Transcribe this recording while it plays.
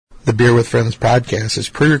The Beer with Friends podcast is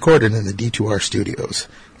pre-recorded in the D2R studios.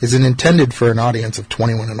 Is intended for an audience of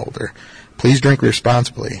 21 and older. Please drink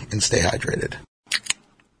responsibly and stay hydrated.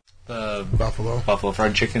 The Buffalo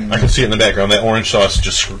fried chicken. I can see it in the background. That orange sauce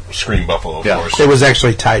just screamed buffalo, of course. It was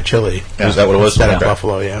actually Thai chili. Yeah. Is that what it was? Instead of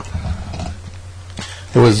buffalo, yeah.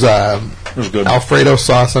 It was good. Alfredo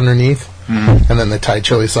sauce underneath, and then the Thai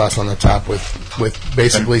chili sauce on the top with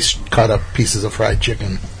basically cut up pieces of fried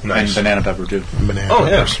chicken. Nice. And banana pepper, too. And banana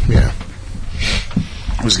peppers. Yeah.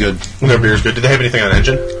 It was good. Their beer's good. Did they have anything on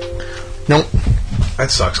engine? Nope.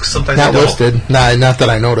 That sucks, because sometimes not they don't. listed. Not that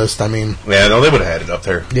I noticed. I mean... Yeah, no, they would have had it up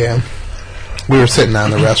there. Yeah. We were sitting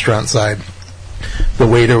on the restaurant side. The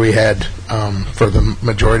waiter we had, for the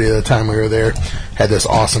majority of the time we were there, had this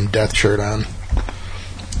awesome Death shirt on.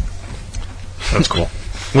 That's cool.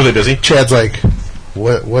 Were they busy? Chad's like,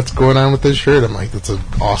 what's going on with this shirt? I'm like, that's an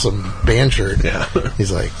awesome band shirt. Yeah.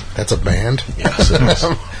 He's like, that's a band? Yes, it is.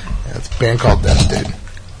 Yeah, it's a band called Death Dude.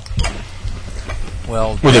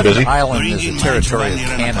 Well, were they busy? Island is a territory of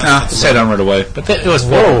Canada. Sat down right away. But it was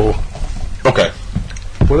Whoa. Okay.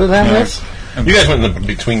 What did that miss? You guys went in the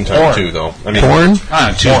between time, too, though. I mean, Porn?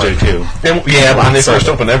 On Tuesday, too. And, yeah, but when they first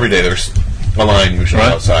opened every day, there's a line usually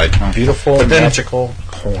outside. Beautiful, but then, magical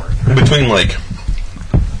porn. Between, like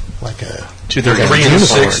a... 2:30. 3 and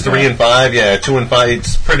 6, 3 and 5, yeah, 2 and 5,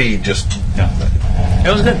 it's pretty just... Yeah.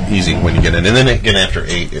 It was good. Easy when you get in. And then again, after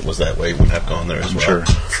 8, it was that way. Wouldn't have gone there as well. Sure.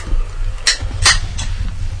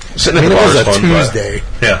 Sitting at the bar was is a fun, Tuesday.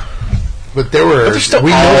 But, yeah. But there were... But they're still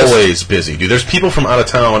always busy, dude. There's people from out of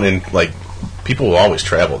town, and, like, people will always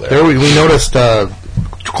travel there. We noticed,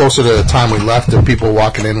 closer to the time we left, there were people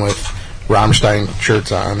walking in with Rammstein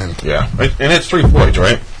shirts on. And yeah. And it's 3 Floyds,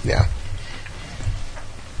 right? Yeah.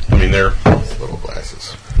 I mean, they're... little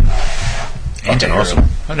glasses. Fucking awesome.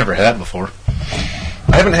 I've never had that before.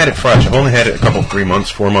 I haven't had it fresh. I've only had it a couple, 3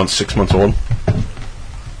 months, 4 months, 6 months old.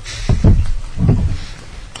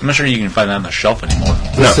 I'm not sure you can find that on the shelf anymore.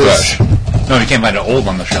 Not fresh. No, you can't find it old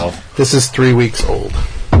on the shelf. This is 3 weeks old.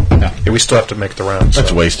 Yeah, we still have to make the rounds.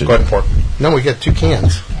 That's wasted. Go ahead and pour. No, we got 2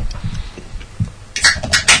 cans.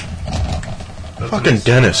 Fucking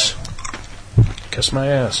Dennis. Kiss my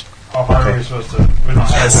ass. How hard are you supposed to... We don't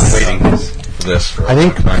I've been waiting for this for I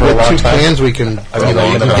think a with long 2 time. cans we can, I don't know you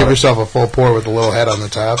anything can about give it. yourself a full pour with a little head on the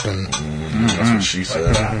top. And That's what she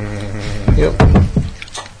said. Yep.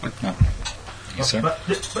 Yes, sir.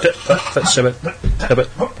 Sip it.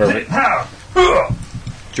 Perfect.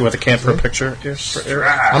 Do you want the can for a picture?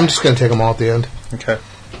 I'm just going to take them all at the end. Okay.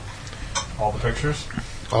 All the pictures?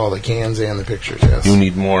 All the cans and the pictures, yes. You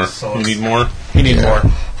need more. So You need more? You need more.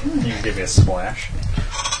 You can give me a splash.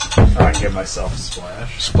 I can give myself a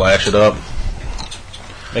splash. Splash it up.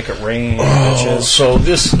 Make it rain. So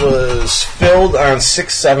this was filled on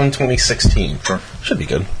 6/7/2016. Sure. Should be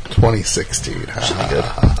good. 2016. Should be good.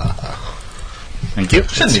 Thank you.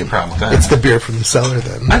 Shouldn't be a problem with that. It's the beer from the cellar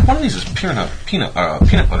then. One of these is peanut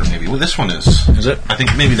butter, maybe. Well, this one is. Is it? I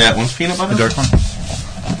think maybe that one's peanut butter. The dark one?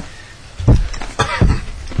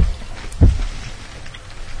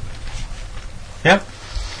 Yep.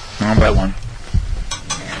 I'll bet one.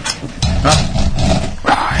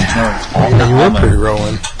 Yeah, you were pretty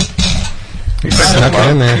rolling. You snuck it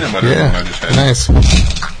in there. Peanut butter one I Yeah, just had. nice.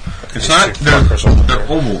 It's not. They're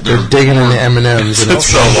oval. They're digging in the M&Ms and It's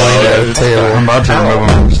so stumbling loud. at the table. I'm about to remove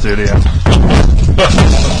him from the studio.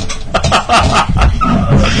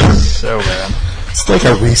 So bad. It's like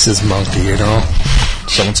a Reese's monkey, you know?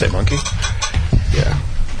 Someone say monkey? Yeah.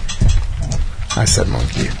 I said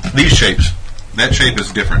monkey. These shapes. That shape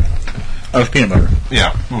is different. Oh, it's peanut butter.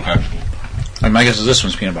 Yeah. Okay. And my guess is this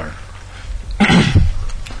one's peanut butter. Yeah,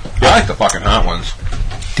 I like the fucking hot ones.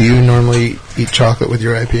 Do you normally eat chocolate with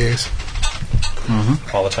your IPAs?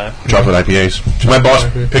 All the time. Chocolate IPAs. My boss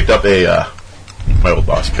picked up my old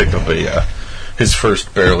boss picked up his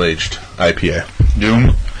first barrel-aged IPA.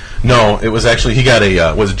 Doom? No, it was actually, he got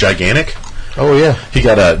was it Gigantic? Oh, yeah. He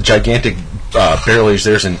got a Gigantic barrel-aged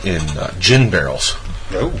theirs in gin barrels.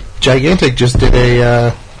 Oh. Gigantic just did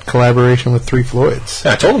a collaboration with 3 Floyds.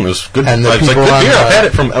 Yeah, I told him it was good. And the I was like, people good on beer. the- I've had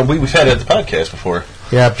it from, we've had it at the podcast before.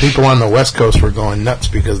 Yeah, people on the West Coast were going nuts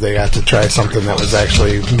because they got to try something that was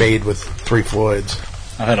actually made with 3 Floyds.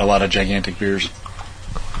 I've had a lot of gigantic beers.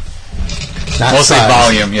 Not Mostly size.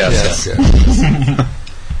 volume, yes. Yes.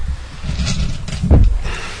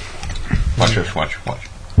 Watch this, watch.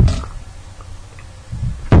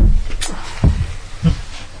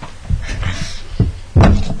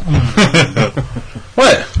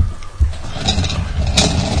 What?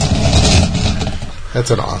 That's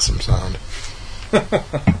an awesome sound.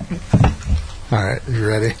 Alright, you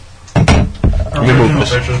ready? Let me move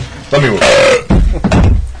this. Let me move.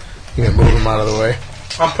 You can move them out of the way.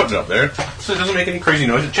 I'm putting it up there so it doesn't make any crazy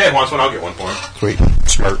noise. If Chad wants one, I'll get one for him. Sweet.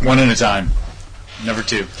 Smart. One at a time. Never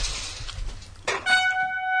two.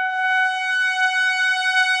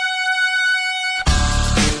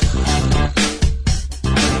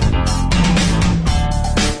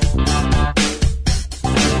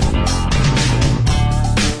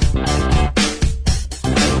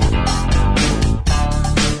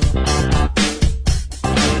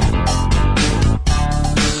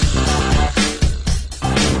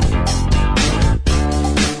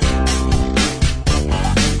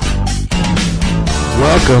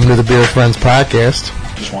 Welcome to the Beer Friends Podcast.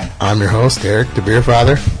 Just one. I'm your host, Eric, the Beer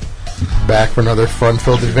Father. Back for another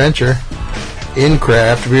fun-filled adventure in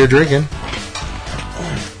craft beer drinking. I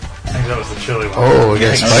think that was the chili one. Oh, we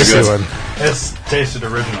got a spicy one. It's tasted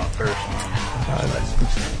original first.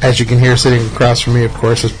 As you can hear, sitting across from me, of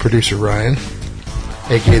course, is producer Ryan,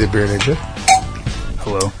 a.k.a. the Beer Ninja.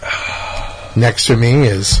 Hello. Next to me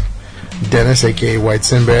is Dennis, a.k.a. White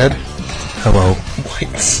Sinbad. Hello.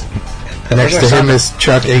 Next to him is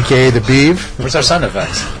Chuck, a.k.a. the Beeve. Where's our sound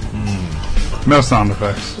effects? No sound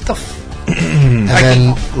effects. And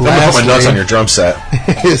then I'm going to put my nuts on your drum set.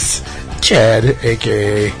 is Chad,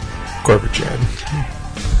 a.k.a. Corporate Chad.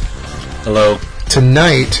 Hello.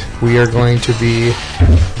 Tonight, we are going to be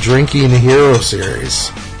drinking the Hero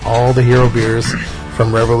Series. All the Hero beers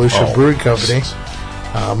from Revolution Brewing Company.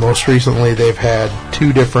 Most recently, they've had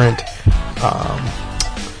two different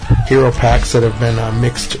Hero packs that have been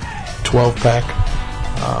mixed 12-pack.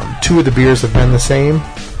 Two of the beers have been the same.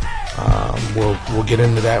 We'll get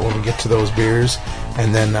into that when we get to those beers.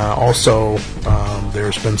 And then also,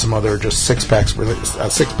 there's been some other just six-pack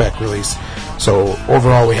release. So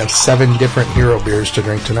overall, we have 7 different Hero beers to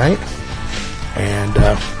drink tonight. And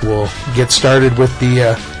we'll get started with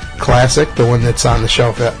the classic, the one that's on the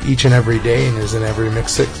shelf each and every day and is in every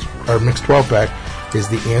mixed 12-pack, is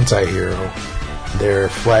the Anti-Hero. Their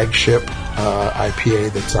flagship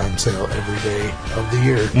IPA that's on sale every day of the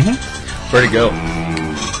year. Where'd it go?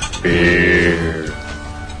 Beer.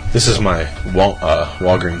 This is my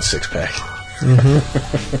Walgreens 6-pack.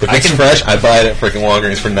 If it's fresh, I buy it at freaking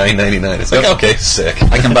Walgreens for $9.99. It's like, okay, sick.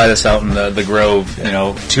 I can buy this out in the Grove,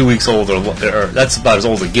 2 weeks old, or that's about as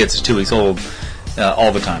old as it gets, 2 weeks old,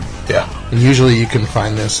 all the time. Yeah. And usually you can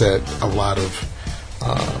find this at a lot of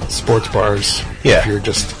sports bars. Yeah. If you're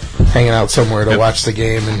just hanging out somewhere to watch the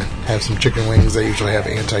game and have some chicken wings, they usually have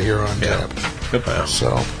Anti-Hero on tap. Good. Yeah.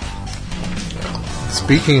 So,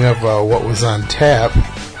 speaking of what was on tap,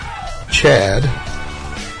 Chad,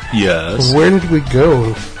 Yes. where did we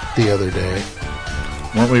go the other day?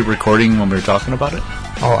 Weren't we recording when we were talking about it?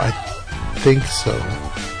 Oh, I think so.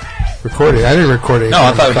 Recording? I didn't record anything. No,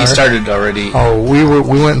 I in the thought he car. started already. Oh, we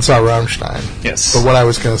went and saw Rammstein. Yes. But what I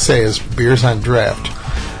was going to say is beers on draft.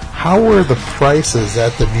 How were the prices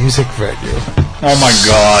at the music venue? Oh my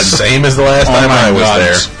God. Same as the last time I was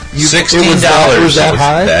there. $16. It was that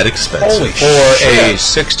high? That expensive. For a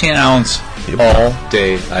 16-ounce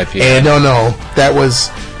all-day IPA. No. That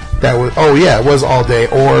was. Oh yeah, it was all day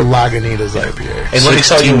or Lagunitas IPA. And let me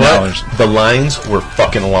tell you what, $16. the lines were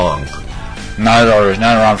fucking long. Not at ours,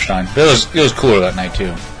 not at Rammstein. But it was cooler that night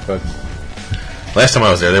too. But Last time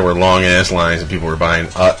I was there were long-ass lines and people were buying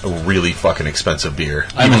a really fucking expensive beer.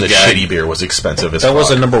 Even the shitty beer was expensive as fuck. That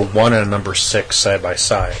was a number 1 and a number 6 side by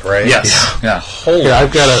side, right? yes, yeah. Holy Yeah,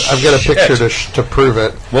 I've got a picture to prove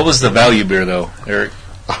it. What was the value beer though, Eric?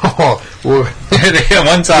 Oh, well, On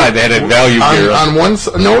one side they had a value beer. on one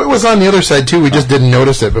no, it was on the other side too. We just didn't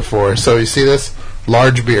notice it before. So you see this?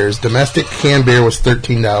 Large beers. Domestic canned beer was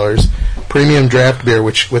 $13. Premium draft beer,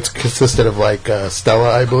 which consisted of like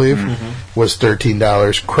Stella, I believe, was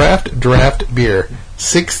 $13. Craft draft beer,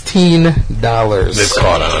 $16. They've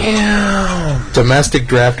caught on. Domestic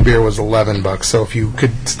draft beer was $11. So if you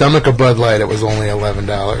could stomach a Bud Light, it was only $11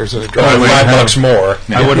 at a draft. $5 more.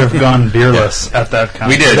 I would have gone beerless at that kind.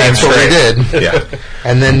 We did. That's what we did. Yeah.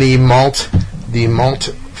 And then the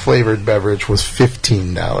malt flavored beverage was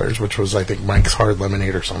 $15, which was I think Mike's Hard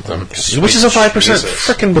Lemonade or something. Which is a 5%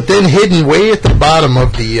 freaking... But then hidden way at the bottom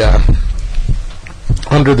of the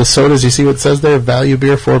under the sodas, you see what it says there? Value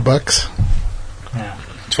beer, $4.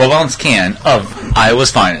 12-ounce can of Iowa's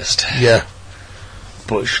finest. Yeah,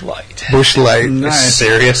 Busch Light. Busch Light. Nice.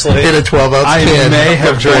 Seriously? In a 12-ounce I can. may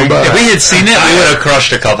have of drank $4. If we had seen it, we would have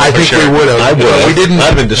crushed a couple. I for think sure. we would have. I would. We didn't.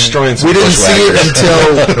 I've been destroying some We didn't Busch see it Light.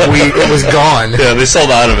 until it was gone. Yeah, they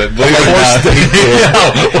sold out of it. Believe it or course not. they did.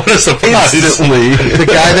 Yeah, what a surprise! Instantly. The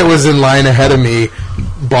guy that was in line ahead of me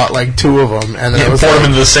bought like 2 of them, and then I was Pour them like,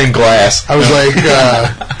 into the same glass. I was like,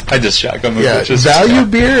 I just shotgun moved Yeah, it. Just value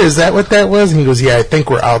beer, is that what that was? And he goes, yeah, I think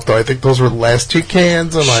we're out, though. I think those were the last 2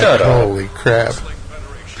 cans. I'm like, Shut up. holy crap.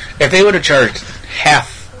 If they would have charged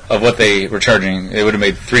half of what they were charging, they would have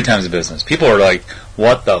made 3 times the business. People are like,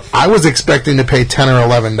 what the I was expecting to pay $10 or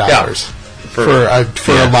 $11 for a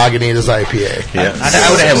Lagunitas IPA. Yeah,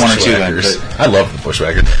 I would have had 1 or 2 then. Bushwhackers. but- I love the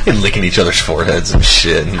Bushwhackers. They're licking each other's foreheads and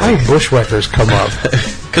shit. How do Bushwhackers come up?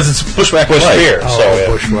 Because it's Bushwhacker Bush Light. beer. Oh, So, yeah.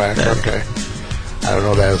 Bushwhack, okay. I don't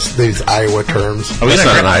know these Iowa terms. Are we That's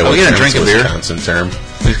gonna not an Iowa drink term, a it's beer? Wisconsin term.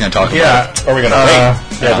 Who's going to talk Yeah. about it? Are we going to wait?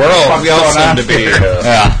 Yeah, we all seem to be.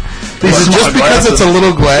 Yeah. Is it just because it's a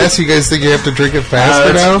little glass, you guys think you have to drink it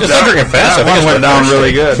faster now? It's not drinking fast. I think it went down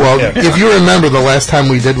really good. Well, if you remember the last time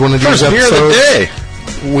we did one of these First beer of the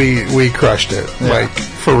episodes, day. we crushed it. Like,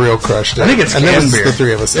 for real crushed it. I think it's and canned that was beer. the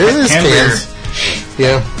 3 of us. It is Canned cans.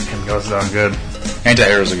 Yeah. It goes down good.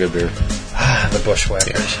 Anti-Hero's a good beer. The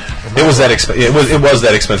Bushwhackers. It was that it was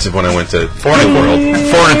that expensive when I went to 4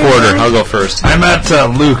 1/4. I'll go first. I met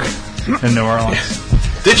Luke in New Orleans.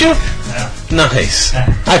 Did you? Yeah. Nice.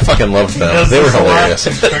 I fucking loved them. Does They were this a lot? hilarious.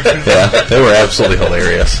 Yeah, they were absolutely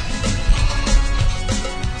hilarious.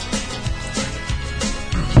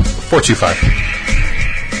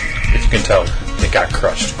 4.25. If you can tell, it got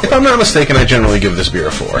crushed. If I'm not mistaken, I generally give this beer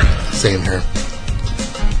a 4. Same here.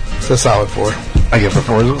 It's a solid 4. I give it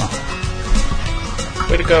 4 as well.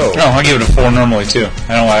 Way to go. No, I'll give it a 4 normally, too. I don't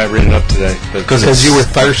know why I read it up today. Because you were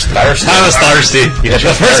thirsty. I was thirsty. The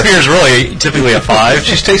first beer is really typically a 5.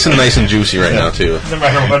 She's tasting nice and juicy right now, too. No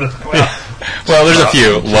matter what. Well, there's a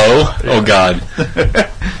few. Low? Oh, God.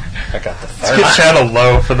 I got the Let's get Channel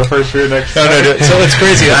low for the first beer next time. No. So it's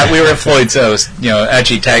crazy. We were at Floyd's, so I was,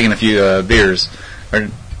 actually tagging a few beers.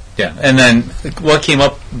 Yeah, and then what came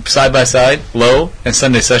up side by side, Low and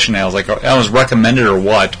Sunday Session Ale. I was like, I was recommended or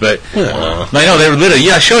what, but I know they were literally.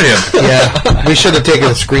 Yeah, I showed him. Yeah, we should have taken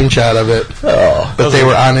a screenshot of it. But they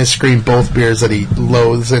were on his screen, both beers that he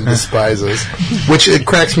loathes and despises. Which it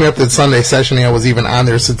cracks me up that Sunday Session Ale was even on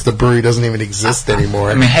there since the brewery doesn't even exist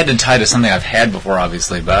anymore. I mean, it had to tie to something I've had before,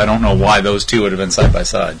 obviously, but I don't know why those two would have been side by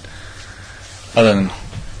side. Other than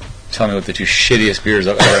tell me what the 2 shittiest beers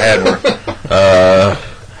I've ever had were.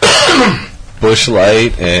 Bush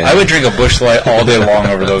Light and I would drink a Busch Light all day long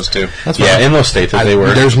over those 2. That's yeah, fine. in those states that they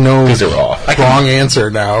were. There's no because they were off. wrong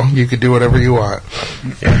answer now. You could do whatever you want.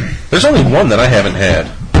 There's only one that I haven't had.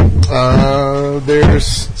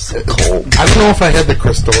 There's cold. I don't know if I had the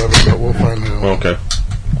Crystal ever, but we'll find out. Okay.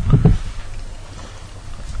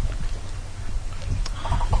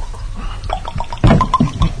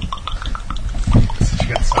 Such a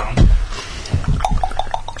good sound.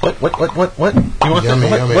 What? You want Yummy,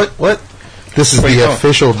 that? yummy. What? This is Wait, the oh.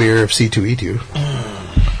 official beer of C2E2.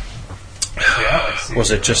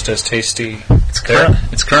 Was it just as tasty?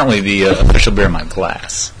 It's currently the official beer in my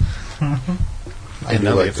glass, I And do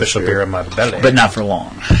now like the official this beer in my belly. but not for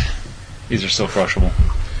long. These are still crushable.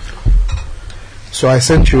 So I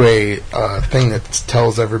sent you a thing that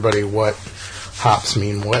tells everybody what hops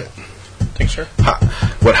mean what. Think sure?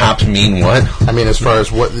 What hops mean what? I mean, as far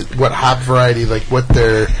as what hop variety, like what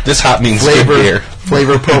their This hop means good beer.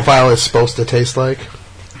 flavor profile is supposed to taste like.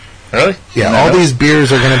 Really? Yeah, all these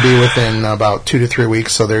beers are going to be within about 2 to 3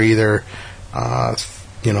 weeks, so they're either, 3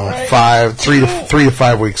 to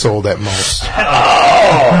 5 weeks old at most.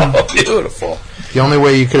 Oh, beautiful. The only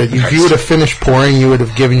way you could, if you would have finished pouring, you would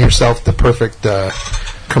have given yourself the perfect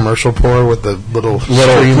commercial pour with the little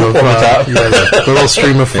stream of little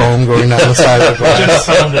stream of foam going down the side of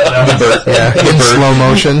the glass. In slow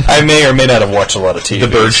motion. I may or may not have watched a lot of TV. The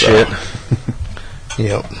bird shit.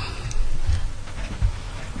 Yep.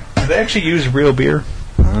 Do they actually use real beer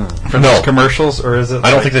for No. those commercials, or is it?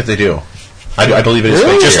 I don't think that they do. I believe it is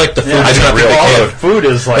Really? fake Just beer. like the food. I do not think they all can. the food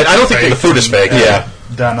is like. I don't think the food is fake. Yeah.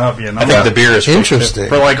 Done up, you know. I think the beer is Interesting.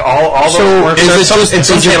 for like all So those. is it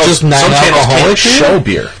Some channels just can't non-alcoholic show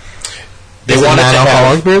beer. They Is it wanted to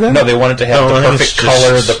non-alcoholic have beer then? No, they wanted to have No, the I think perfect it's just-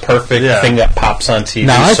 color, the perfect Yeah. thing that pops on TV.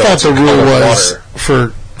 Now, I so thought it's the rule colored was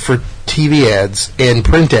water. for TV ads and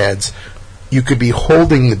print ads, you could be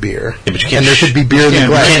holding the beer, Yeah, but you can't and there should be beer in the can't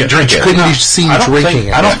glass. drink You it. couldn't be seen drinking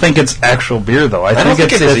it. I don't think it's actual beer though. I don't think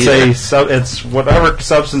think it is it's it's whatever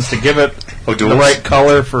substance to give it the duals? right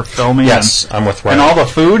color for filming. Yes, I'm with Ryan. And all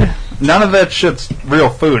the food, none of that shit's real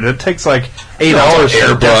food. It takes like 8 hours to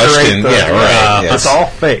airbrushed decorate and- the. yeah, right, yes. It's all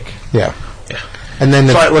fake. Yeah. And then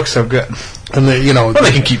That's why it looks so good.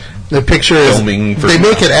 They can keep the picture is filming for they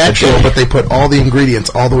make it months. actual, but they put all the ingredients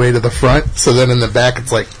all the way to the front. So then in the back,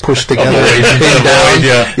 it's like pushed together, pinned down.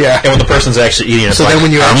 And when the person's actually eating it, So it's then like,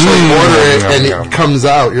 when you actually order it and yum. it comes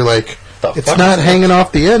out, you're like, the It's fuck? not hanging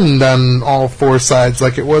off the end on all four sides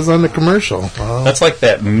like it was on the commercial. Oh. That's like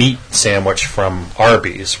that meat sandwich from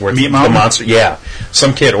Arby's, where Meat the Mountain? monster. Yeah,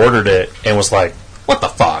 some kid ordered it and was like, "What the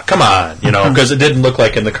fuck? Come on!" Because it didn't look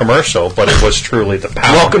like in the commercial, but it was truly the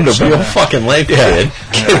power. Welcome to real fucking life, kid.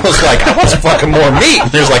 Kid was like, "I want some fucking more meat."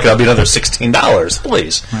 There's like, that'll be another $16,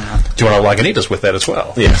 please. Do you want Lagunitas with that as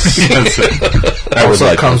well? Yes. I would Also,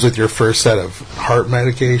 like it comes with your first set of heart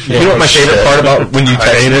medication. You know what my favorite part about when you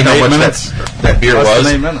texted me how much that beer Less was?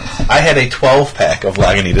 than 8 minutes. I had a 12-pack of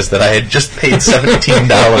Lagunitas that I had just paid $17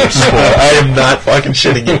 for. I am not fucking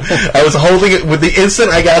shitting you. I was holding it, with the instant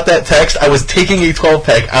I got that text, I was taking a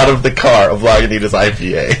 12-pack out of the car of Lagunitas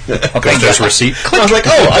IPA. Okay, there's a receipt. I was like,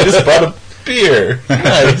 oh, I just bought a beer.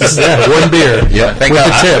 Nice. Yeah, one beer. Yeah. Thank With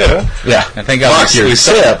God. the tip. Yeah. And thank God Fuck your we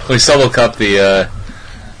tip. solo cup the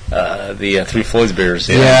Three Floyds beers.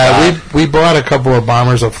 Yeah, we bought a couple of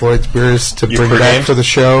bombers of Floyd's beers to bring pregame? back for the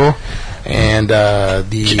show, and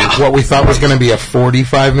what we thought was going to be a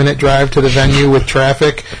 45-minute drive to the venue with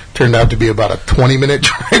traffic turned out to be about a 20-minute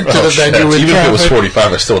drive to the venue with Even traffic. if it was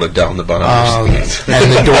 45, I still would have down the bun. and the I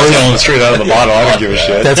was doors. going straight out of the bottle. I don't give a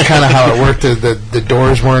shit. That's kind of how it worked. The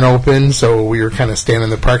doors weren't open, so we were kind of standing in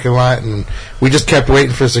the parking lot, and we just kept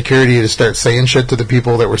waiting for security to start saying shit to the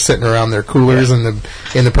people that were sitting around their coolers in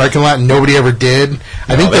the parking lot, and nobody ever did.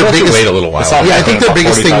 I think they their have to biggest wait a little while. Yeah, I think their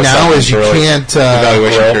biggest thing now is you can't The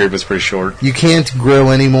evaluation grill. period was pretty short. You can't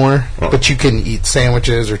grill anymore, but you can eat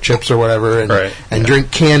sandwiches or chips or whatever, and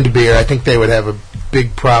drink canned beer. I think they would have a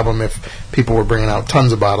big problem if people were bringing out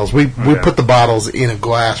tons of bottles. We put the bottles in a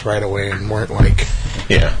glass right away and weren't like.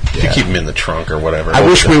 Yeah. You keep them in the trunk or whatever. I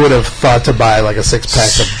wish we would have thought to buy like a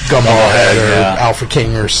 6-pack of Gumball Head or yeah. Alpha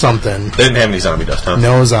King or something. They didn't have any zombie dust, huh?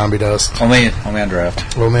 No zombie dust. Only on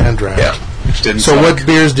draft. Oh man, draft. Yeah. Which didn't So suck. what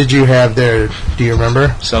beers did you have there? Do you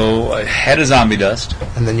remember? So I had a zombie dust.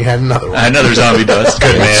 And then you had another one. I had another zombie dust.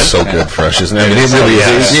 Good man. So good, fresh, isn't it? I mean, it really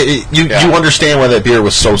is. You understand why that beer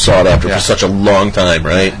was so sought after Yeah. for such a long time,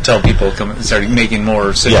 right? Until people started making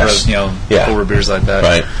more citrus, Yes. colder beers like that.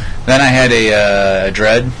 Right. Then I had a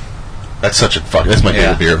Dread. That's such a that's my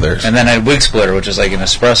favorite beer of theirs. And then I had Wig Splitter, which is like an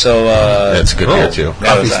espresso. That's a good beer too.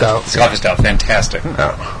 That was stout. It's coffee stout, fantastic.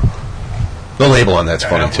 Oh. The label on that's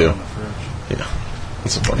funny too. Yeah,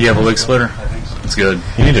 that's a funny. You have a Wig Splitter? It's good.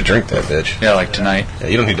 You need to drink that, bitch. Yeah, like tonight. Yeah,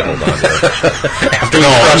 you don't need to hold on to it. After No,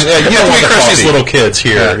 you don't want to crush these coffee. little kids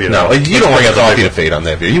here. No, you don't want the coffee to fade on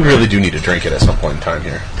that beer. You really do need to drink it at some point in time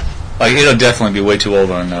here. Like it'll definitely be way too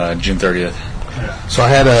old on June 30th. So I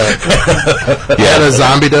had a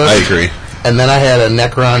zombie dust. I agree. And then I had a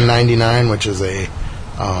Necron 99, which is a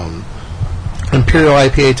Imperial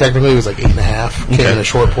IPA. Technically, it was like 8.5. Came in a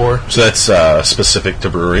short pour. So that's specific to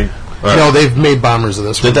brewery. No, they've made bombers of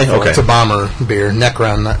this. Did one they? before. Okay. It's a bomber beer.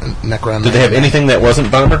 Necron. Did they have anything that wasn't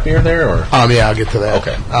bomber beer there, or Yeah, I'll get to that.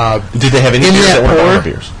 okay? Did they have any in beers that that weren't pour- bomber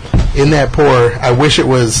beers? In that pour, I wish it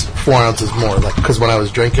was 4 ounces more, like because when I was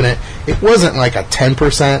drinking it, it wasn't like a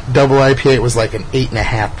 10% double IPA. It was like an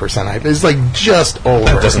 8.5% IPA. It's like just over.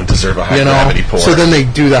 That doesn't deserve a high you know? gravity pour. So then they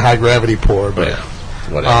do the high gravity pour, but Yeah,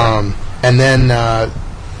 whatever. and then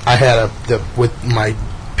I had with my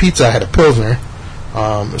pizza. I had a Pilsner.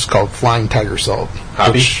 It's called Flying Tiger Salt.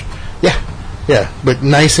 Hoppy? Yeah, but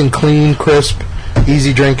nice and clean, crisp,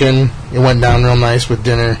 easy drinking. It went down real nice with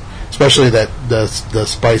dinner, especially that the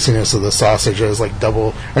spiciness of the sausage. It was like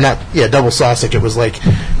double sausage. It was like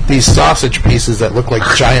these sausage pieces that look like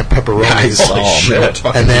giant pepperonis. Holy shit!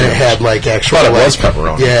 And then it had like actual. I thought it like, was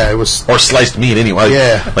pepperoni. Yeah, it was. Or sliced meat anyway.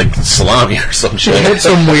 Yeah. Like salami or some shit. It had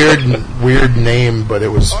some weird name, but it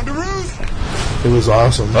was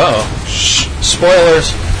awesome.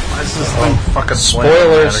 Spoilers. Why is this thing fucking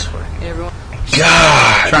Spoilers.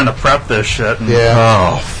 God. trying to prep this shit? And Yeah.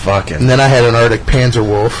 Oh, fucking. And then I had an Arctic Panzer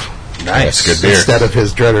Wolf Nice. Good beer. instead of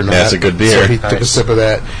his Dreadnought. That's a good beer. So he took a sip of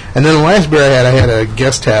that. And then the last beer I had a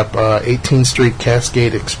guest tap, 18th Street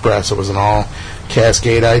Cascade Express. It was an all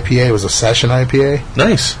Cascade IPA. It was a session IPA.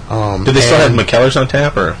 Nice. Did they still have and- McKellar's on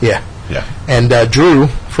tap, or? Yeah. Yeah. And Drew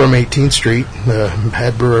from 18th Street, the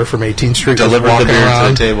head brewer from 18th Street, Delivered was the walking beer to the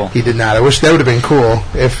around. table. He did not. I wish that would have been cool,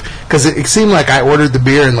 because it seemed like I ordered the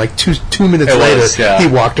beer and like two minutes It later was, yeah. he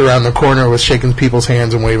walked around the corner, was shaking people's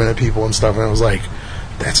hands and waving at people and stuff, and I was like,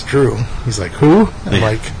 "That's Drew." He's like, "Who?" I'm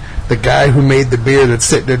like, "The guy who made the beer that's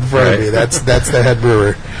sitting in front of me. That's the head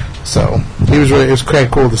brewer." So it was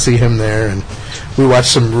quite cool to see him there, and we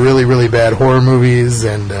watched some really really bad horror movies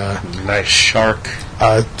and. Nice shark.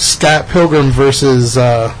 Scott Pilgrim versus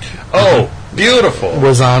Beautiful.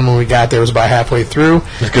 was on when we got there. It was about halfway through.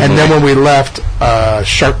 And then when we left,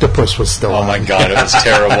 Sharktopus was still on. Oh my god, it was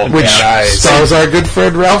terrible. Which Nice. stars our good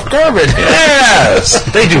friend Ralph Garman. Yes!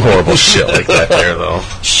 They do horrible shit like that there, though.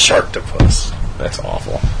 Sharktopus. That's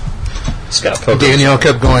awful. Scott Pilgrim. Danielle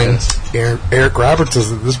kept going, Eric Roberts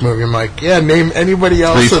is in this movie. I'm like, yeah, name anybody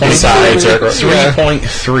else. Besides Eric Roberts.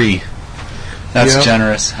 3.3. That's Yeah.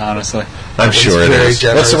 generous, honestly. I'm sure it very is.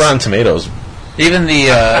 generous. What's the Rotten Tomatoes? Even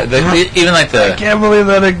even like the Can't believe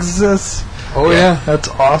that exists. Oh, yeah. That's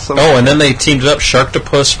awesome. Oh, and then they teamed up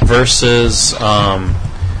Sharktopus versus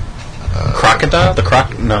Crocodile. The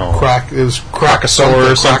Croc. No. It was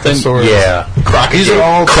Crocosaur or something. Crocosaur. Yeah. These are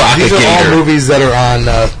all movies that are on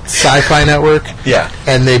Sci-Fi Network. Yeah.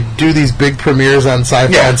 And they do these big premieres on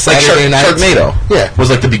Sci-Fi Yeah, on like Saturday nights. Sharknado. Yeah. Was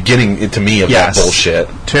like the beginning to me of Yes. that bullshit.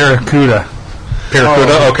 Terracuda.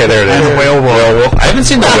 Paracuda? Okay, there it is. And Whale-Wolf. I haven't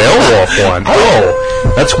seen the Whale-Wolf one.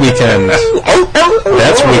 Oh, that's weekend.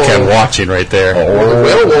 That's weekend watching right there. The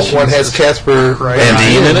Werewolf one has Casper Van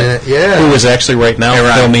Dien in it? Yeah. Who is actually right now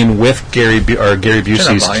filming with Gary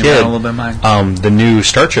Busey's volume kid down a little bit, Mike. the new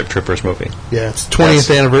Starship Troopers movie. Yeah, it's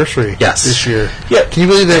 20th anniversary Yes. this year. Yeah. Can you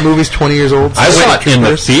believe that movie's 20 years old? I saw Starship it in the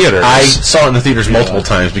Troopers? theater. I saw it in the theaters multiple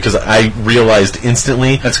times because I realized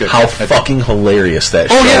instantly That's good. how fucking hilarious that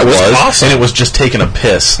Oh, show yeah, it was awesome. and it was just taking a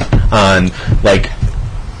piss on like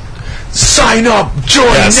sign up, join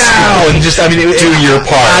now, and just do your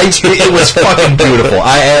part. It was fucking beautiful.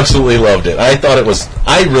 I absolutely loved it. I really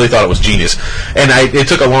thought it was genius, and it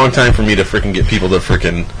took a long time for me to freaking get people to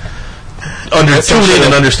freaking tune in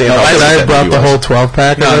and understand. how good I that brought movie the was. whole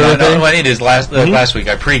 12-pack No, of no, everything? no. What I need is last week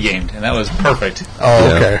I pre-gamed, and that was perfect.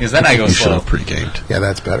 Oh, okay. Because then I go You should slow. have pre-gamed. Yeah,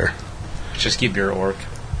 that's better. Just keep your orc.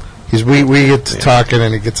 Because we get to talking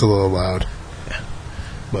and it gets a little loud.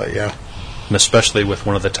 But, yeah. And especially with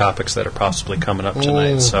one of the topics that are possibly coming up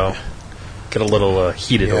tonight. So get a little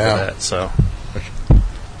heated over Yeah. that. So,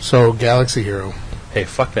 So, Galaxy Hero. hey,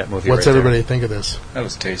 fuck that movie. What's right there. everybody think of this? That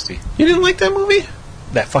was tasty. You didn't like that movie?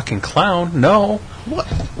 That fucking clown? No. What?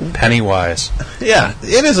 Pennywise. Yeah,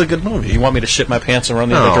 it is a good movie. You want me to shit my pants and run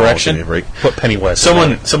the No, other direction? give me a break. Put Pennywise. in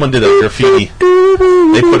there. Someone did a graffiti.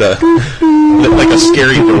 They put like a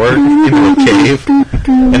scary door into a cave,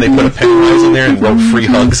 and they put a Pennywise in there and wrote free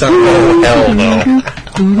hugs on it. Oh, hell no.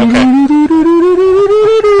 Okay.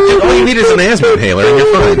 All you need is an asthma inhaler, and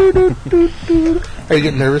you're fine. Are you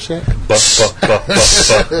getting nervous yet?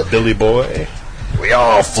 Billy Boy. We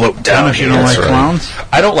all float down If you don't like clowns?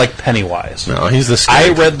 I don't like Pennywise. No, he's the. I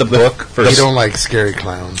read the book for You don't like scary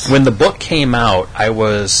clowns. when the book came out. I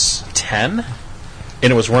was 10,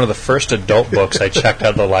 and it was one of the first adult books I checked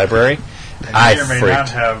out of the library. I may or may freaked. not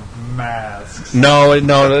have masks. No,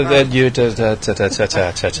 that you.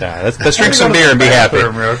 Let's drink some beer and be happy.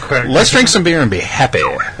 Real quick. Let's drink some beer and be happy.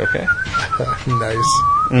 Okay. Nice.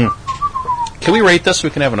 Can we rate this so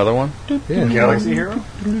we can have another one? Yeah. Galaxy Hero?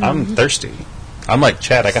 I'm thirsty. I'm like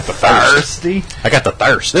Chad. I got the thirst. Thirsty? I got the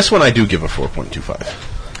thirst. This one I do give a 4.25.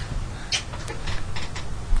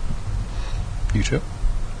 You too?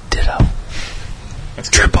 That's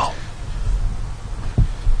triple.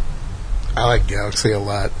 I like Galaxy a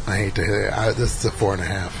lot. I hate to hit it. This is a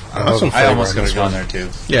 4.5. I almost could have gone there too.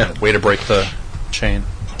 Yeah, Way to break the chain.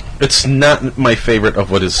 it's not my favorite of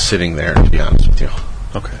what is sitting there. To be honest with you,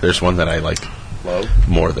 Okay. there's one that I like Low.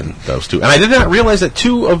 more than those two, and I did not realize that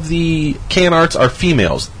 2 of the can arts are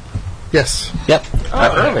females. Yes. Yep,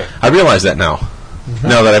 really? I realize that now.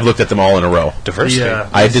 Now that I've looked at them all in a row, Diversity. Yeah.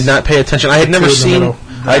 I did not pay attention. I had never Two in the seen. middle.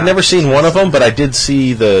 I had never seen one of them, but I did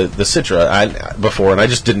see the Citra before, and I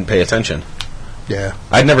just didn't pay attention. Yeah.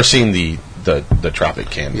 I'd never seen the Tropic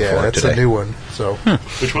can Yeah, before that's today. a new one. So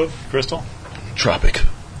Which one? Crystal? Tropic.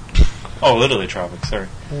 Oh, literally tropic. Sorry.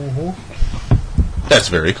 That's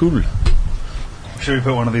very cool. Should we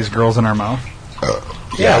put one of these girls in our mouth?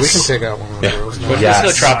 yeah, we can take out one of Yeah. those. now. Let's Yes.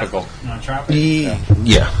 go tropical. No, tropic?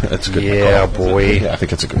 Yeah, that's a good. Yeah, call. boy. Yeah, I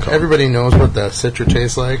think it's a good call. Everybody knows what the Citra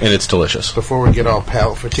tastes like. And it's delicious. Before we get all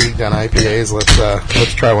palate fatigued on IPAs,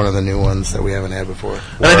 let's try one of the new ones that we haven't had before.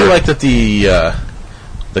 And I do like that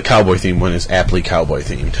the cowboy themed one is aptly cowboy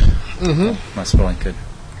themed. My spelling good.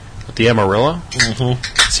 The Amarillo?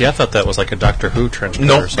 Mm-hmm. See, I thought that was like a Doctor Who trench coat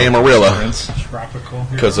No, or something. Amarillo. Tropical.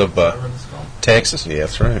 Because of, whatever it's called. Texas? Yeah,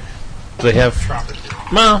 that's right. Do they have...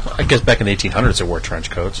 Well, I guess back in the 1800s they wore trench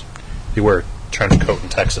coats. If you wear a trench coat in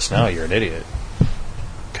Texas now, you're an idiot.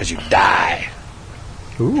 Because you die.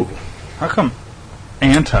 Ooh. How come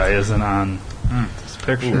Anti isn't on this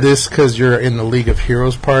picture? This because you're in the League of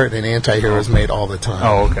Heroes part, and anti-heroes made all the time.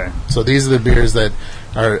 Oh, okay. So these are the beers that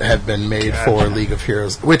have been made for League of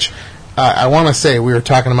Heroes, which I want to say we were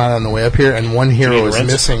talking about it on the way up here, and one hero is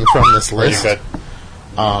missing from this list. There's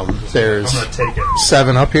I'm gonna take it.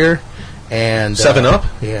 7 Up here, and 7 Up?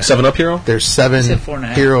 Yeah, 7 Up hero? There's 7 said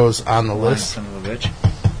 4.5. heroes on the list. Son of a bitch.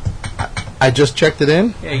 I just checked it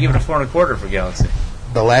in. Yeah, you give it a 4.25 for Galaxy.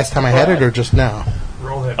 The last time I had it, or just now?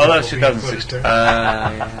 Roll that Oh, that was double beam 2016. footage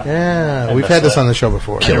there. Yeah, we've had this on the show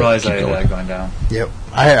before. I didn't realize Keep I had going. that going down. Yep.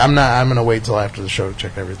 I'm going to wait till after the show to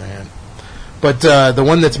check everything in. But the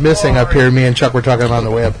one that's missing up here, me and Chuck were talking about on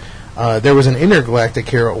the way up, there was an intergalactic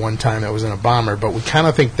hero at one time that was in a bomber, but we kind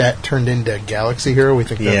of think that turned into a galaxy hero. We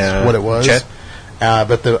think that's Yeah. what it was. Chet?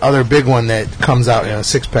 But the other big one that comes out in a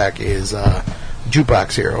 6-pack is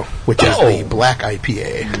Jukebox Hero, which is the black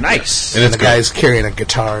IPA. Nice. And the guy's carrying a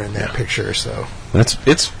guitar in that picture, so It's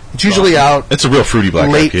it's usually out It's a real fruity black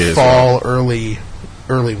late IPA as fall, well.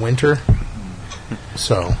 early winter.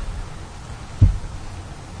 So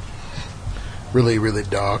really, really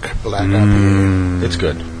dark black IPA. It's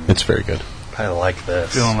good. It's very good. I like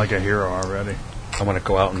this. Feeling like a hero already. I want to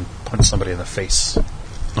go out and punch somebody in the face.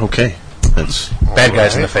 Okay. That's Bad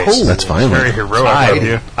guys in the face. Oh, that's fine. Very heroic of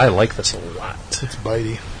you. I like this a lot. It's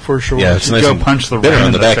bitey for sure. Yeah, it's nice Go and punch the bitter ram on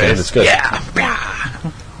in the the back face. end. It's good.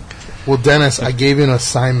 Well, Dennis, I gave you an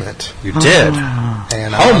assignment, You did.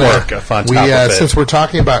 and Homework on top we of it. since we're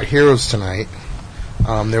talking about heroes tonight,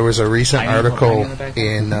 there was a recent Tiny little article thing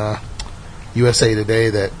in the back. in USA Today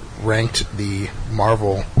that ranked the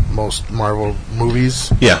most Marvel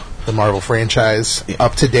movies, Yeah. the Marvel franchise,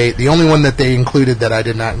 up to date. The only one that they included that I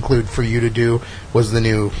did not include for you to do was the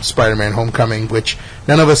new Spider-Man: Homecoming, which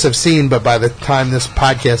none of us have seen, but by the time this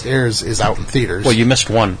podcast airs, is out in theaters. Well, you missed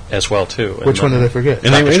one as well, too. Which one did I forget?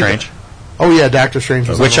 And Doctor they- Strange. Oh yeah, Doctor Strange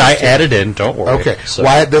was Which on I the list, added in, don't worry. too. Okay, So,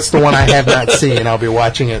 that's the one I have not seen. I'll be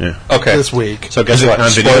watching it Okay. this week. so guess Is it what? on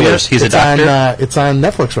video? Spoilers. He's a it's doctor. it's on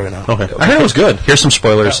Netflix right now. Okay. I heard it was good. Here's some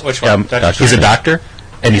spoilers. Which one? Doctor He's a Strange. doctor,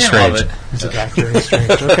 and he's Yeah, I love strange. it. It's a Doctor and Strange.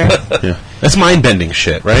 Okay. Yeah. That's mind-bending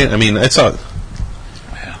shit, right? I mean, it's a...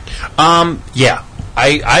 Yeah.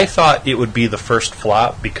 I thought it would be the first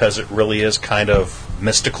flop because it really is kind of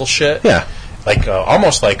mystical shit. Yeah. Like,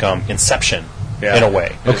 almost like Inception, Yeah. in a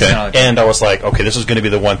way. It's Okay. kinda like- And I was like, okay, this is going to be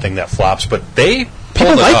the one thing that flops, but they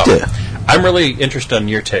People pulled it liked up. it. I'm really interested in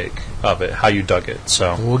your take of it, how you dug it.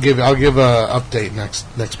 So, I'll give a update next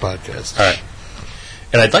podcast. all right.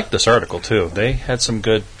 And I'd like this article too. They had some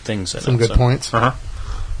good things in it. Some good so. points. Uh-huh.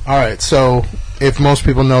 All right, so if most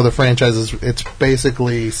people know the franchise, it's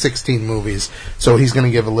basically 16 movies. So he's going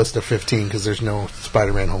to give a list of 15 because there's no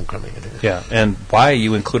Spider-Man: Homecoming in here. Yeah, and why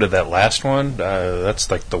you included that last one? That's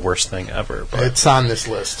like the worst thing ever. But It's on this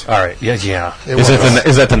list. all right, yeah. It Is, was.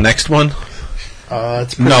 is that the next one?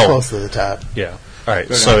 It's pretty No. close to the top. Yeah. All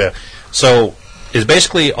right. So it's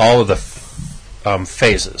basically all of the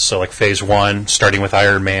phases. So like phase 1, starting with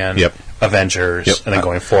Iron Man, Yep. Avengers, Yep. and then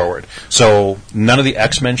going forward. So none of the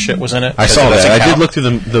X-Men shit was in it. I saw that. I did look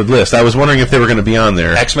through the list. I was wondering if they were going to be on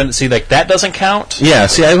there. X-Men. See, like that doesn't count. Yeah,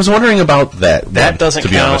 see, I was wondering about that. That one, doesn't to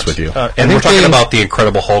count. be honest with you. And think we're talking they- about the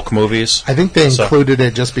Incredible Hulk movies. I think they So- included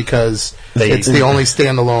it just because They- it's the only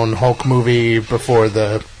standalone Hulk movie before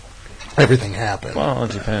everything happened. Well,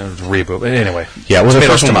 it depends. Reboot. But anyway. Yeah, well, the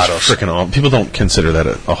Tomatoes, first one was tomatoes. freaking awesome. People don't consider that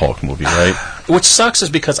a Hulk movie, right? Which sucks is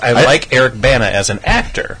because I like Eric Bana as an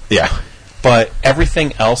actor. Yeah. But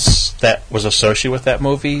everything else that was associated with that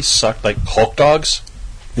movie sucked, like Hulk dogs.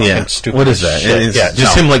 Yeah. Fucking stupid What is that? shit. It's Yeah,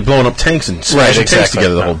 just no. him like blowing up tanks and smashing tanks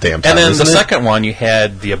together the whole damn time. And then isn't the it? second one, you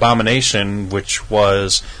had the Abomination, which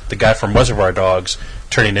was the guy from Reservoir Dogs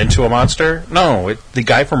turning into a monster. No, the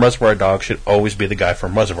guy from Reservoir Dogs should always be the guy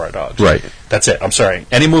from Reservoir Dogs. Right. That's it. I'm sorry.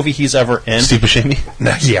 Any movie he's ever in. Steve Buscemi?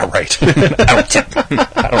 No, yeah, right. I don't tip.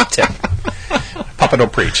 I don't tip. Papa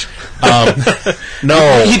don't preach.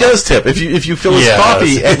 No. He does tip. If you fill his Yes.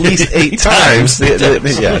 coffee at least 8 times,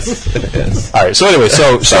 yes. It is. All right. So anyway,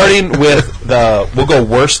 starting with we'll go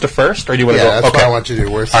worst to first, or do you want to Yeah, go? that's what I want you to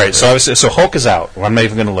do. Worst. All right. So Hulk is out. Well, I'm not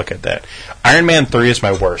even going to look at that. Iron Man 3 is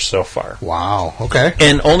my worst so far, Wow. Okay.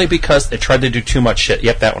 and only because it tried to do too much shit.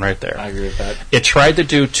 Yep, that one right there. I agree with that. It tried to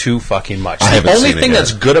do too fucking much. I The haven't only seen it thing yet.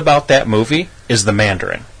 that's good about that movie is the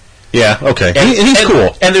Mandarin. Yeah, okay. And he's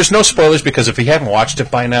cool. And there's no spoilers because if you haven't watched it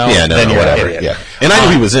by now, Yeah, no, then you're whatever. an idiot. Yeah. And I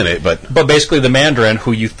knew he was in it, but But basically, the Mandarin,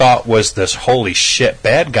 who you thought was this holy shit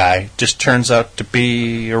bad guy, just turns out to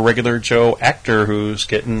be a regular Joe actor who's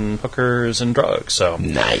getting hookers and drugs. So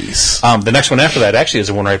nice. the next one after that actually is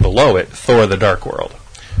the one right below it, Thor: The Dark World,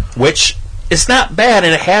 which It's not bad,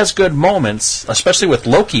 and it has good moments, especially with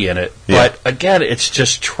Loki in it. Yeah. But again, it's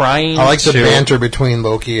just trying. I like the to, banter between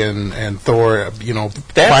Loki and Thor.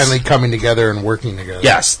 Finally coming together and working together.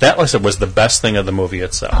 Yes, that like I said, was the best thing of the movie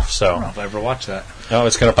itself. So, I don't know if I ever watched that. no,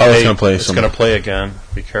 it's going to play. it's gonna play It's some- going to play again.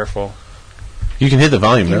 Be careful. You can hit the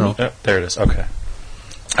volume now. Yep, there it is. Okay.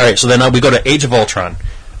 All right. So then we go to Age of Ultron.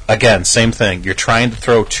 Again, same thing. You're trying to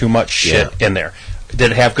throw too much shit in there.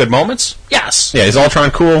 Did it have good moments? Yes. Yeah, is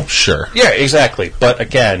Ultron cool? Sure. Yeah, exactly. But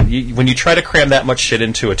again, when you try to cram that much shit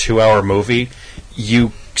into a 2-hour movie,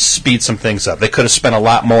 you speed some things up. They could have spent a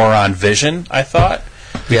lot more on Vision, I thought,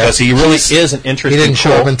 because he really is an He interesting. didn't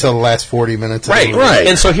show cool- up until the last 40 minutes. Of the Right, movie. right.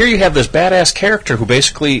 And so here you have this badass character who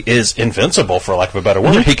basically is invincible, for lack of a better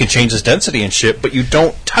word. He can change his density and shit, but you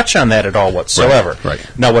don't touch on that at all whatsoever. Right.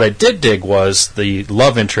 Now, what I did dig was the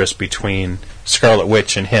love interest between Scarlet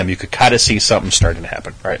Witch and him. You could kind of see something starting to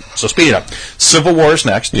happen. Right. So speed it up. Civil War is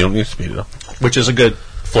next, You don't need to speed it up. which is a good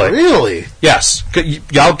flick. Really? Yes.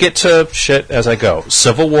 Y'all get to shit as I go.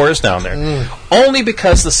 Civil War is down there. Only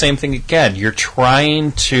because the same thing again. You're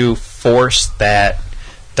trying to force that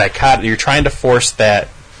dichotomy. You're trying to force the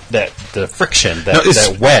friction,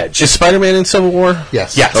 that wedge. Is Spider-Man in Civil War?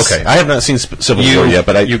 Yes. Yes. Okay, I have not seen Civil War yet,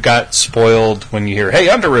 but you got spoiled when you hear, "Hey,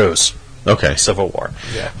 Underoos." Okay. Civil War.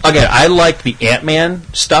 Yeah. Again, I like the Ant-Man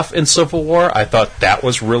stuff in Civil War. I thought that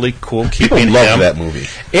was really cool. People Keeping love him. that movie.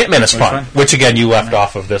 Ant-Man is fun, one? which again you left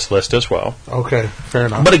off of this list as well. Okay, fair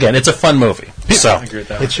enough. But again, it's a fun movie. So I agree with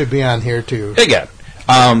that. it should be on here too. again,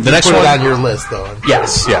 the next Put one it on your list, though.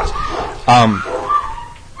 Yes, yes.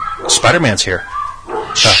 Spider-Man's here.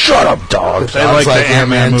 Shut up, dog. They like the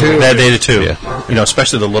Ant-Man too. That they did too. Yeah. You know,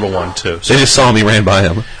 especially the little one too. So, They just saw me, ran by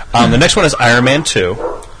him. the next one is Iron Man 2,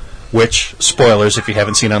 which, spoilers if you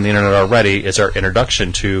haven't seen on the internet already, is our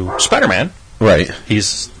introduction to Spider-Man. Right.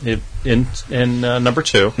 He's in number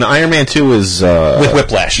 2 Now, Iron Man 2 is... with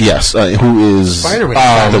Whiplash. Yes, who is Spider-Man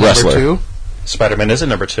the number wrestler. 2. Spider-Man is in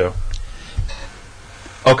number 2.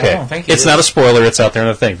 Okay, Oh, thank you. it's not a spoiler. It's out there in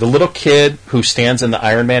the thing. The little kid who stands in the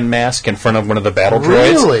Iron Man mask in front of one of the battle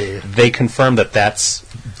droids. Really? They confirm that that's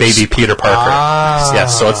baby Peter Parker. Ah.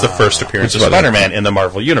 Yes, so it's the first appearance of That's funny. Spider-Man in the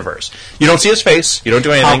Marvel universe. You don't see his face. You don't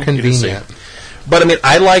do anything. How You just see convenient. it. But I mean,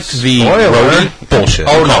 I liked the Spoiler. roadie. Bullshit.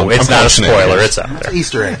 Oh no, it's I'm not a pushing it. spoiler. It's out there.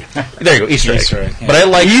 Easter egg. There you go, Easter egg. Easter egg, yeah. But I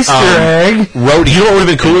like egg. roadie. You know what would have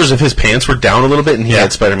been cooler is if his pants were down a little bit and he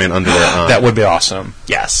had Spider-Man under there. That would be awesome.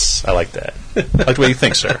 Yes, I like that. Like the way you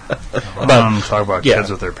think, sir. Talk about Yeah. kids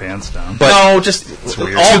with their pants down. But no, just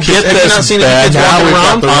weird. all Two get kids- have you not this seen any bad kids Now walking we've got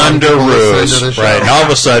around the wrong under people listening ruse, to the show. right? And all of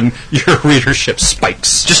a sudden, your readership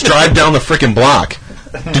spikes. just drive down the freaking block.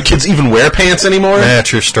 Do kids even wear pants anymore? Yeah,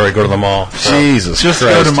 true story. Go to the mall. Jesus Just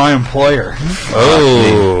Christ. go to my employer.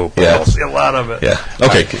 Oh, Yeah. I'll see a lot of it. Yeah.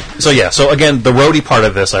 Okay. So again, the roadie part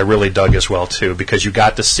of this I really dug as well too, because you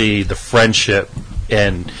got to see the friendship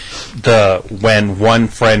and when one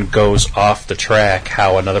friend goes off the track,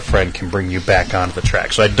 how another friend can bring you back onto the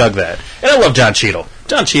track. So I dug that, and I love John Cheadle.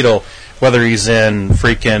 John Cheadle, whether he's in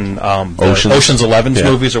freaking the Ocean's 11's Yeah.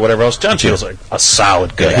 movies or whatever else, John Cheadle's a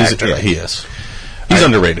solid good actor. He is. He's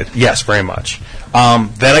underrated. Yes, very much.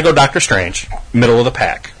 Then I go Doctor Strange, middle of the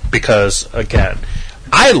pack, because again,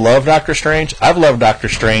 I love Doctor Strange. I've loved Doctor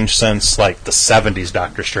Strange since like the 70s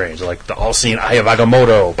Doctor Strange, like the all-seeing Eye of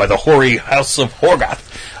Agamotto by the hoary House of Horgoth.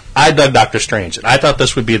 I dug Doctor Strange, and I thought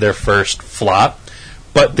this would be their first flop,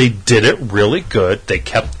 but they did it really good. They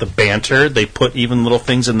kept the banter. They put even little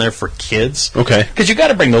things in there for kids. Okay. Because you got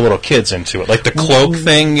to bring the little kids into it, like the cloak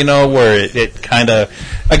thing, you know, where it kind of.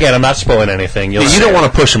 Again, I'm not spoiling anything. You don't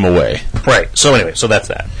want to push him away. Right. So anyway, so that's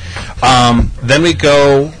that. Then we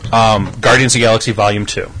go Guardians of the Galaxy Volume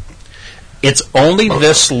 2. It's only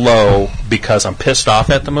this low because I'm pissed off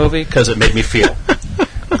at the movie because it made me feel.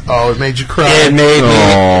 Oh, it made you cry. It made me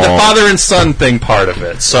Aw. the father and son thing part of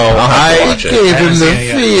it. So have to I watch it. Gave him the seen it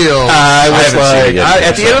yet. feel. I was haven't seen it like, yet.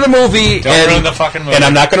 at the end of the movie, Don't ruin the fucking movie. and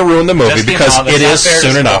I'm not going to ruin the movie Just the because amount, that's it not is fair to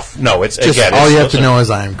soon say. enough. No, it's Just again. all it's you have to listen, know is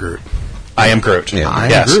I am Groot. I am Groot. Yeah. I am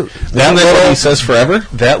Yes. Groot. That Isn't that what little he says forever?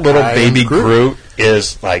 that little I am baby Groot. Groot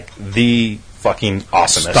is like the fucking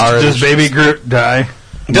awesomest. Star of Does Baby Groot die?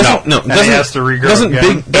 No. And he has to regrow Doesn't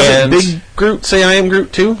again. Big Groot say I am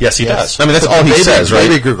Groot too? Yes, he does. I mean, that's all he says, right?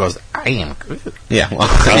 Baby Groot goes, I am Groot. Yeah. Well,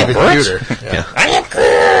 Even cuter. Yeah. I am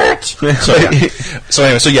Groot. So yeah. So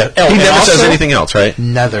anyway, so yeah. he never says anything else, right?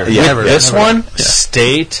 Never. Yeah. Never. This never. one,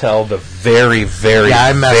 stay till the very, very, Yeah,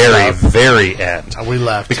 I messed very, up. very end. We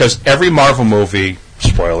left. Because every Marvel movie,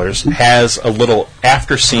 spoilers, has a little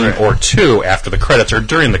after scene or two after the credits or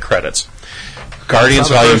during the credits. Guardians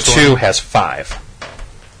Saw the Volume first 2 one. has 5.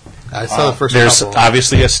 I saw the first There's couple.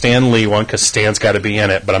 obviously a Stan Lee one because Stan's got to be in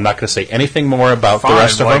it, but I'm not going to say anything more about the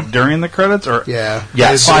rest of them. during the credits or Yeah.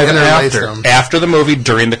 Yes. They interlaced after. them. After the movie,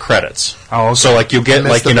 during the credits. Oh, okay. So like you I get missed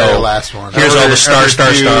like the very last one. here's all the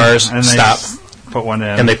stars, and they stop, put one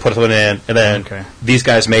in, and they put one in, and then Okay. these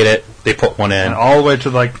guys made it. They put one in. and all the way to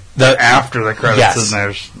like after the credits. Yes, And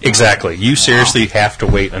there's exactly. You seriously have to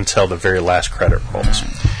wait until the very last credit rolls.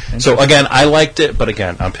 So again, I liked it, but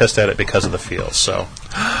again, I'm pissed at it because of the feels. So,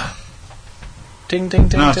 ding, ding,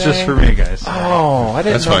 ding. no, it's just ding. for me, guys. Oh, I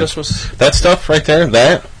didn't That's know fine. this was. That stuff right there,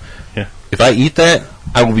 that, Yeah. if I eat that,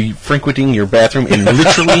 I will be frequenting your bathroom in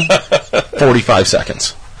literally 45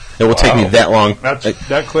 seconds. It will take me that long. That's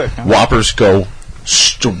that quick. Huh? Whoppers go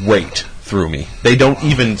straight through me. They don't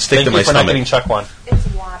even stick Thank to you my for not getting stomach. Chuck one. It's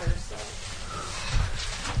water, so.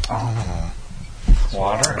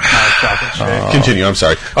 Water, not a chocolate shake. Continue, I'm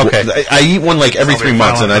sorry. Okay. I eat one like every 3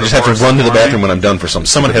 months, and I just have to run to the bathroom when I'm done for some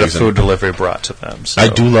Someone stupid had a reason. food delivery brought to them. So. I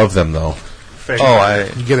do love them, though. You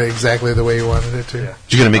get it exactly the way you wanted it to. Yeah.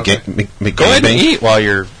 You gonna make make Go ahead and gangbang? eat while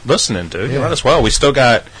you're listening, dude. You Yeah. might as well. We still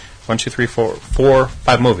got 1, 2, 3, 4,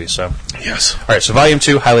 5 movies. So, Yes. all right. So, Volume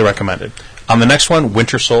 2, highly recommended. The next one,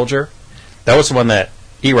 Winter Soldier. That was the one that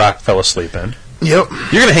E-Rock fell asleep in. Yep.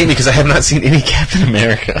 You're gonna hate me because I have not seen any Captain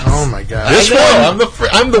America. Oh my god. This one,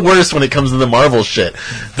 I'm the worst when it comes to the Marvel shit.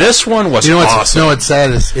 This one was You know what's awesome. what's sad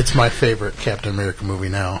is it's my favorite Captain America movie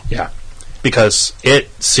now. Yeah. Because it,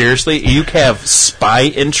 seriously, you have spy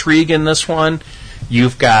intrigue in this one.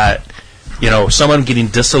 You've got, someone getting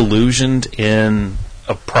disillusioned in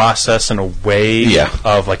a process and a way Yeah.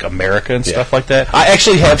 of, like, America and Yeah. stuff like that. I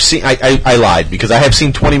actually have seen. I lied because I have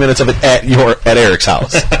seen 20 minutes of it at Eric's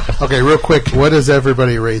house. Okay, real quick, what does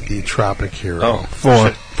everybody rate the Tropic Hero? Oh.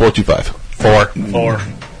 4.25. 4.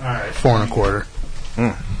 4.25.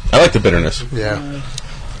 I like the bitterness. Yeah.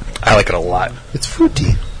 I like it a lot. It's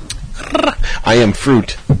fruity. I am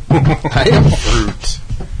fruit. I am fruit.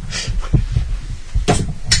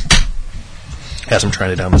 As I'm trying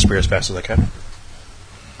to down this beer as fast as I can.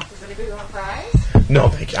 Does anybody want fries? No,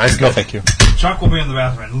 thank you. No, thank you. Chuck will be in the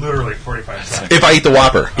bathroom in literally 45 seconds. If I eat the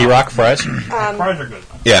Whopper, E-Rock fries? Fries are good.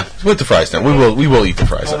 yeah, with the fries now. We will eat the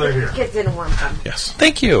fries. Oh, they're here. Kids didn't want them. Yes.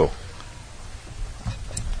 Thank you.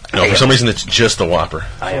 No, for some reason it's just the Whopper.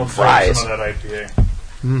 I am Some fries. of that IPA.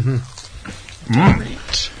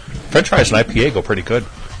 French fries and IPA go pretty good.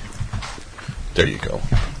 There you go.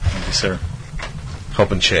 Thank you, sir.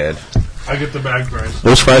 Helping Chad. I get the bag fries.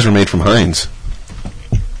 Those fries were made from Heinz.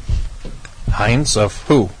 Heinz of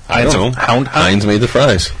who? I don't know. Hound? Heinz made the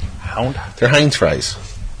fries. Hound? They're Heinz fries.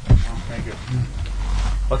 Thank you.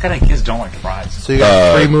 What kind of kids don't like fries? So you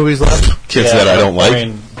got 3 movies left? Kids that I don't like. I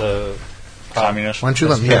mean, the Communist. Why don't you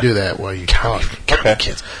let me Yeah. do that while you talk, Okay.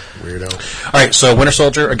 Kids. weirdo? All right, so Winter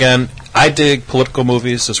Soldier, again, I dig political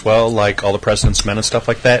movies as well, like All the President's Men and stuff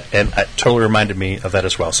like that, and it totally reminded me of that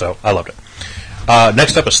as well, so I loved it.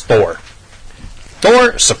 Next up is Thor.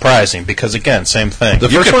 Thor, surprising, because again, same thing. The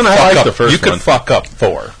You first could one, I fuck liked up- the first You could one. fuck up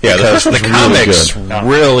Thor. Yeah, the because first one's the really comics good.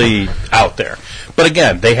 really out there. But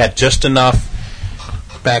again, they had just enough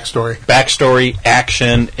Backstory. backstory,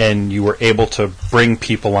 action, and you were able to bring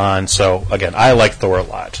people on. So again, I like Thor a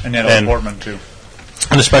lot, And Natalie Portman, too.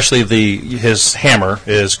 and especially his hammer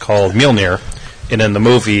is called Mjolnir, and in the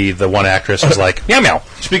movie, the one actress is like meow meow.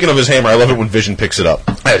 Speaking of his hammer, I love it when Vision picks it up.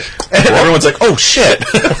 And everyone's like, oh shit.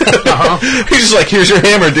 He's just like, here's your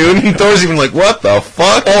hammer, dude. And Thor's even like, what the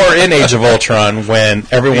fuck? Or in Age of Ultron, when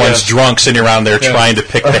everyone's drunk sitting around there trying to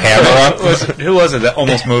pick the hammer up. Who was it that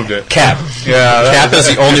almost moved it? Cap. Yeah, Cap is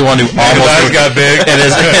the only one who almost eyes got big.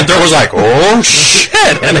 and Thor was like, oh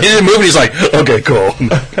shit, and he didn't move, and he's like, okay, cool.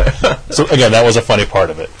 So again, that was a funny part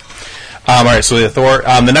of it. All right, so the Thor.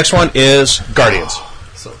 The next one is Guardians.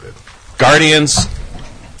 So good. Guardians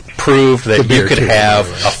proved that The you beer, could too, have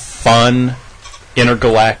by the way. a fun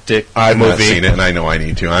intergalactic I've movie. not seen it, and I know I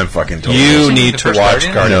need to. I'm fucking totally You listening. need the to first watch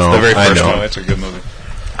Guardian? Guardians. No, the very I first know. one. Oh, it's a good movie.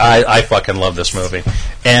 I fucking love this movie,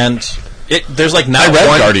 and there's like not I read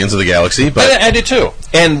one. Guardians of the Galaxy, but I did too,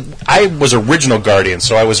 and I was original Guardian,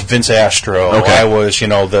 so I was Vince Astro. Okay. I was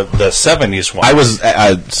the '70s one. I was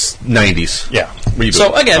 90s. yeah. Reboot.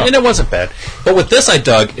 So again, and it wasn't bad. But what this I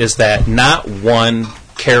dug is that not one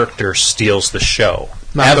character steals the show.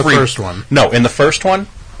 Not the first one. No, in the first one,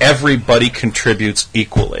 everybody contributes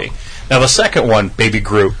equally. Now, the second one, Baby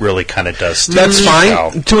Groot, really kind of does steal That's the fine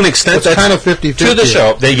show. to an extent. It's That's kind of 50-50. To the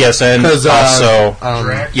show. Yes, and 'Cause, also...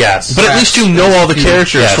 Drax. yes. But at least you know all the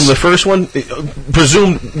characters Yes. from the first one.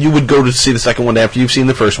 Presume you would go to see the second one after you've seen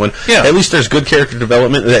the first one. Yeah. At least there's good character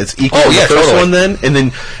development that's equal Oh, to yeah, the first totally. one then. And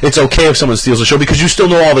then it's okay if someone steals the show because you still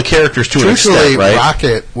know all the characters to an Truthfully, extent, right?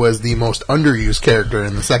 Rocket was the most underused character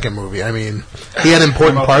in the second movie. I mean, he had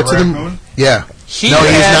important About parts the of him. raccoon? Yeah. He No, he's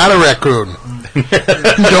had- not a raccoon.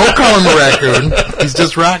 Don't call him a raccoon. He's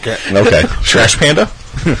just Rocket. Okay. Trash Panda?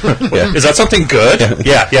 Yeah. Is that something good?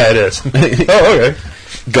 Yeah, it is. Oh, okay.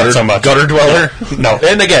 Gutter dweller? No.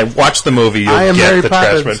 And again, watch the movie. You'll I am get Mary the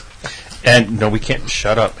Poppins. trash man. And no, we can't.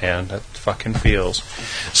 Shut up, man. That fucking feels.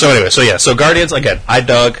 So anyway, so Guardians, again, I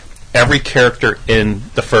dug. Every character in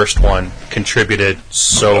the first one contributed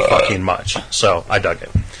so fucking much. So I dug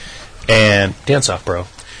it. And dance off, bro.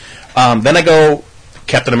 Then I go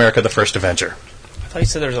Captain America: The First Avenger. I thought you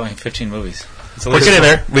said there was only 15 movies. We're getting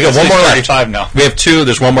there. We got one more left. 35 now. We have 2.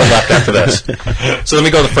 There's one more left after this. So let me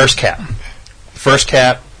go to the first Cap. First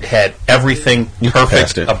Cap had everything passed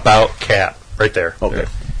perfect it. about Cap. Right there. Okay.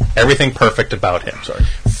 Everything perfect about him. Sorry.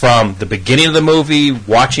 From the beginning of the movie,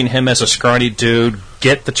 watching him as a scrawny dude,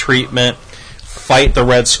 get the treatment, fight the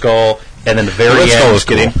Red Skull, and then the very Red Skull end, was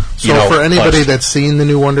cool. getting, So for anybody punched. that's seen the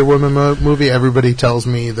new Wonder Woman movie, everybody tells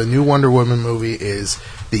me the new Wonder Woman movie is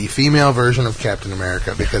the female version of Captain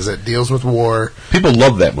America because it deals with war. People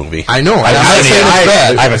love that movie. I know. I'm not haven't saying seen it's it.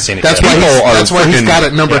 bad. I haven't seen it That's yet. why People are that's why he's freaking- got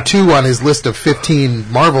it number yeah. 2 on his list of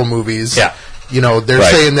 15 Marvel movies. Yeah. You know, they're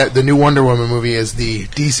Right. saying that the new Wonder Woman movie is the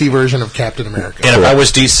DC version of Captain America. And if I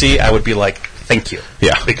was DC, I would be like, thank you.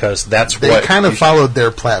 Yeah. Because that's They what... kind of you followed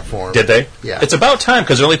their platform. Did they? Yeah. It's about time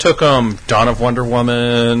because it only took Dawn of Wonder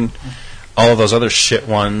Woman, all of those other shit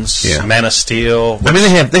ones, Yeah. Man of Steel. I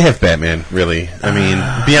mean, they have Batman, really. I mean,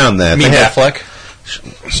 beyond that. You mean they have, Batfleck?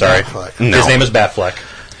 Sorry, Batfleck. No. his name is Batfleck.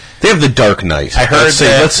 They have the Dark Knight. I heard let's say,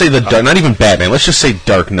 that- let's say the not even Batman. Let's just say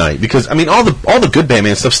Dark Knight because I mean all the good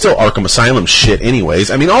Batman stuff's still Arkham Asylum shit.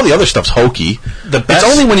 Anyways, I mean all the other stuff's hokey. The best-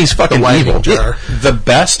 it's only when he's fucking The lightning evil. jar. The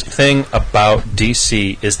best thing about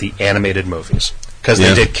DC is the animated movies because Yeah.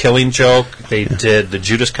 they did Killing Joke, they did the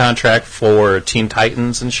Judas Contract for Teen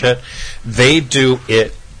Titans and shit. They do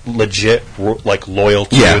it legit, like loyal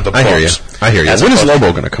to Yeah, the I hear you. books. I hear you. As When is opposed-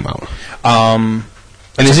 Lobo going to come out?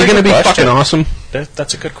 And That's is a he going to good be question. fucking awesome?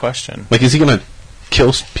 That's a good question. Like, is he going to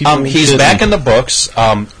kill people? and He's shit back and- in the books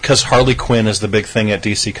because Harley Quinn is the big thing at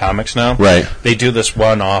DC Comics now. Right. They do this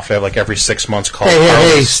one-off like every 6 months called Hey,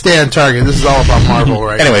 Harley's. stay on target. This is all about Marvel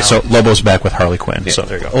right Anyway, now. so Lobo's back with Harley Quinn. So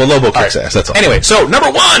there you go. Well, Lobo kicks All right. ass. That's all. Anyway, so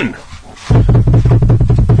number 1,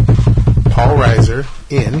 Paul Reiser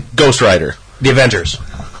in. Ghost Rider. The Avengers,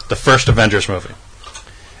 the first Avengers movie.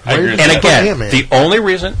 I agree with And that. again, Ant-Man. the only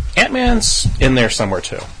reason Ant-Man's in there somewhere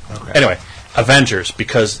too. Okay. Anyway, Avengers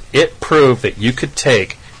because it proved that you could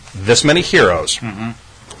take this many heroes,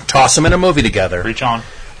 toss them in a movie together, Reach on.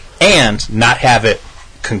 and not have it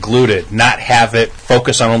concluded, not have it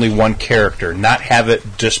focus on only one character, not have it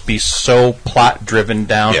just be so plot driven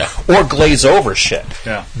down Yeah. or glaze over shit.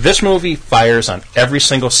 Yeah. This movie fires on every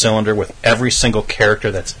single cylinder with every single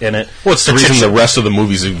character that's in it. What's the reason the rest of the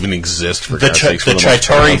movies even exist? For the God's sakes, for the most part?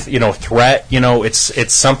 Chitauri, threat,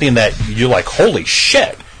 it's something that you're like, holy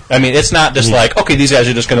shit. I mean, it's not just like, okay, these guys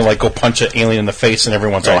are just going to go punch an alien in the face and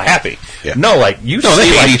everyone's all happy. Yeah. No, you No, they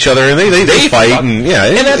see, hate each other and they fight and yeah,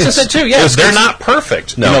 and that's it's- just it too. Yeah, it's- they're it's- not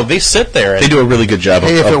perfect. No. They sit there and They do a really good job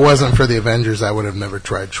Hey, if of it wasn't for the Avengers, I would have never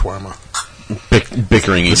tried shawarma.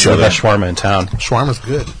 bickering It's each the other. best shawarma in town. Shawarma's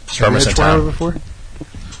good. Shawarma's Have you in had town. shawarma before?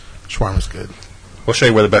 Shawarma's good. We'll show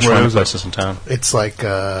you where the best Where shawarma is it? places in town. It's like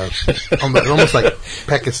almost like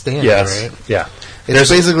Pakistani, Yes. right? Yeah. It's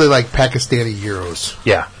basically like Pakistani gyros.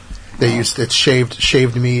 Yeah. They used it's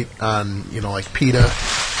shaved meat on like pita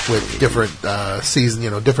with different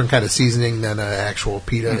different kind of seasoning than an actual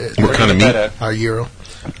pita. is. What kind of meat? A gyro.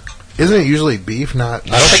 Isn't it usually beef? Not.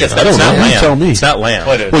 I don't think it's, I don't it's not know. You lamb. tell me. It's not lamb.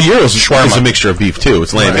 What is? Well, gyros is Shawarma. a mixture of beef too.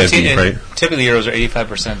 It's lamb and beef, right? Typically, Euros are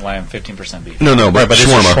 85% lamb, 15% beef. No, but, Right, but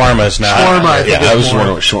shawarma. shawarma is not. Shawarma, I think yeah, it's I was more-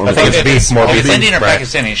 wondering what shawarma. I think was. it's beef, more If beef. it's Indian or right.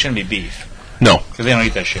 Pakistani, it shouldn't be beef No. because they don't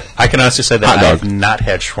eat that shit. I can honestly say that Hot I dog. have not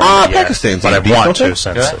had shawarma yet, Pakistan's but eat I beef, want don't to they?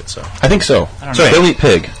 since Yeah. it. So I think so. don't So know. They'll eat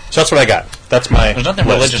pig. that's what I got. That's my. There's nothing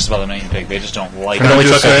list. religious about them eating pig. They just don't like Can I it.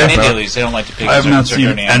 just say, Indians, they don't like the pig. I have not certain seen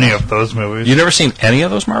dirty any animals. of those movies. You've never seen any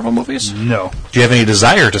of those Marvel movies? No. Do you have any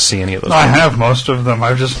desire to see any of those? I movies? have most of them.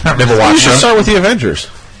 I've just never Never You watched should them. start with the Avengers.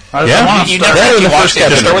 Yeah. want You to never start. actually the watched first it.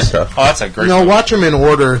 Captain Just- America. Oh, that's a great No, movie. watch them in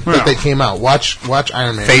order that Yeah. they came out. Watch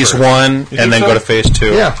Iron Man. Phase first. 1, and then so? go to Phase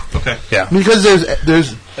 2. Yeah, Okay. Yeah. because there's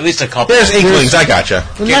At least a couple. There's inklings. I gotcha.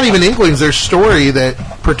 not even inklings. There's story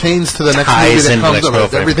that pertains to the next Ties movie that into the comes next up.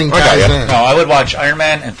 movie. Everything I got ties ya. in. No, I would watch Iron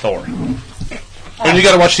Man and Thor. And you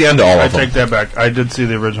got to watch the end of all I of them. take that back. I did see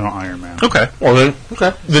the original Iron Man. Okay. Well, then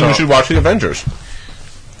you So- should watch the Avengers.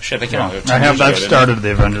 Shit, they came out. I've started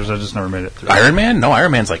the Avengers. I just never made it through. Iron Man? No,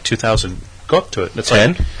 Iron Man's like 2000. Go up to it. It's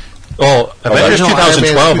 10? like, oh, Avengers No,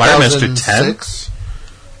 2012. Iron Man's through 10.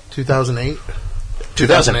 2008.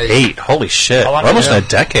 2008. Holy shit. How long We're almost ago? in a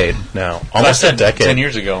decade now. I Almost a said decade. 10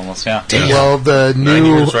 years ago almost, yeah. Well, the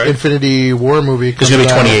new years, right? Infinity War movie comes gonna be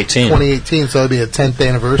out 2018. 2018, so it'll be a 10th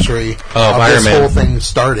anniversary of Iron this Man. whole thing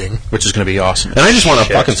starting. Which is going to be awesome. And I just want a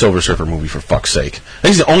Shit. fucking Silver Surfer movie, for fuck's sake. I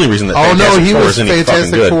think he's the only reason that Oh no, Fantastic he Four was is any fucking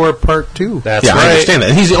Fantastic good. Four Part 2. That's Yeah, right. I understand that.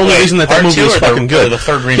 And he's the only Wait, reason that part movie two is or fucking the- good. the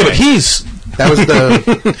third Yeah, remake? but he's... That was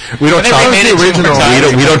the We don't They talk. remade it two original. more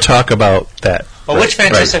times. We don't talk about that. But which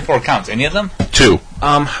Fantastic Four counts? Any of them? 2. Which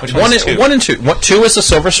One one's two? and two. 2 is the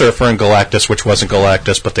Silver Surfer and Galactus, which wasn't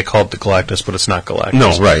Galactus, but they called it the Galactus, but it's not Galactus.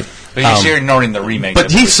 No, right. But you're ignoring the remake.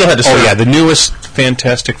 But he still had to Oh serve. yeah, the newest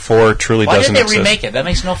Fantastic Four truly Why did doesn't they exist. remake it? That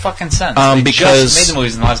makes no fucking sense. They Because just made the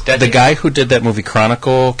movies in the last decade. the guy who did that movie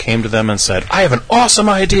Chronicle came to them and said, "I have an awesome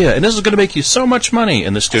idea, and this is going to make you so much money."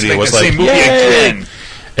 And the studio make was the like, same movie "Yay!" again.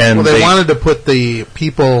 And well, they wanted to put the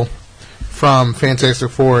people from Fantastic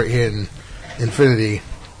Four in Infinity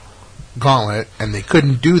Gauntlet, and they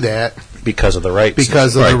couldn't do that because of the rights.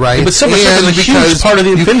 because of Right. the rights. But Silver Surfer's and a huge because part of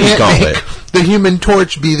the you Infinity can't Gauntlet. make the Human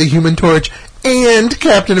Torch be the Human Torch and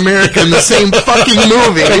Captain America in the same fucking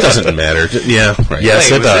movie. That doesn't matter. Yeah, right.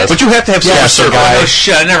 Yes, Wait, it was does. But you have to have Silver Yes, Surfer. Oh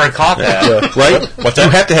shit! I never caught that. Right? You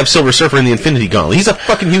have to have Silver Surfer in the Infinity Gauntlet. He's a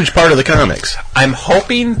fucking huge part of the comics. I'm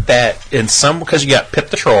hoping that in some, because you got Pip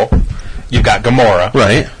the Troll, you've got Gamora,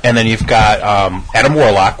 Right. and then you've got Adam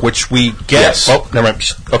Warlock, which we get. Yes. Oh, never mind.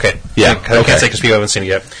 Okay. Yeah, I can't okay. say because people haven't seen it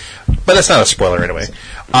yet. But that's not a spoiler anyway.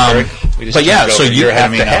 We just But yeah, jumped so over you your have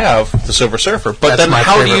enemy to now. have the Silver Surfer. But That's then my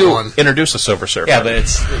how do favorite you one. introduce a Silver Surfer? Yeah, but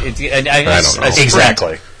it's I don't know.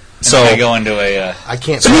 exactly. So So I go into a. I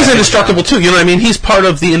can't. So he's indestructible too. You know what I mean? He's part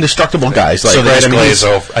of the indestructible guys. Like, so they right? just I mean, glaze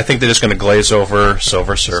he's- over. I think they're just going to glaze over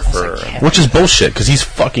Silver Surfer. which is bullshit because he's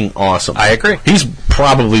fucking awesome. I agree. He's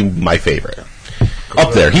probably my favorite.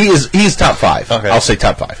 Up there, he's top 5. Okay. I'll say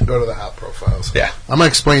top 5. Go to the hot profiles. Yeah. I'm gonna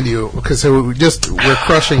explain to you because we're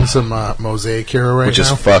crushing some Mosaic Hero right Which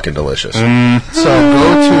now. is fucking delicious. So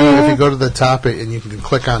if you go to the top and you can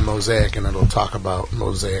click on Mosaic and it'll talk about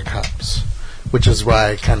Mosaic hops, which is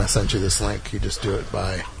why I kind of sent you this link. You just do it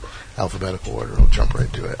by alphabetical order. It'll jump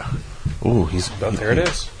right to it. Ooh, he's There it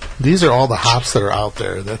is. These are all the hops that are out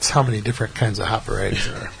there. That's how many different kinds of hop varieties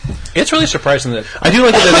there are. It's really surprising that I do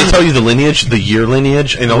like it that they tell you the lineage, the year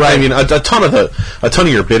lineage. You know, Right. I mean, a ton of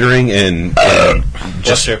your bittering and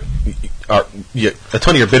just a ton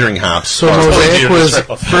of your bittering hops. So are- Mosaic was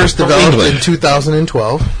From first developed England. in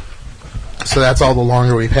 2012. So that's all the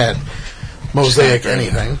longer we've had Mosaic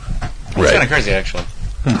anything. It's kind right. of crazy, actually.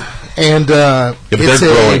 And Yeah, but they're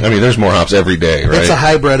growing. I mean, there's more hops every day, right? It's a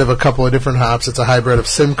hybrid of a couple of different hops. It's a hybrid of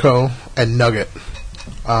Simcoe and Nugget.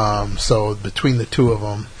 So between the two of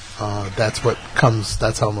them,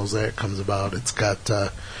 that's how Mosaic comes about. It's got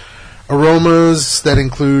aromas that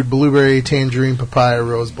include blueberry, tangerine, papaya,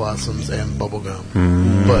 rose blossoms, and bubblegum.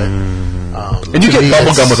 But and you to get me,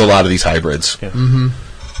 bubblegum it's- with a lot of these hybrids.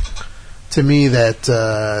 To me,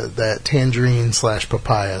 that tangerine /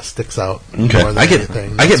 papaya sticks out Okay, more than I get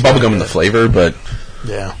anything. bubblegum That's in the flavor, but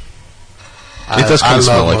Yeah. It does kinda I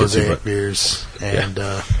smell love like it, Mosaic too, but- beers, and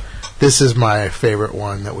this is my favorite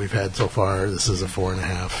one that we've had so far. This is a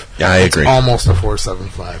 4.5. yeah, I agree. Almost a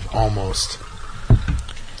 4.75. Almost.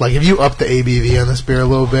 Like if you up the ABV on this beer a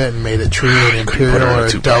little bit and made it truly an imperial put it on or a a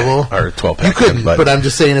 2-pack double, or a 12-pack you couldn't. in, but- But I'm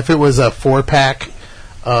just saying, if it was a 4-pack,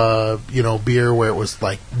 beer where it was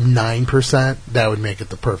like 9%, that would make it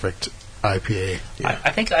the perfect IPA. I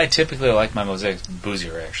think I typically like my Mosaics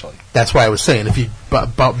boozier, actually. That's why I was saying if you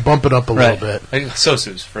bump it up a little bit, Like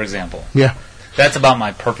Sosu's, for example. yeah. That's about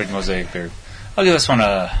my perfect Mosaic beer. I'll give this one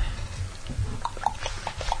a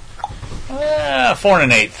 4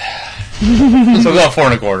 1/8. So we'll go 4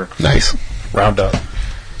 1/4. Nice. round up.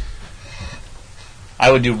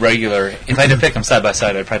 I would do regular. If I had to pick them side by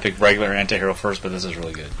side, I'd probably pick regular and Anti-Hero first, but this is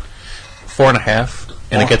really good. 4.5,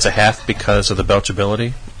 and it gets a half because of the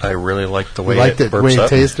belchability. I really like the way Like the burps way it up.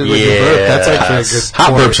 tasted when you burp. That's actually a Yes. good Hot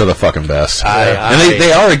point. burps are the fucking best. I- and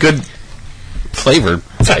they are a good flavor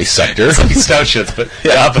dissector. Stout shits, but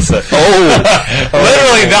the opposite. Oh,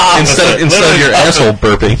 Literally instead of your asshole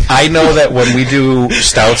burping. I know that when we do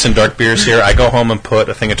stouts and dark beers here, I go home and put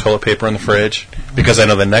a thing of toilet paper in the fridge because I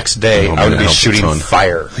know the next day I'm going to be shooting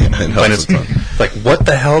fire. When it's like, what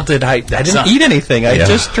the hell did I didn't eat anything. I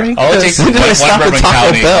just drank this. When did I stop at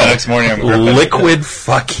Taco Bell? The next morning I'm liquid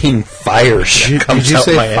fucking fire shit comes Did you out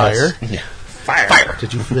say my fire? ass. Yeah. Fire.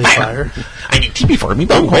 Did you say fire? I need TV for me.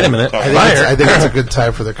 Oh, wait a minute. I think it's a good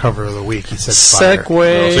time for the cover of the week. He said fire.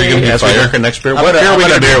 Segway. So you're going to do As we fire? drink our next beer. What beer we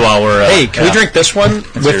got? Beer while we're. Hey, can we drink this one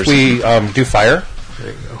That's if we do fire?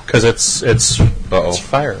 There you go. Because it's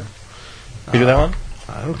fire. Can you do that one?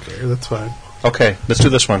 I don't care. That's fine. Okay, let's do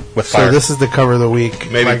this one with fire. So this is the cover of the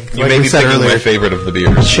week. Maybe like you may we be said picking earlier, my favorite of the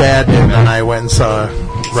beers. Chad and I went and saw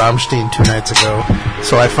Rammstein 2 nights ago.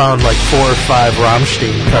 So I found like 4 or 5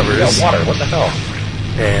 Rammstein covers. Yeah, water. What the hell?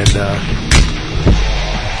 And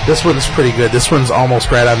this one's pretty good. This one's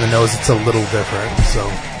almost right on the nose. It's a little different. So,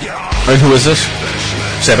 And who is this?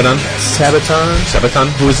 Sabaton? Sabaton.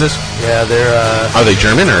 Who is this? Yeah, they're. Are they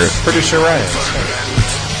German or? Producer Ryan.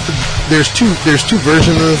 There's two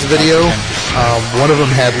versions of this video. One of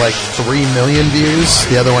them had like 3 million views.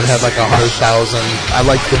 The other one had like 100,000. I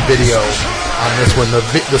like the video on this one.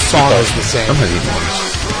 The song is the same. I'm gonna eat one.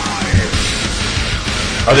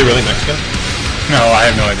 Are they really Mexican? No,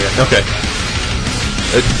 I have no idea. Okay.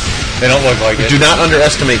 They don't look like it. Do not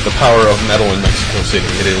underestimate the power of metal in Mexico City.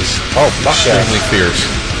 It is extremely fierce.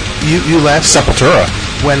 You laughed Sepultura.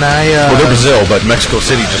 when I Well, they're Brazil, but Mexico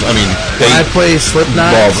City they when I play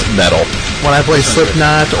Slipknot. love metal. When I play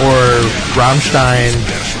Slipknot or Rammstein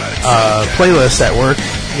playlists at work,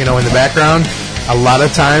 in the background, a lot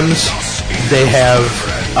of times they have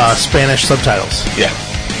Spanish subtitles. Yeah.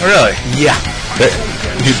 Really? Yeah.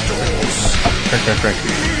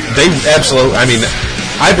 They absolutely. I mean,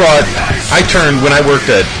 when I worked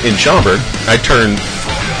in Schaumburg, I turned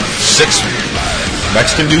 6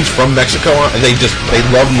 Mexican dudes from Mexico on, and they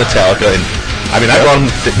love Metallica. And I mean, I brought them.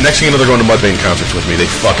 Next thing you know, they're going to Mudvayne concerts with me. They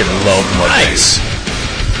fucking love Mudvayne. Nice.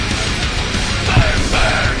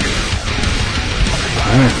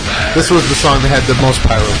 This was the song that had the most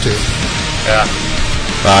pyro too. Yeah.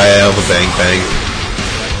 I love a bang bang.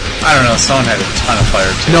 I don't know. Someone had a ton of fire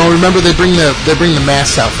too. No, remember they bring the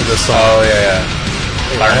masks out for this song. Oh yeah.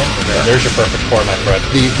 Fire. There's your perfect pour, my friend.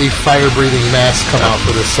 The fire breathing masks come out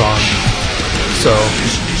for this song. So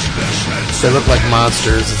they look like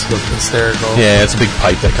monsters. It's hysterical. Yeah, it's a big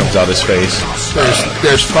pipe that comes out his face.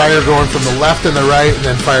 There's fire going from the left and the right, and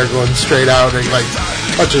then fire going straight out, and like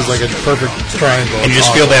touches like a perfect triangle. And you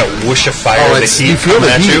just feel that whoosh of fire, the heat you feel coming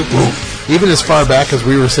the at heat. you. Even as far back as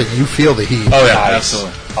we were saying, you feel the heat. Oh yeah, Nice.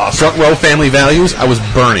 absolutely. Front row family values. I was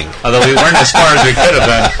burning. Although we weren't as far as we could have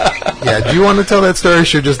been. Yeah, do you want to tell that story? Or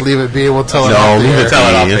should just leave it be? We'll tell it. No, off the leave air. it Tell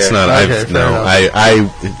it off to me. It's the not. air. I've, Okay, no,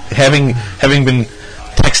 fair having been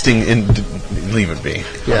texting and leave it be.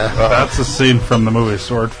 Yeah. That's a scene from the movie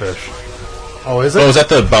Swordfish. Oh, is it? Oh, is that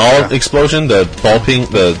the ball explosion? The ball ping?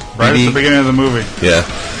 The Right BB? at the beginning of the movie. Yeah.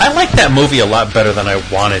 I like that movie a lot better than I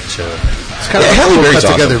wanted to. It's kind of Yeah, a Halle cool Berry's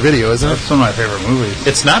cut together awesome. video, isn't it? That's one of my favorite movies.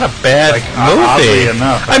 It's not a bad Oddly movie.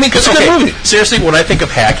 enough. I mean, because It's a good movie. seriously, when I think of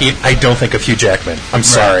hacking, I don't think of Hugh Jackman. I'm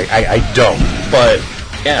sorry, I don't. But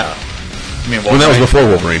yeah, I mean, When that was before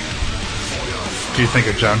Wolverine. Do you think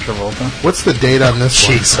of John Travolta? What's the date on this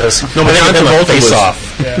one? Jesus. No, but John Travolta Face was-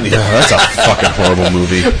 Off. Yeah, that's a fucking horrible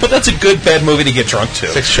movie. But that's a good bad movie to get drunk to.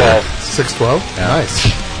 6/12. 6/12?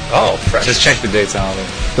 Nice. Oh, fresh. Just check the dates on all of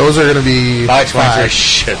it. Those are going to be 5/23. 5.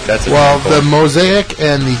 Shit, that's a Well, pretty the cool. Mosaic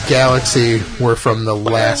and the Galaxy were from the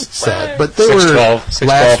last set, but they 6/12, were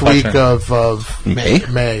last 6/12, week 5/23. of May?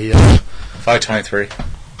 May, yeah. 5/23.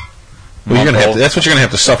 Well, you're gonna have to, that's what you're gonna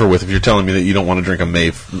have to suffer with if you're telling me that you don't want to drink a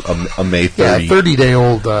May 30 Yeah,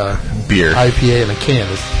 30-day-old beer. IPA in a can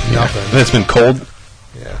is nothing. That's been cold.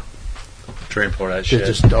 Yeah. Drain pour that It shit.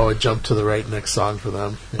 it jumped to the right next song for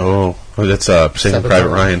them. Yeah. Oh, that's Saving Private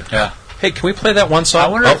Ryan. Yeah. Hey, can we play that one song? I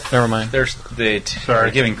wonder Oh, if never mind. they're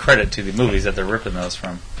giving credit to the movies that they're ripping those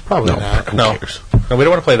from. Probably No, not. who No. cares? No, we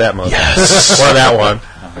don't want to play that movie. Yes. Or that one.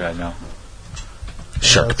 Oh god, no.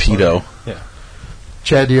 Sharkpedo.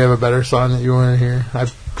 Chad, do you have a better song that you want to hear? I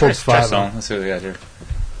pulled Try 5. song. Let's see what we got here.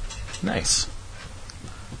 Nice.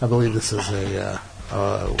 I believe this is a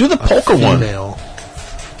Do the polka one. female.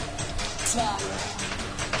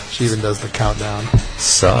 She even does the countdown.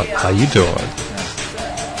 Sup? How you doing?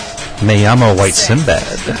 Me llamo White Sinbad.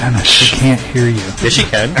 She can't hear you. Yes, she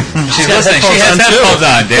can. She's listening. She has headphones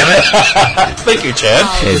on, damn it. Thank you, Chad.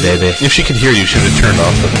 Hey, baby. If she could hear you, she would have turned off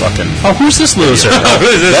the fucking. Oh, who's this loser? Who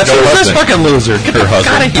is this? That's her Who's this husband. fucking loser? Get Her the fuck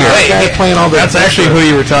out of husband. here. Guy playing all the That's actually who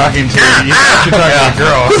you were talking to. You thought you were talking to a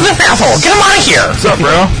girl. Who's this asshole? Get him out of here. What's up,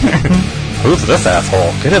 bro? Who's this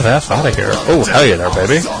asshole? Get his ass out of here. Oh, hell yeah there,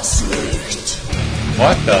 baby.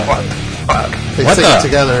 What the? They What sing the? it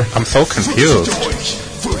together. I'm so confused.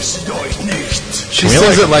 She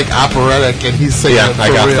sings it like operatic, and he's singing it for I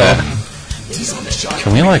got real. that.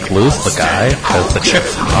 Can we, like, lose the guy? Because the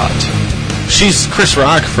chick's hot. She's Chris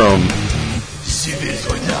Rock from...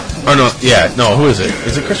 Oh, no, yeah, no, who is it?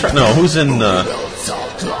 Is it Chris Rock? No, who's in...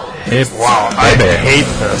 Hey, Wow, I baby. hate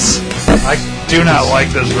this. I do not like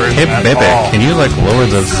this version Hey, at baby, all. can you, like, lower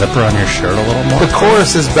the zipper on your shirt a little more? The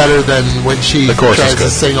chorus is better than when she chorus is tries to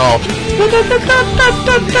good. sing all.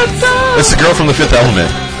 It's the girl from The Fifth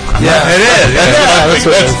Element. Yeah, It is. that's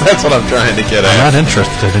what it is. That's what I'm trying to get I'm at. not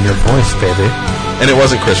interested in your voice, baby. And it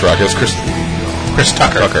wasn't Chris Rock. It was Chris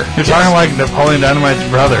Tucker. You're talking like Napoleon Dynamite's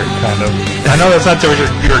brother, kind of. I know that's not what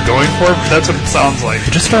you're going for, but that's what it sounds like.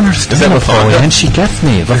 You just don't understand Is that Napoleon. She gets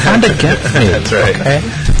me. LaFonda gets me. That's right. Okay?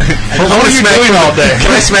 What are you doing all day?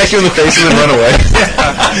 Can I smack you in the face and then run away?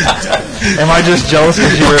 Am I just jealous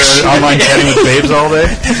because you were online chatting with babes all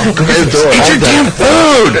day? Eat your damn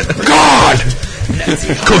food! God!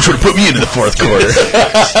 Coach would have put me into the fourth quarter.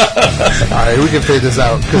 All right, we can fade this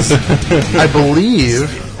out because I believe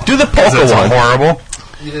Do the polka That's one. horrible.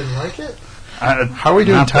 you didn't like it. How How are we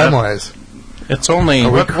doing time wise? It's only...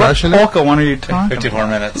 Are we crushing it? polka one are you talking 54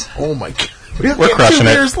 minutes. Oh my god, we have We're like crushing 2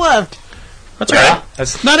 it. years left. That's right.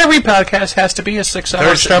 That's, Not every podcast has to be a 6-hour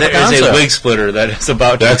there is extravaganza. a wig splitter that is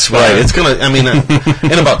about to That's expire. right. It's gonna. I mean,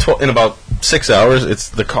 in about 6 hours,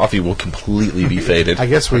 the coffee will completely be faded. I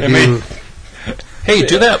guess we I do. mean- Hey,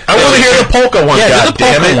 do that. I want to hear the polka one. Yeah, God do the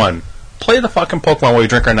damn polka it. one. Play the fucking polka one while we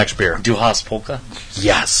drink our next beer. Du hast Polka?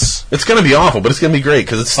 Yes. It's gonna be awful, but it's gonna be great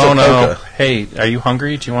because it's still Oh, no. polka. Hey, are you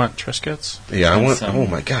hungry? Do you want Triscuits? Yeah, I want. Some- Oh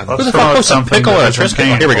my god, Who the Let's fuck throw puts some something pickle on a that isn't Triscuit?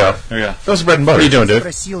 paying Here we go. There you go. that was bread and What butter. are you doing, dude?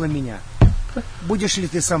 Спросила меня, будешь ли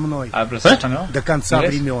ты со мной Абрисатано? до конца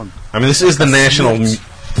Yes. времен? I mean, this is the national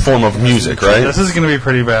form of music, right? This is going to be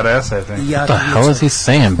pretty badass, I think. Я What the hell is he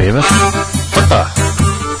saying, Beavis? What the?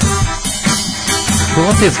 Who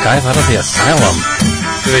let these guys out of the asylum?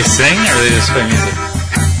 Do they sing or do they just play music?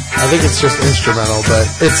 I think it's just instrumental, but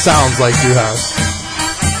it sounds like you have.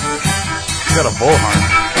 He's got a bullhorn.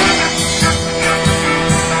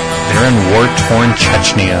 They're in war-torn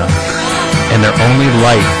Chechnya, and their only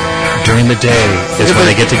light during the day is when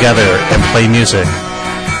they get together and play music.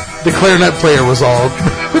 The clarinet player was all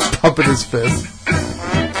pumping his fist.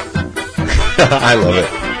 I love it.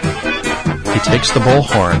 He takes the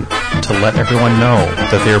bullhorn to let everyone know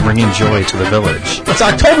that they are bringing joy to the village. It's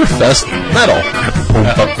Oktoberfest metal.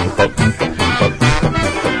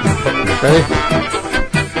 Ready?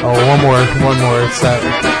 Oh, one more. It's that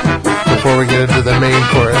before we get into the main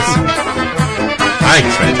chorus. I think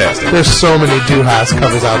it's fantastic. There's so many Duhas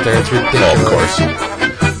covers out there. It's ridiculous. Oh, of course.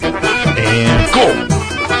 And go!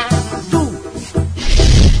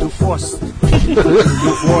 Du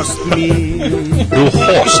forced me. Du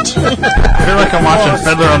Horst. I feel like I'm watching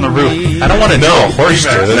Fiddler on the Roof. I don't want to do a horse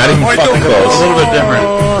They're do. not even fucking A close. little bit different.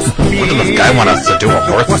 What does this guy want us to do a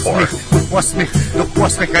horse for? Du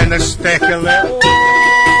forced me keine Steckele.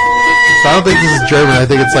 So I don't think this is German. I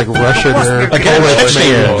think it's like Russian or Again, Polish.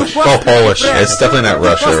 maybe. Chechnya. Oh, Polish. It's definitely not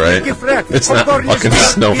Russia, right? It's not fucking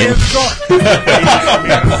snowing. And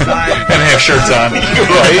they have shirts on.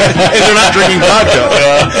 Right? And they're not drinking vodka.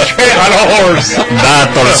 On a horse. Da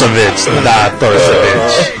Torsovich. Da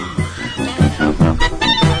Torsovich.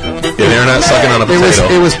 Yeah, they're not sucking on a It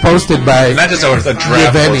potato. was posted by Not just a horse, a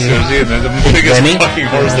draft horse. Yevgeny. The biggest Yevgeny? fucking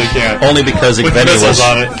horse they can. Only because With Igveni missiles was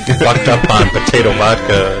on it. fucked up on potato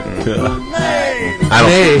vodka.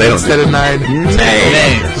 Nay They don't instead do of 9. Name.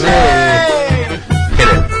 Hit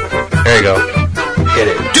it. There you go. Hit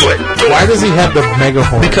it. Do it. Why does he have the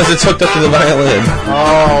megaphone? because it's hooked up to the violin.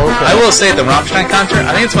 Oh, okay. I will say at the Rammstein concert,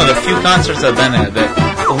 I think it's one of the few concerts I've been at that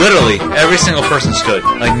literally every single person stood.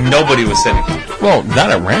 Like nobody was sitting. Well, not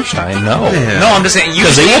at Rammstein, no. No, I'm just saying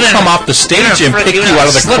Because they will come off the stage and pick you out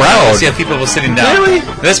of the crowd. Yeah, people were sitting down. Really?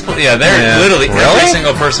 They're literally every Really?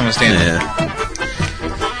 single person was standing.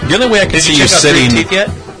 The only way I can Did see you you check out sitting... Three Teeth yet?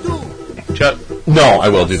 Chuck, No, I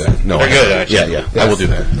will do that. No, They're I good, haven't. actually. Yeah, I will do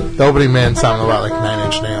that. The opening man sounded a lot like 9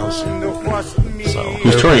 Inch Nails.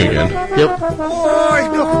 Who's touring again? Yep.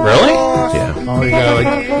 Really? Yeah. Oh, you got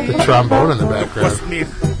like the trombone in the background.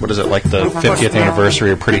 What is it, like the 50th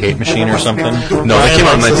anniversary of Pretty Hate Machine or something? No, that came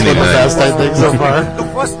out in This is the 1989. best I think so far. Du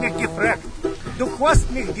hast mich gefragt. Du hast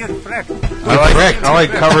mich gefragt. I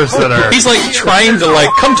like covers that are. He's like trying to like,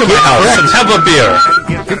 come to my house and have a beer.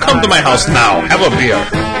 You come to my house now, have a beer.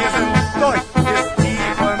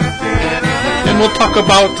 And we'll talk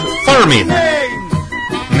about farming.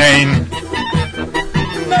 Name.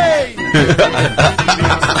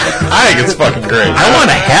 I think it's fucking great. I want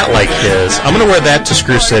a hat like his. I'm going to wear that to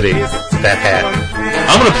Screw City. That hat.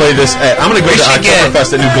 I'm going to play this. I'm going to go to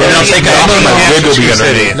Oktoberfest at New Glarus. I'll take it off and my wig will be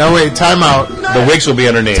underneath. No, wait, time out. The wigs will be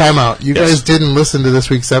underneath. Time out. You Yes. guys didn't listen to this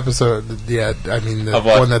week's episode yet. I mean, the Of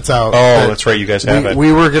what? one that's out. Oh, that's right. You guys have it.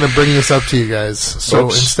 We were going to bring this up to you guys. So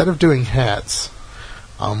Oops. instead of doing hats,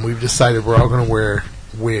 we've decided we're all going to wear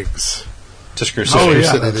wigs. To Screw City. Screw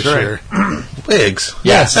yeah, City that's this right. year. Wigs.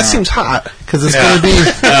 Yes. That seems hot. Because it's going to be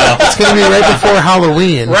it's going to be right before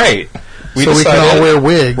Halloween. Right. So we can decided all wear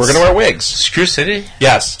wigs. We're going to wear wigs. Screw City?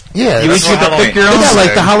 Yes. Yeah. You that's- each get to pick your own yeah, like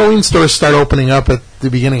wig. the Halloween stores start opening up at the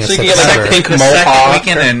beginning of So you can September. get like a pink The mohawk.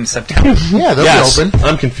 second weekend in September. Yeah, they'll Yes. be open.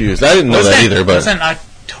 I'm confused. I didn't know Wasn't that either, but wasn't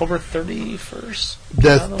October 31st?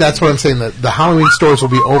 That's what I'm saying. That the Halloween stores will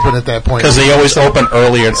be open at that point Because they always open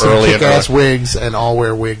early and Some early and kick-ass early. wigs and all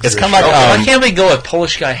wear wigs. It's this kind of like year. Why can't we go with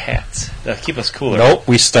Polish guy hats? That keep us cooler. Nope,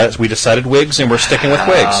 we decided wigs, and we're sticking with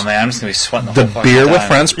wigs. Oh man, I'm just gonna be sweating The whole fucking Beer with time.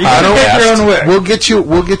 Friends You can pick your own podcast. wig.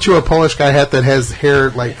 We'll get you a Polish guy hat that has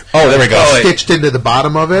hair like Oh, there we go. Oh, wait. stitched into the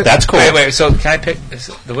bottom of it. That's cool. Wait. So can I pick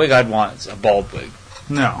the wig I'd want? Is a bald wig.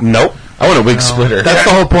 No. Nope. I want a wig splitter. That's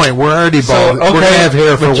the whole point. We're already bald. We're gonna have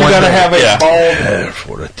hair for but you one gotta day. have a Yeah. bald Hair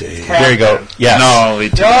for a day. hat. There you go. Yes. No, we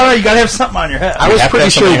do. Oh, you gotta have something on your head. I was have to pretty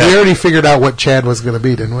have sure something we hair. already figured out what Chad was going to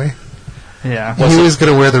be, didn't we? Yeah. He was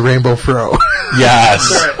going to wear the rainbow fro. Yes.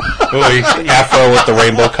 Afro with the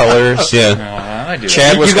rainbow colors. Yeah. I do.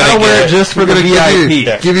 Chad was You gotta gonna wear get it just for We're the going to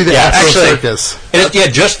VIP. give you the Yeah, Afro actually- circus. Yeah,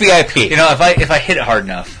 just VIP. You know, if I hit it hard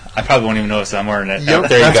enough, I probably won't even notice I'm wearing it. Yep,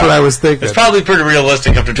 there you that's go. what I was thinking. It's probably pretty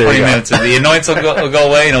realistic after There 20 you go. minutes. And the annoyance will go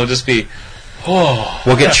away, and it'll just be.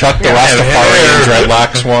 We'll get Chuck the Rastafarian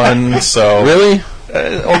dreadlocks one. So Really?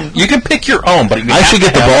 you can pick your own, but you I have should to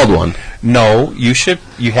get the have- bald one. No, you should.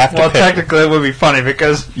 You have to Well, pick. technically, it would be funny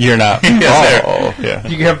because You're not. Yes, Oh, yeah.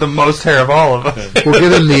 you have the most hair of all of us. We'll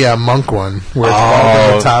get him the monk one, where it's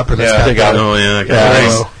bald on the top and yeah, it's they got got it. Oh yeah, I got Yeah.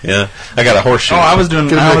 nice. Yeah, I got a horseshoe. Oh, I was doing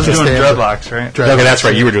Give him like the dreadlocks, right? dreadlocks. Okay, that's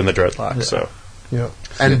right. You were doing the dreadlocks. So Yep.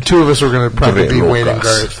 And two of us were going to probably Give it be a roll Wayne and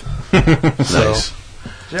cross. Garth. So, Nice.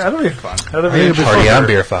 Yeah, that'll be fun. That'll I think be it'll be party fun. on,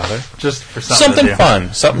 Beer Father. just for something. Something to do.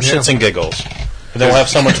 fun. Something shits and giggles. And then we'll have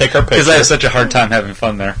someone take our Because I have picture. such a hard time having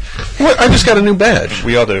fun there. What? I just got a new badge.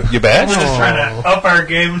 We all do. You badge? We're just trying to up our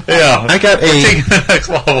game. Yeah. I got a Taking the next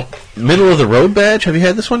level. middle of the road badge. Have you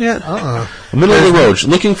had this one yet? uh-uh. Middle of the road.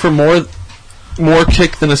 Looking for more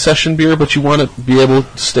kick than a session beer, but you want to be able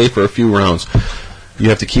to stay for a few rounds. You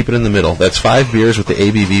have to keep it in the middle. That's 5 beers with the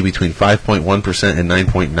ABV between 5.1% and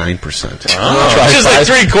 9.9%. Just like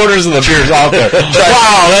 3/4 of the beers out there.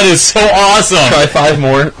 Wow, that is so awesome. Try 5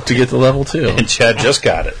 more to get to level 2. And Chad just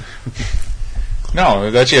got it. No,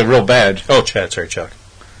 it's actually a real badge. Oh, Chad, sorry, Chuck.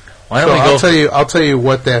 Why So don't we go? I'll tell you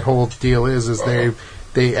what that whole deal is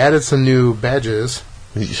they added some new badges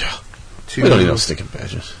Yeah. to We don't need no stinking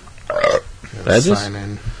badges. Badges? sign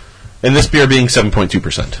in. And this beer being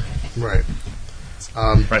 7.2%. Right.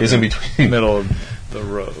 Right Is in between middle of the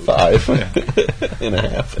road. 5 and a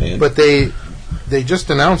half. And But they just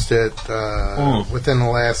announced it within the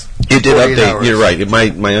last it did 48 update. hours. You're right.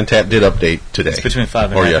 My Untapped did update today. It's between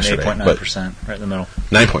 5 or and yesterday, 8.9%, right in the middle.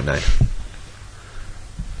 9.9.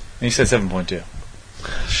 And you said 7.2.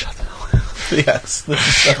 Yes. So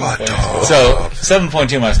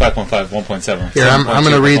 7.2 minus 5.5, 1.7. Here, I'm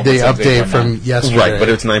going to read the 1.7, update 8.9. from yesterday. Right, but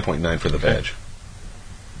it's 9.9 for the badge.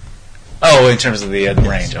 Oh, in terms of the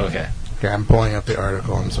range. Okay. Here, I'm pulling up the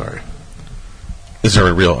article. I'm sorry. Is there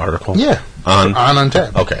a real article? Yeah, On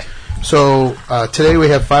Untapped. Okay. So today we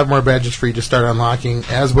have 5 more badges for you to start unlocking.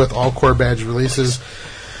 As with all core badge releases,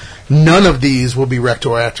 none of these will be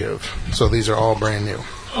retroactive. So these are all brand new.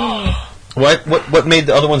 What made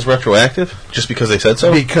the other ones retroactive? Just because they said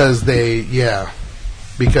so? Because they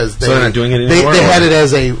they're not doing it anymore, They or- had it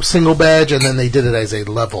as a single badge, and then they did it as a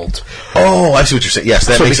leveled. Oh, I see what you're saying. Yes,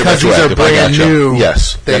 that So makes it because these are retroactive. I brand gotcha. new,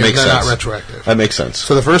 Yes, they're that makes sense. not retroactive. That makes sense.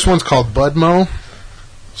 So the first one's called Budmo.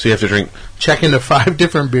 So you have to drink. Check into 5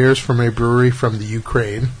 different beers from a brewery from the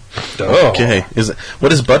Ukraine, Okay.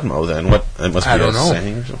 What is Budmo then? What it must be I don't a know.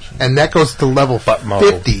 saying or something. and that goes to level Budmo.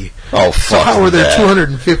 50. Oh, So fuck how are there that.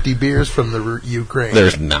 250 beers from the Ukraine?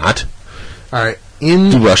 There's not. All right, Do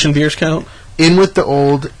in Russian beers count? with the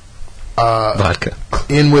old, Vodka.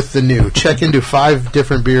 in with the new. Check into 5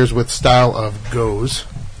 different beers with style of goes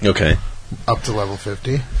Okay. up to level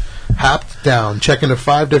 50. Hopped down. Check into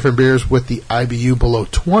 5 different beers with the IBU below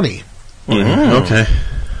 20. Okay.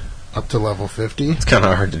 up to level 50. It's kind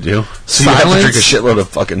of hard to do. So you have to drink a shitload of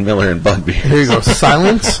fucking Miller and Bud beer. Here you go.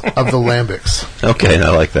 Silence of the Lambics. Okay, I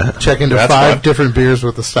like that. Check into That's 5 fun. different beers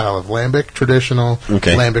with the style of Lambic, traditional,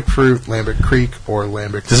 Okay. Lambic fruit, Lambic Creek, or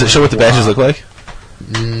Lambic. Does it show what the badges look like?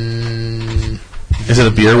 Is it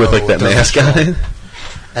a beer with like no, that it mask doesn't on show. it?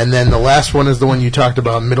 And then the last one is the one you talked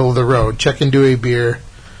about, middle of the road. Check into a beer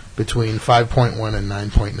between 5.1 and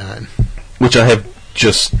 9.9. Which I have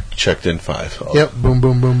just checked in 5. Oh, Yep. Boom,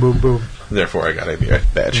 boom, boom, boom, boom. Therefore, I got a beer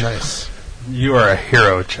badge. Nice. You are a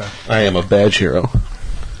hero, Chuck. I am a badge hero.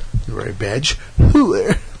 You are a badge.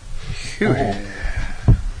 Hooer.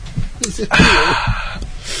 He's a hero.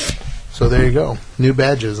 So there you go. New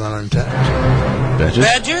badges on Untapped. Badges?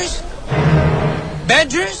 Badgers?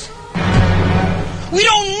 Badgers? We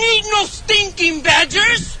don't need no stinking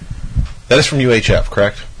badgers! That is from UHF,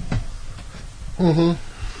 correct?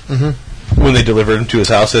 Mm-hmm. When they delivered him to his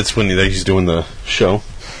house, that's when he's doing the show.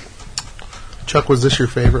 Chuck, was this your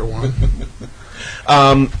favorite one?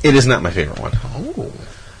 It is not my favorite one. Oh.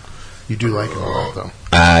 You do like it a lot, though.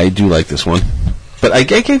 I do like this one. But I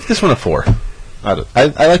gave this one a 4. I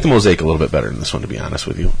like the Mosaic a little bit better than this one, to be honest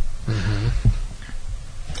with you.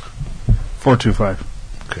 425.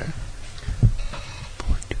 Okay.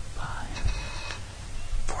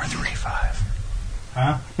 435.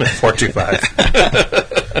 Huh?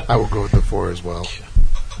 425. I will go with the 4 as well.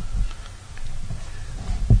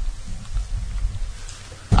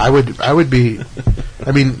 I would be.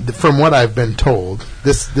 I mean, from what I've been told,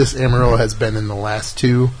 this Amarillo has been in the last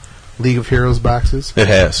 2 League of Heroes boxes, It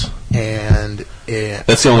has. and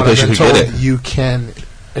That's the only what I've place you been could get told, it. you can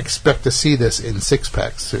expect to see this in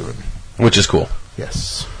 6-packs soon. Which is cool.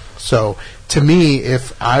 Yes. So, to me,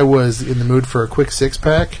 if I was in the mood for a quick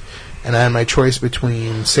 6-pack, and I had my choice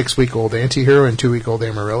between 6-week-old Anti-Hero and 2-week-old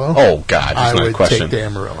Amarillo, Oh, God. I That's not a would question. take the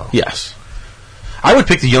Amarillo. Yes. I would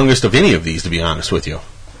pick the youngest of any of these, to be honest with you.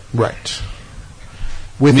 Right.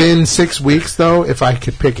 Within 6 weeks, though, if I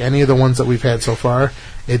could pick any of the ones that we've had so far,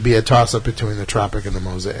 it'd be a toss-up between the Tropic and the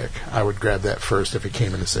Mosaic. I would grab that first if it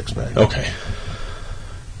came in a 6-pack. Okay.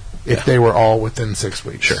 If they were all within 6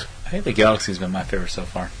 weeks. Sure. I think the Galaxy's been my favorite so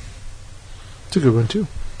far. It's a good one, too.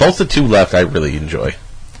 Both the 2 left I really enjoy.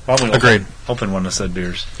 Probably Agreed. Open one of said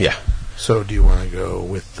beers. Yeah. So, do you want to go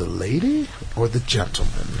with the lady or the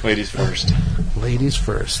gentleman? Ladies first. Ladies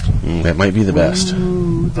first. That might be the best.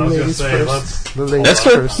 Ooh, the I was gonna ladies say, first. The ladies That's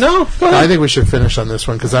good. first. No, go I ahead. think we should finish on this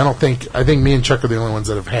one because I think me and Chuck are the only ones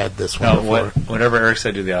that have had this one No, before. whatever Eric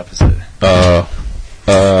said, do the opposite.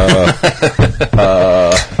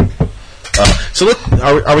 So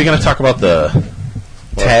are we going to talk about the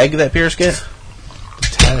tag that beers get?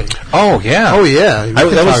 Tag. Oh, yeah. Oh yeah, we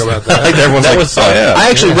can talk about that. Everyone's That like, was, oh, yeah. I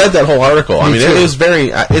actually read that whole article. I Me mean, too. it was very.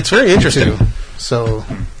 It's very interesting. Too. So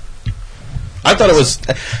I thought it was.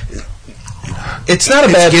 It's not a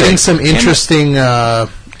it's bad getting thing.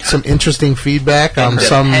 some interesting feedback on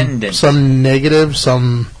Independent. some negative,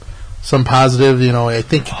 some positive. You know, I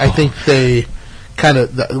think they kind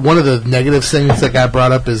of one of the negative things that got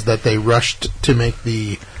brought up is that they rushed to make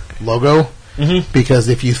the logo. Mm-hmm. Because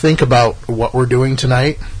if you think about what we're doing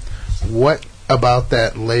tonight, what about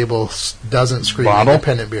that label doesn't scream Bottle?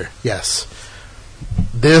 independent beer? Yes.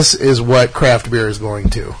 This is what craft beer is going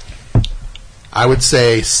to. I would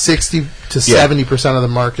say 60 to 70% of the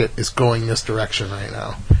market is going this direction right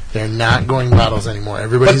now. They're not going bottles anymore.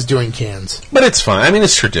 Everybody's doing cans. But it's fine. I mean,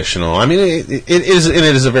 it's traditional. I mean, it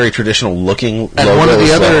is a very traditional looking And logo. one of the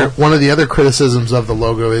as well. one of the other criticisms of the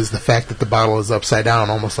logo is the fact that the bottle is upside down,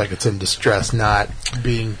 almost like it's in distress, not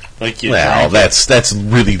being. Like you. Well, that's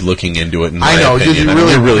really looking into it. In I my know, opinion. you I mean,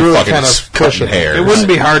 really- you're really really fucking kind of cutting pushing it. hairs. It wouldn't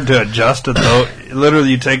be hard to adjust it, though. Literally,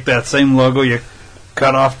 you take that same logo, you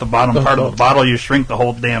cut off the bottom part of the bottle, you shrink the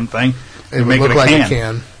whole damn thing, It and would make look it a like can. a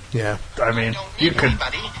can. Yeah. I mean, don't you need could.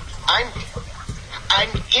 anybody. I'm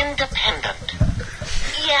independent.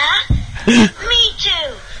 Yeah? Me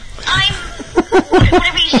too. I'm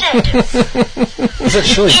whatever you said. Is that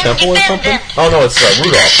Shirley Temple or something? Oh no, it's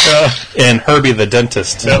Rudolph. And Herbie the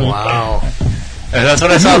dentist. Wow. That's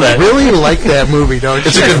what I saw that. Really like that movie, don't you?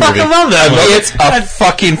 It's a good movie. I love that movie. It's a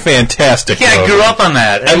fucking fantastic Yeah, I movie. grew up on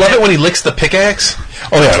that. I love it when he licks the pickaxe.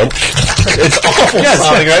 Oh, yeah. It's awful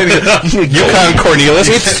sounding, right? Yukon Cornelius.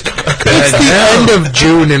 It's the end of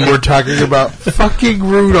June, and we're talking about fucking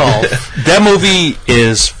Rudolph. That movie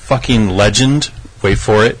is fucking legend. Wait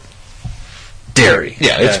for it. Dairy.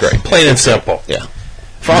 Yeah, it's great. Plain and simple. Yeah.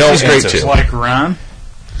 Frosty's No great answers. too. Like Ron.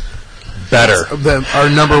 Better. Our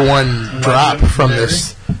number one drop from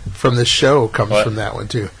this show comes from that one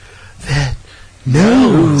too. That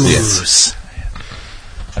nose.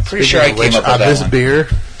 I'm pretty sure I came up with that this one. beer.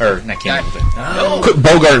 Or not Candy with it. Quit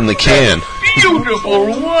bogarting the can. Beautiful,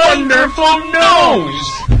 wonderful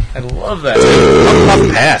nose. I love that.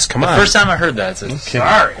 Puff pass. Come on. First time I heard that. It's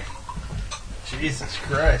Sorry. Jesus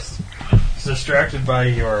Christ. He's distracted by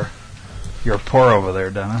your pour over there,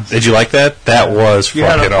 Dennis. Did you like that? That was You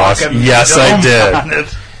had a fucking awesome. fucking Yes, I dome on did.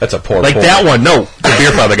 it. That's a poor Like pour. that one. No, the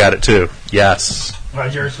beer father got it too. Yes.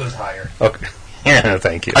 Well, yours was higher. Okay. Yeah,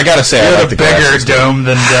 thank you. I gotta say, I You like had the a bigger glasses. dome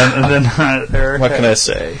than Eric. What can I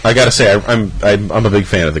say? I gotta say, I'm a big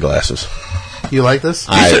fan of the glasses. You like this?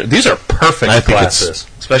 These are perfect I think glasses.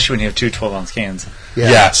 especially when you have two 12-ounce cans. Yeah.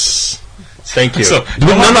 Yes. Thank you. So, No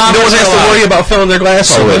one has to worry about filling their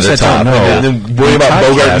glass all the way to the top. And then worry about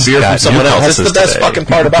bogarting beer from someone else. That's the best fucking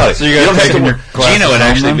part about it. So you don't guys have to taking worry. your glasses Gino would home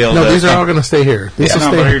actually then? be able No, to. these are all going to stay here. These will No,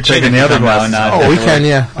 stay but here. you're taking the other glasses. Oh, we can,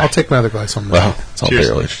 yeah. I'll take my other glass home. Well, it's all Cheers.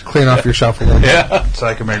 barrelage. Clean off your shelf a little bit. Yeah. So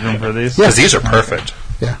I can make room for these? Because these are perfect.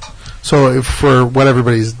 Yeah. So if, for what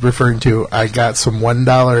everybody's referring to, I got some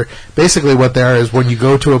 $1. Basically what they are is when you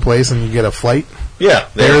go to a place and you get a flight, Yeah,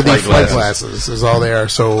 they're the flight glasses is all they are.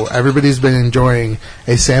 So everybody's been enjoying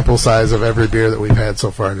a sample size of every beer that we've had so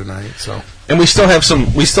far tonight. So And we still have some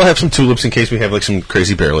tulips in case we have like some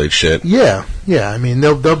crazy barrel aged shit. yeah. I mean,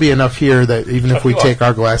 there'll be enough here that even if we take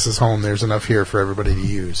our glasses home, there's enough here for everybody to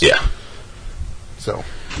use. Yeah. So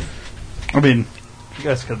I mean, you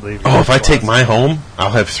guys could leave. Oh, your if I take glasses. my home,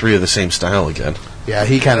 I'll have 3 of the same style again. yeah,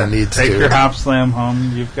 he kind of needs Take to. your Hop Slam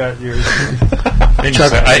home. You've got yours.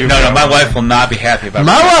 No, my wife will not be happy about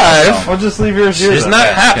My it. wife? Well, just leave yours here. She's then. not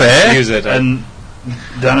happy. Use it. And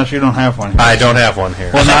Dennis, you don't have one here. I don't have one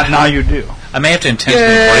here. Well, not now. You do. I may have to intentionally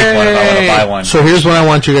break one if I want to buy one. So here's what I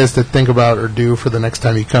want you guys to think about or do for the next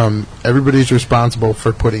time you come. Everybody's responsible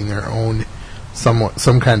for putting their own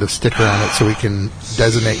some kind of sticker on it so we can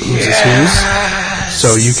designate whose is whose.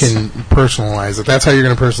 So you can personalize it. That's how you're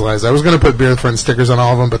going to personalize it. I was going to put Beer Friend stickers on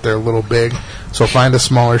all of them, but they're a little big. So find a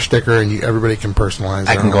smaller sticker and everybody can personalize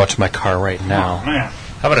I their can own. go out to my car right now. Man,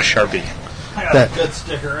 How about a Sharpie? I got That- a good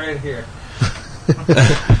sticker right here.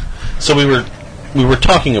 So we were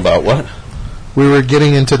talking about what? We were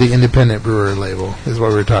getting into the independent brewer label is what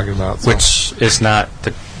we were talking about. So Which is not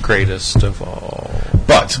the greatest of all.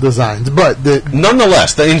 But designs. But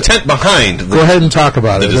nonetheless, the intent behind the, go ahead and talk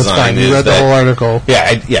about the it. That's design fine. You is read the that- whole article.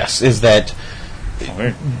 yes, is that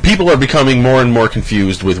people are becoming more and more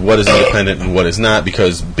confused with what is independent and what is not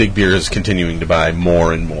because Big Beer is continuing to buy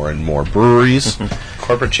more and more and more breweries.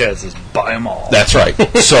 Corporate Chad says, buy them all. That's right.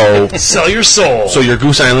 So Sell your soul. So your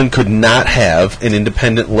Goose Island could not have an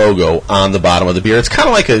independent logo on the bottom of the beer. It's kind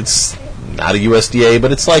of like it's not a USDA,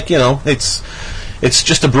 but it's like it's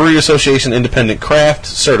just a Brewery Association independent craft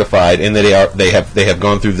certified, and they have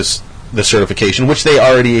gone through the certification, which they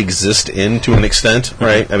already exist in to an extent,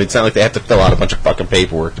 right? I mean, it's not like they have to fill out a bunch of fucking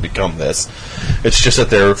paperwork to become this. It's just that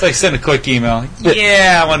they're It's like send a quick email.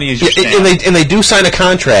 Yeah, I want to use your stamp. and they do sign a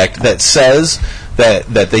contract that says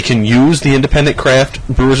that they can use the independent craft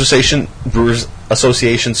Brewers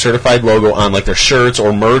Association certified logo on like their shirts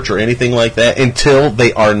or merch or anything like that until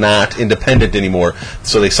they are not independent anymore.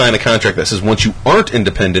 So they sign a contract that says once you aren't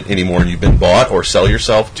independent anymore and you've been bought or sell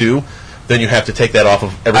yourself to, then you have to take that off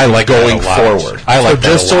of everything going forward. I like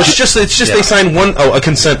that So it's just they sign a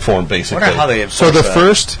consent form I basically. wonder how they So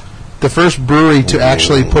enforce the first brewery to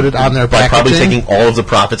actually put it on their by probably packaging. taking all of the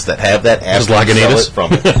profits that have that after you sell Lagunitas? it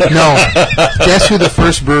from it. No, guess who the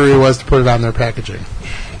first brewery was to put it on their packaging?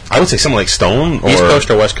 I would say something like Stone or East Coast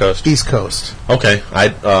or West Coast? East Coast. Okay,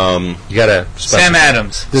 You gotta Sam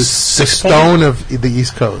Adams. The 6 Point. Stone of the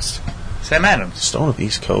East Coast. Sam Adams. Stone of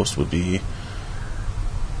East Coast would be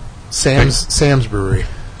Sam's Brewery.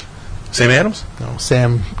 Sam Adams. No,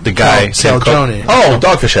 Sam. The guy, Sam Cook. Calgione. Oh,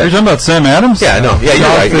 Dogfish Are you Head. talking about Sam Adams? Yeah, no, yeah, you're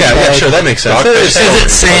right. Dogfish Yeah, Head. sure, that makes sense. Is it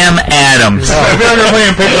Sam Adams? I feel like we're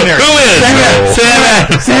playing Pictionary. Who is? Sam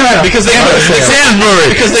Adams. Because they Sam's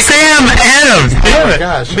Brewery. Sam Adams. Oh my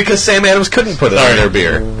gosh. because Sam Adams couldn't put it on their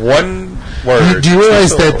beer. One word. Do you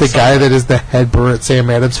realize that the guy that is the head brewer at Sam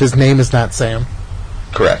Adams, his name is not Sam?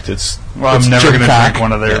 Correct. It's Well, I'm It's never Jim going to Cock. drink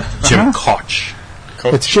one of their. Jim Koch.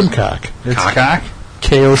 It's Jim Cock. It's cock.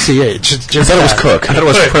 K-O-C-H. It's Jim I thought it was Cock. Cook. I thought it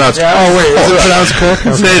was pronounced. Oh, wait. Is it pronounced Cook?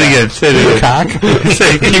 Okay. Say it again. Say it Jim again. Cock?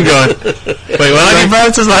 Keep going. Wait, what?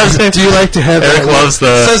 Pronounce his last name? Do you like to have Eric that? loves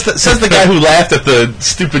the. Says the guy who laughed at the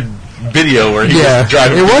stupid video where he Yeah, was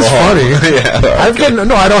driving. it was people home. funny. Yeah, I've got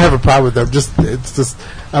no, I don't have a problem with them. It's just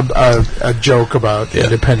a joke about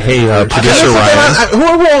independent. Hey, brewers. producer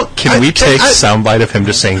Ryan, can we take I- soundbite of him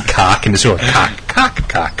just saying cock and just going cock?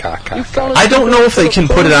 I don't know if they can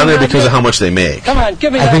put it on there because of how much they make. Come on,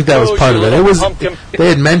 give me I think that was part of it. It was they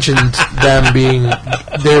had mentioned them being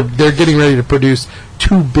they're getting ready to produce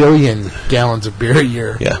 2 billion gallons of beer a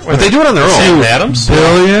year. Yeah, but they do it on their own. Sam Adams?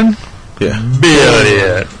 Billion? Yeah,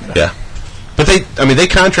 Billion. yeah. But they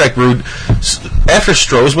contract brewed after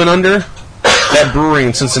Stroh's went under. That brewery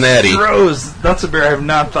in Cincinnati Rose. That's a beer I have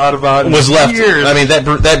not thought about in was left. years. I mean,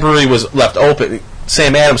 that brewery was left open.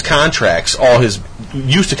 Sam Adams contracts all his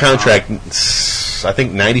used to contract. I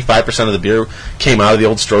think 95% of the beer came out of the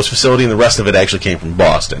old Stroh's facility, and the rest of it actually came from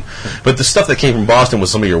Boston. But the stuff that came from Boston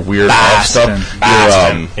was some of your weird off stuff.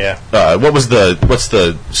 Boston. Yeah. What's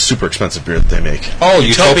the super expensive beer that they make? Oh,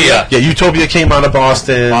 Utopia. Yeah, Utopia came out of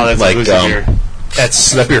Boston. Oh, that's like a boozy beer.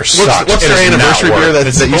 That beer sucks. What's It their does not anniversary work. beer that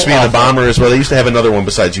It's used to be in the awful. Bomber as well? They used to have another one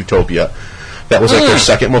besides Utopia. That was like their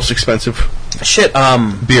second most expensive Shit,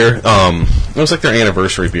 beer. It was like their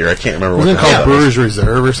anniversary beer. I can't remember what Wasn't the it hell called that was. Brewer's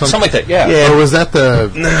Reserve or something? something like that, yeah. Or was that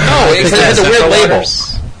the? No, it had a weird label.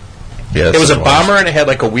 Yeah, It was a that's what bomber and it had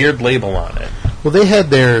like a weird label on it. Well, they had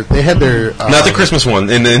their. Not the Christmas one,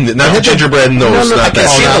 and not the gingerbread and those. No, not I can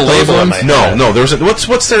see that. the label on my No, there was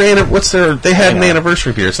what's their they had an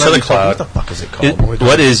anniversary beer. It's To not the Utopia. cloud. What the fuck is it called?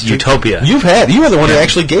 What is Utopia? You were the one who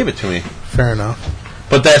actually gave it to me. Fair enough.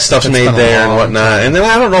 But that stuff's It's made been a there and long whatnot. And then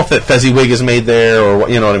I don't know if that Fezziwig is made there or what,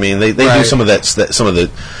 you know what I mean. They do Right. some of that some of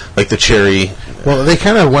the like the cherry. Well, they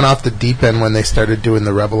kind of went off the deep end when they started doing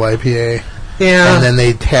the Rebel IPA. Yeah. And then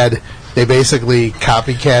they basically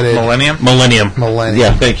copycatted Millennium? Millennium.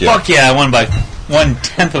 Yeah, thank you. Fuck yeah, I won by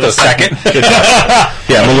 1/10 of a second.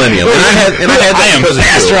 Yeah, Millennium. And I had that I am because of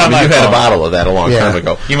faster you. on my You had a phone. bottle of that a long Yeah. time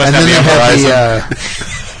ago. You must And have then me they on had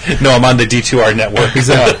Verizon. the No, I'm on the D2R network. is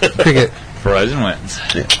that Cricket? Verizon wins.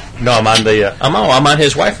 No, I'm on the. I'm on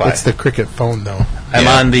his Wi-Fi. It's the Cricket phone though. I'm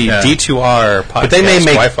Yeah. on the Yeah. D2R podcast But they may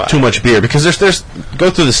make Wi-Fi. too much beer because there's go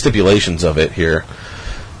through the stipulations of it here.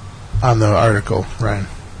 On the article, Ryan.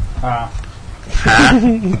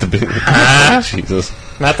 Jesus.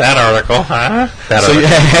 Not that article, huh? That So article. it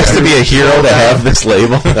has to be a hero to have this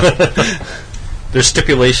label. There's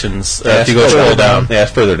stipulations. Yeah, If you go further scroll down. Yeah,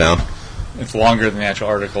 it's further down. It's longer than the actual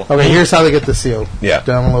article. Okay, here's how they get the seal. Yeah.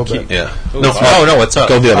 Down a little bit. Yeah. Ooh, No, sorry. No, it's up.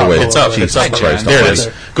 go the other way. it's up. Jesus It's up. Christ. There it Almighty. is.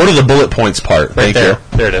 Go to the bullet points part. Right Thank there.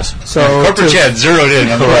 you. There it is. So Corporate Chad zeroed in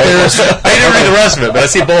on the right. I didn't read the rest of it, but I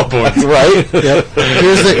see bullet points. Right? yep.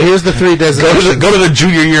 Here's the three designations. Go to the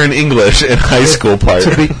junior year in English and high school part.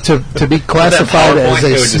 to be classified PowerPoint, as it a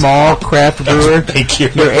would just- small craft brewer, Thank you.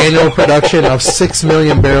 your annual production of 6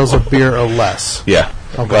 million barrels of beer or less. Yeah.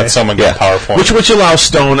 Okay. Glad someone got PowerPoint. Which allows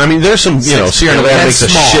Stone. I mean, there's some, Sierra Nevada That's makes a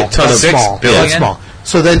small. shit ton That's of small. billion? That's small.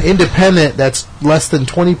 So then independent, that's less than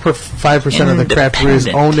 25% of the craft brewery is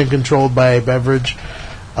owned and controlled by a beverage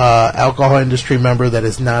alcohol industry member that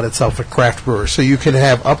is not itself a craft brewer. So you can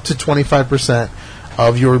have up to 25%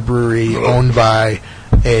 of your brewery owned by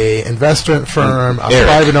a investment firm, a Eric.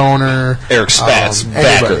 private owner, Eric Spatz,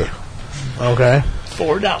 anybody. backer. Okay.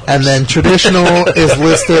 $4. And then traditional is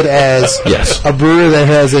listed as Yes. a brewer that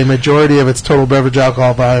has a majority of its total beverage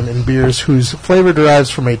alcohol volume in beers whose flavor derives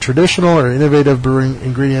from a traditional or innovative brewing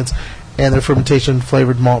ingredients, and their fermentation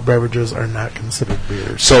flavored malt beverages are not considered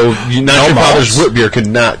beers. So, not your malts. father's root beer could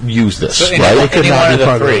not use this, So right? They could any not one be of the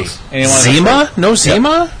part of three. those. Any one of the Zima? No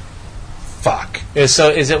Zima? Fuck. three. So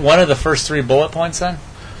is it one of the first 3 bullet points then?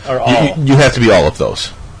 Or all? You have to be all of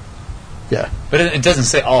those. Yeah. But it doesn't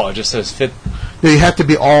say all, it just says fit No, you have to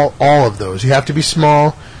be all of those. You have to be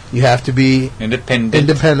small, you have to be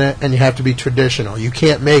independent. and you have to be traditional. You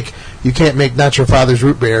can't make not your father's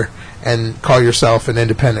root beer and call yourself an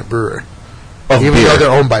independent brewer. Of Even beer. though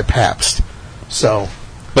they're owned by Pabst. So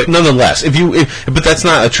But nonetheless, but that's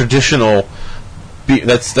not a traditional beer.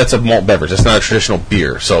 That's a malt beverage. That's not a traditional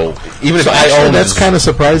beer. So even if I actually, own that's this- kind of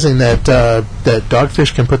surprising that that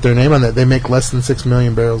Dogfish can put their name on that. They make less than 6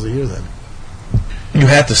 million barrels a year. Then you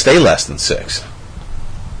have to stay less than 6.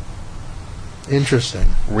 interesting.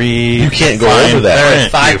 You can't go Fine. over that.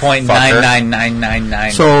 They're at You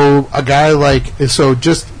 5.99999. So a guy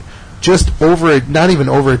just over not even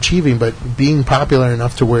overachieving, but being popular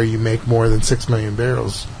enough to where you make more than 6 million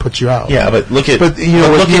barrels puts you out. Yeah, but look at But you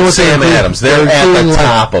know, look you know at what Sam include- Adams. They're at including the like-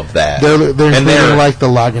 top of that. They're And including they're- like the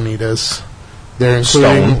Lagunitas. They're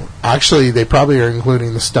including Stone. actually they probably are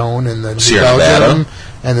including the Stone and the New Sierra Belgium Nevada.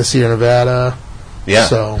 and the Sierra Nevada. Yeah.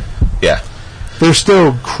 So Yeah. they're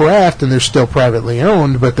still craft and they're still privately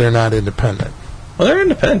owned, but they're not independent. Well, they're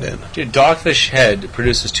independent. Dude, Dogfish Head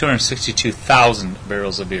produces 262,000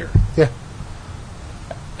 barrels of beer. Yeah.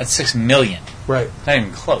 That's 6 million. Right. Not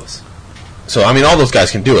even close. So, I mean, all those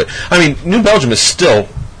guys can do it. I mean, New Belgium is still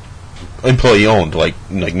employee-owned, like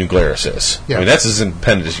New Glarus is. Yeah. I mean, that's as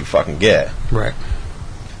independent as you fucking get. Right.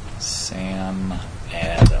 Sam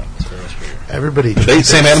Adams. Where's beer? Everybody.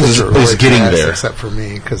 Sam Adams is really getting fast there. except for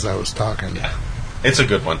me because I was talking. It's a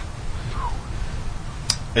good one.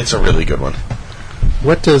 It's a really good one.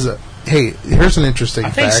 What does? Hey, here's an interesting I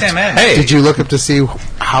think fact. Sam Adams. Hey. Did you look up to see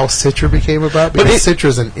how Citra became about? But Because Citra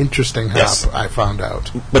is an interesting hop. Yes. I found out.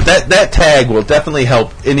 But that tag will definitely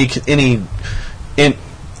help in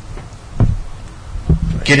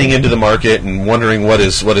getting into the market and wondering what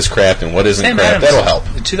is craft and what isn't Sam craft. Adams, That'll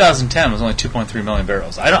help. In 2010 was only 2.3 million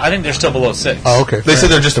barrels. I think they're still below 6. Oh, okay. They fair said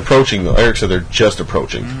they're just approaching, though. Eric said they're just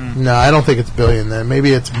approaching. No, I don't think it's billion. Then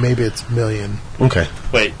maybe it's million. Okay.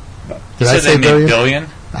 Wait. Did You I said say they billion? made billion?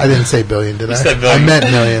 I didn't say billion, did I? said billion. I meant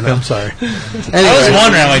million. I'm sorry. I was Anyway,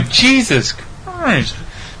 wondering. I'm like, Jesus Christ.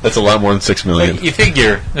 That's a lot more than 6 million. Like, you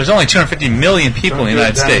figure there's only 250 million people in the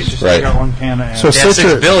United States. Right. I got one can of So They have 6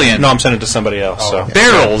 Citra, billion No, I'm sending it to somebody else. So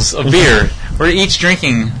barrels of beer. We're each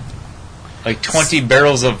drinking like 20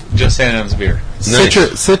 barrels of just Sam Adams beer.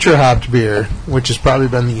 Citra hopped beer, which has probably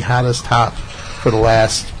been the hottest hop for the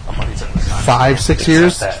last 5-6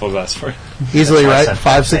 years, Full glass for you. easily, right?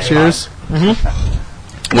 5-6 years.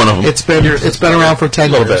 One of them. It's been around for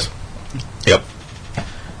 10 little years. bit. Yep.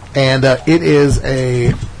 And it is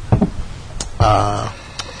a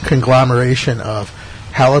conglomeration of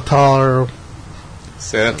Hallertauer,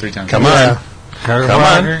 Say that 3 times. Come on.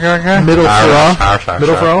 Middle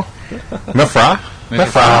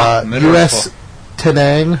Froh, U.S.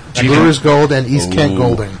 Tenang, Brewers Gold, and East Kent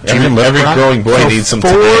Golding. Every growing boy So needs some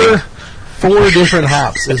four different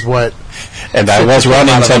hops is what. And I was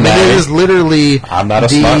running I mean, it is tonight. literally I'm not a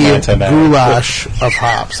smart man the tonight. goulash of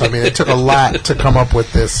hops. I mean, it took a lot to come up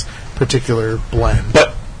with this particular blend.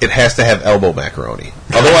 But it has to have elbow macaroni.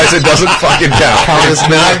 Otherwise, it doesn't fucking count. It's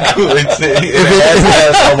not cool. It has to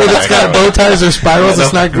have elbow If it's got bow ties or spirals,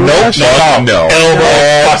 it's not goulash. No. Elbow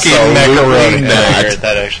fucking macaroni. I heard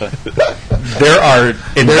that actually. There are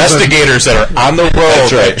investigators that are on the road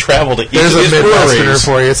That's right. that travel to each There's of a these Midwesterner breweries.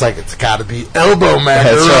 for you. It's like, it's got to be elbow right.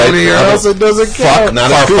 macaroni or else it doesn't count.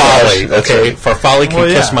 Not a Farfalle, goulash. okay? Farfalle can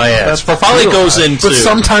kiss my ass. Farfalle goes into... But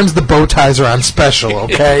sometimes the bow ties are on special,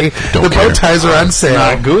 okay? The bow ties are on sale.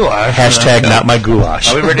 Not goulash. Hashtag not my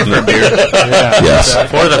goulash. Are we ready for a beer? Yes.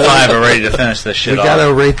 4 of the 5 are ready to finish this shit We off. got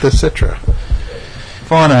to rate the Citra.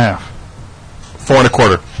 4.5. 4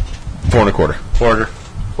 1/4. 4 1/4. Quarter.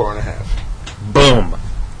 4.5. Boom.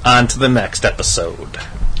 On to the next episode.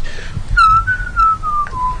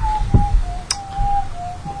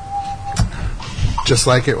 Just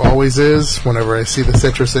like it always is, whenever I see the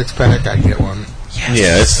Citra 6-pack, I get one.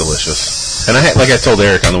 Yeah, it's delicious. And I had, like I told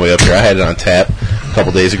Eric on the way up here, I had it on tap a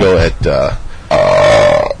couple days ago at a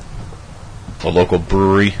local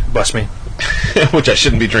brewery, Bless me. which I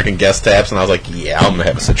shouldn't be drinking guest taps, and I was like, yeah, I'm going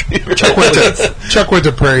to have a Citra. Chuck went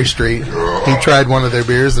to Prairie Street. He tried one of their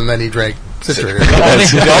beers, and then he drank Citra.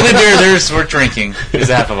 The only beer there's worth drinking is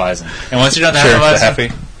the Hefeweizen. And once you're done the Sure, the Hefeweizen,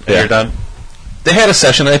 happy. Yeah. You're done. They had a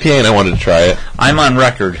session IPA, and I wanted to try it. I'm on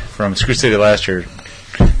record from Screw City last year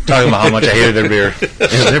talking about how much I hated their beer.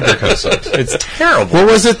 Yeah, their beer kind of sucks. It's terrible. What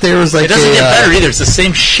was it? There was like It doesn't a, get better either. It's the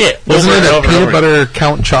same shit. wasn't over it and a over and peanut over. butter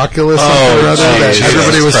Count Chocula something or other that Jesus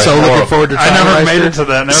everybody was so Christ. looking forward to I trying never last made year? it to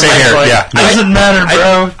that. Never Same mind. here, Like, yeah. Doesn't matter,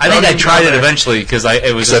 bro. I think I tried it eventually because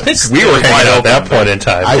it was. I think we were wide hanging out at open. that point in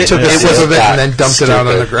time. I took a sip of it and then dumped it out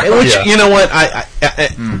on the ground. Which, you know what,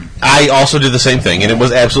 I also did the same thing, and it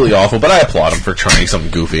was absolutely awful, but I applaud them for trying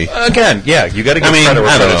something goofy. Again, yeah, you got to give I mean, credit where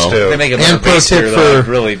I don't credit's know. They due. make it And more pro bassier, tip though. for- I'd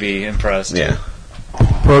really be impressed. Yeah.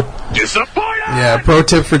 Pro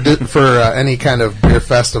tip for any kind of beer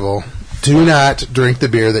festival: do not drink the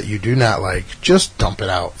beer that you do not like. Just dump it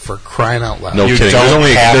out, for crying out loud. No You kidding. don't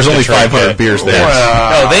have There's to only drink 500 it. beers there.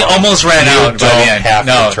 No, they almost ran You out by the don't end. have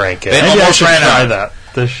to no, drink it. They Maybe I almost should ran try out. that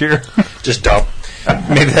this year. Just dump.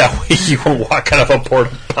 Maybe that way you won't walk out of a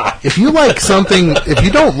porta potty. If you like something, if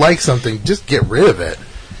you don't like something, just get rid of it.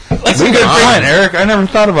 That's a good point, Eric. I never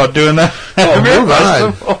thought about doing that. Move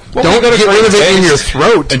on. Don't get rid of it in your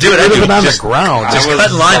throat. And Get do it rid of anyway. it on the Just- ground. Just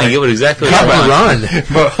cut in line and get what exactly what Cut you and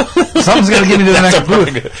want. run. Something's got to get me to the next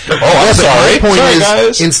booth. Oh, I'm sorry. My point Sorry, is,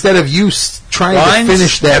 guys. instead of you trying Lines? to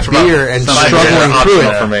finish that That's about- beer and something struggling like through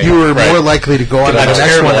that for me. it, you were Right. more likely to go on to the I'm next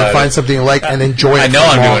terrible one at and it. find something you like and enjoy it. I know for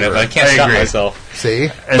I'm doing longer. it, but I can't I stop agree. myself. See?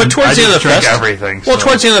 But towards the end of the drink festival, everything. well, so.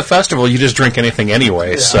 towards the end of the festival, you just drink anything anyway.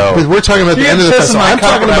 Because So we're talking about the You end of the get pissed in festival. my I'm cup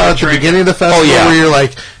talking and I about would at the drink beginning of the festival yeah. where you're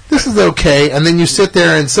like, this is okay, and then you sit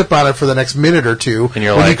there and sip on it for the next minute or two, And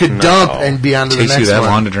you're when like, you could no. dump and be on to the Takes you next that one.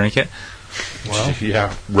 long to drink it? Well,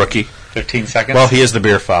 yeah, rookie. 15 seconds? Well, he is the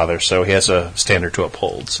beer father, so he has a standard to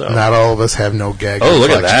uphold. So Not all of us have no gag. Oh, look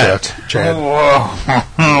at reflex, that. Chad. Whoa.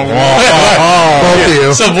 Both of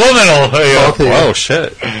you. Subliminal. Both of you. oh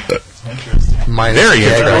shit! Minus Very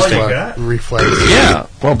gag interesting. reflex. Yeah.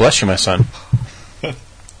 Well, bless you, my son.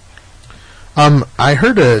 I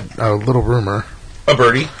heard a little rumor. A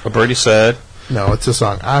birdie. A birdie said, No, it's a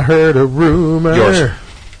song. I heard a rumor. Yours.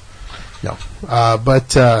 No. But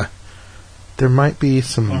there might be Going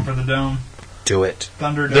some... for the dome. "Do it."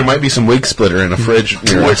 Thunder There might be some wig splitter in a fridge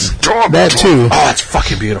near us. That too. Oh, it's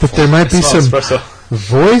fucking beautiful. But there might be some Espresso.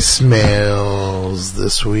 voicemails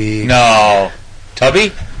this week. No.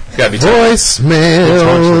 Tubby? It's got to be Tubby.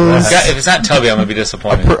 Voicemails. If it's not Tubby, I'm going to be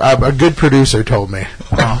disappointed. A good producer told me.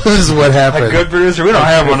 This is what happened. A good producer? We don't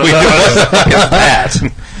have one of those. that.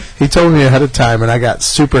 He told me ahead of time, and I got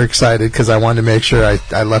super excited because I wanted to make sure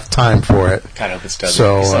I left time for it. Kind of, it's Tubby.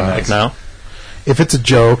 So, nice. No. If it's a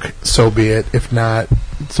joke, so be it. If not,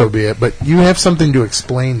 so be it. But you have something to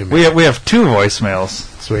explain to me. We have two voicemails.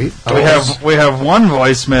 Sweet. We have one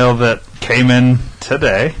voicemail that came in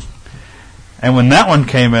today, and when that one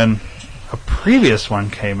came in, a previous one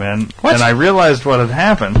came in, and I realized what had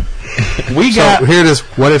happened. We got So here it is.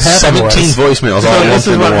 What had happened 17 was... voicemails. So all this lumped is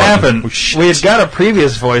into what one. happened. We had got a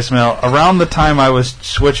previous voicemail around the time I was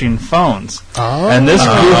switching phones, and this goofed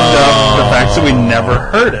up the fact that we never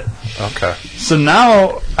heard it. Okay. So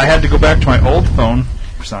now I had to go back to my old phone.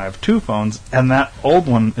 So I have two phones, and that old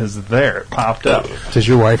one is there. It popped up. Does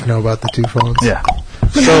your wife know about the two phones? Yeah.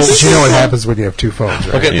 So you know what happens when you have two phones,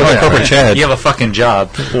 right? Okay. Yeah. Corporate Chad. You have a fucking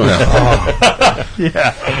job.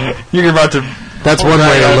 Yeah. You're about to. That's one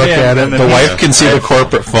way to look at it. The wife can see the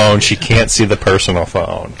corporate phone. She can't see the personal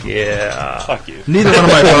phone. Yeah. Fuck you. Neither one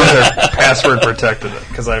of my phones are password protected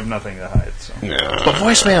because I have nothing to hide. So. But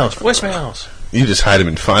voicemails. You just hide them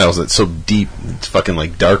in files that's so deep. It's fucking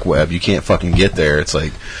like dark web. You can't fucking get there. It's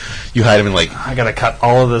like you hide them in like I gotta cut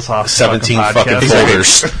all of this off. 17 fucking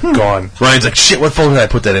podcast. folders. Gone. Ryan's like, shit, what folder did I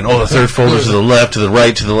put that in? Oh, the third folder to the left, to the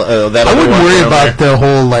right, to the that I other wouldn't one worry down about there. the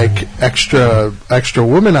whole like extra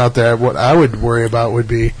woman out there. What I would worry about would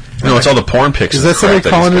be No, it's all the porn pics. is and that somebody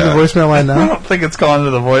crap calling he's to the got. voicemail line I now? don't think it's calling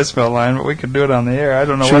to the voicemail line, but we could do it on the air. I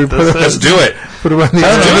don't know Should we what put this it- is. Let's do it. Put it on the I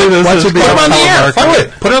don't know who this Watch is. it be Put a it on the telemarketer. Follow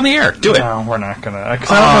it. Put it on the air. Do it. No, we're not gonna. Because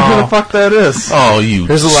I don't know who the fuck that is. Oh, you.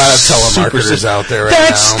 There's a lot of super telemarketers out there right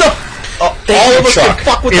That's now. the. All of us can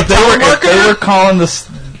fuck with If the they were calling this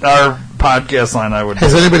our podcast line, I would.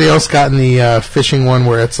 Has anybody else gotten the phishing one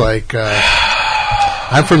where it's like,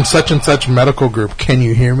 I'm from such and such medical group, can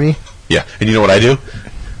you hear me? Yeah, and you know what I do?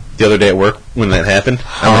 The other day at work, when that happened,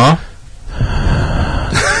 I'm like,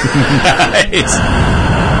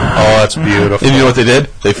 Oh, that's beautiful. and you know what they did?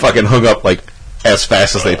 They fucking hung up like as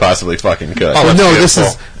fast as they possibly fucking could. Oh, Well, that's no,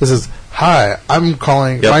 beautiful. this is, hi, I'm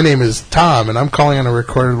calling, Yep. my name is Tom, and I'm calling on a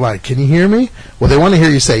recorded line. Can you hear me? Well, they want to hear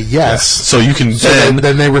you say yes. So you can So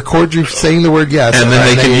then they record you saying the word yes. and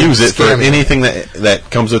then they can use it for scam you. anything that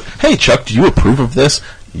comes with, hey, Chuck, do you approve of this?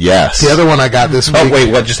 Yes. The other one I got this week. Oh,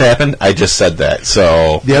 wait, what just happened? I just said that.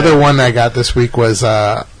 So, The other one I got this week was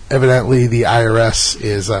evidently the IRS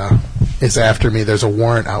is after me. There's a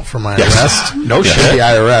warrant out for my Yes. arrest. No The shit.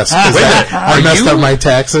 IRS. 'Cause Wait a I minute. Are messed you- up my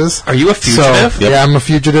taxes. Are you a fugitive? So, yeah, I'm a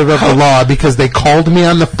fugitive of the law because they called me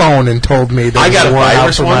on the phone and told me there I was got a a warrant out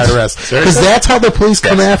virus for my once. arrest. Because Seriously? that's how the police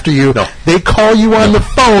come after you. No. They call you on the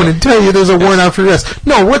phone and tell you there's a warrant out for your arrest.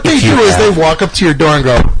 No, what they you do is they have. walk up to your door and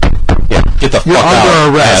go, yeah, get the you're fuck out,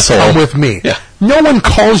 under arrest. asshole. Come with me. Yeah. No one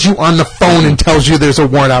calls you on the phone and tells you there's a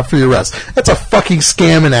warrant out for your arrest. That's a fucking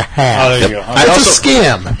scam and a half. Oh, there you go. I It's also- a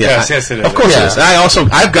scam. Yeah, Yes, it is. Of course Yeah. it is.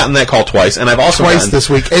 I've gotten that call twice, and I've also Twice gotten, this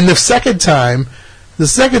week. And the second time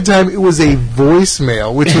it was a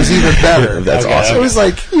voicemail, which was even better. That's awesome. It was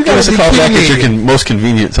like, you Give guys us a be call back kidding at your me. most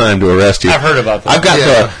convenient time to arrest you. I've heard about that. I've got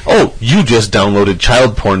Yeah. you just downloaded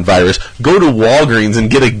child porn virus. Go to Walgreens and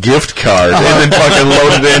get a gift card and then fucking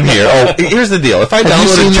load it in here. Oh, here's the deal. If I Have you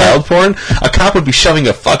seen downloaded child porn, a cop would be shoving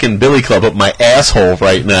a fucking billy club up my asshole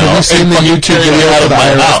right now. Have you seen and the fucking YouTube carrying it video out for of the my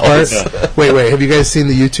IRS house. part? Wait, have you guys seen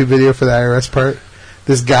the YouTube video for the IRS part?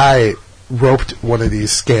 This guy roped one of these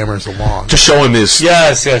scammers along. To show him his...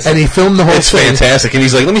 Yes. And he filmed the whole It's thing. fantastic. And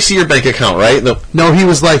he's like, let me see your bank account, right? No, he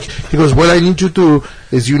was like, he goes, what I need you to do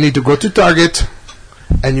is you need to go to Target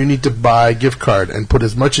and you need to buy a gift card and put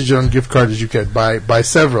as much as your own gift card as you can. Buy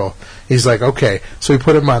several. He's like, okay. So he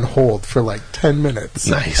put him on hold for like 10 minutes.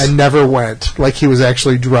 Nice. And never went. Like he was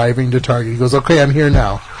actually driving to Target. He goes, okay, I'm here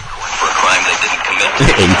now. For a crime they didn't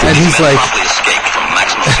commit. And he's like, Promptly escaped from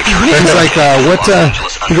maximum security. he's like, what, Los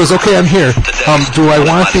Angeles He goes, okay, I'm here. Do I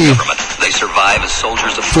want the? They survive as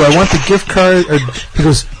soldiers of Do I want the gift card? Or, he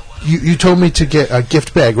goes, you told me to get a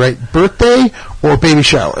gift bag, right? Birthday or baby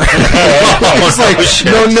shower? It's like,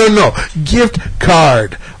 no. Gift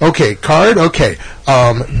card. Okay, card? Okay.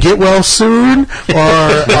 Get well soon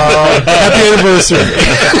or happy anniversary.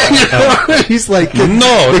 He's like, the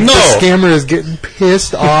scammer is getting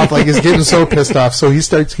pissed off. Like, he's getting so pissed off. So he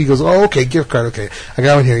goes, oh, okay, gift card. Okay. I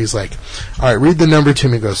got one here. He's like, all right, read the number to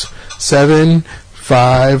me. He goes,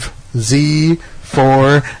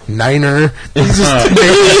 75Z49er. He's just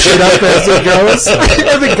making shit up as it goes.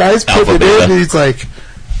 And the guy's putting it in, and he's like,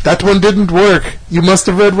 that one didn't work. You must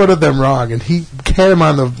have read one of them wrong. And he had him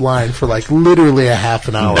on the line for like literally a half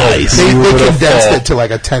an hour. Nice. They condensed it to like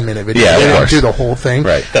a 10-minute video. Yeah, they didn't do the whole thing.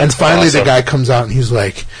 Right. And finally the guy comes out and he's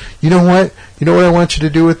like, you know what? You know what I want you to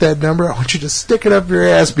do with that number? I want you to stick it up your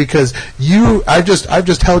ass because I've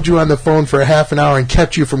just held you on the phone for a half an hour and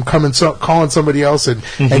kept you from calling somebody else and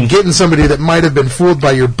getting somebody that might have been fooled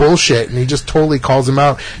by your bullshit. And he just totally calls him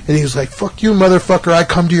out. And he was like, fuck you, motherfucker. I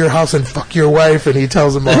come to your house and fuck your wife. And he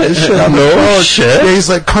tells him all this shit on the phone. Shit. Yeah, he's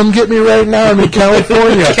like, come get me right now. I'm in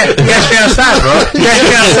California. Catch me outside, bro. Catch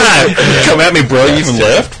me outside. Come at me, bro. You even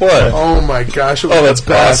lift? What? Oh, my gosh. Oh, that's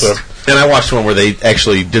awesome. And I watched one where they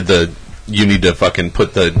actually did you need to fucking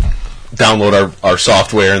download our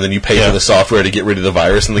software, and then you pay for the software to get rid of the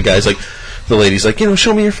virus. And the lady's like,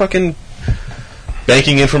 show me your fucking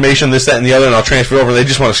banking information, this, that, and the other, and I'll transfer it over. They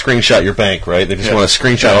just want to screenshot your bank, right? They just want to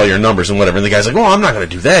screenshot all your numbers and whatever. And the guy's like, I'm not going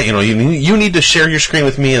to do that. You need to share your screen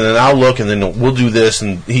with me, and then I'll look, and then we'll do this.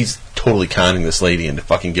 And he's totally conning this lady into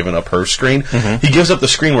fucking giving up her screen. He gives up the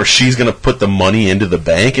screen where she's going to put the money into the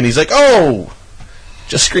bank, and he's like,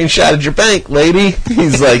 just screenshotted your bank, lady.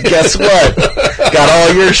 He's like, guess what? Got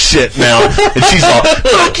all your shit now. And she's all,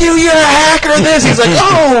 fuck you, you're a hacker, this. He's like,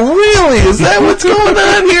 oh, really? Is that what's going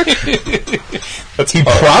on here? He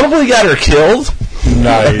probably got her killed.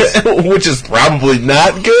 Nice. Which is probably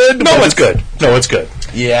not good. No, it's good.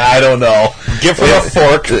 Yeah, I don't know. Give her a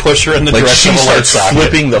fork, push her in the direction of a light socket.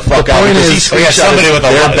 Flipping the fuck out. Somebody with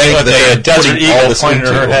a desert eagle pointing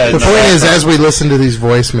at her head. The point is, as we listen to these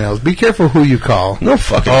voicemails, be careful who you call. No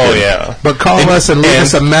fucking yeah. But call us and leave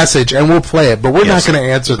us a message, and we'll play it. But we're not going to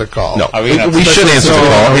answer the call. No, we should answer the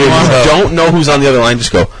call. If you don't know who's on the other line,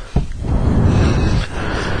 just go.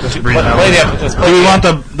 Do we want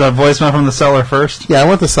the voicemail from the seller first? Yeah, I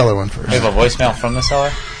want the seller one first. We have a voicemail from the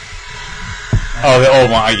seller? Oh, the old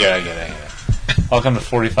one. I get it. Welcome to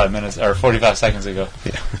 45 minutes, or 45 seconds ago.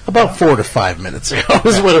 Yeah. About 4 to 5 minutes ago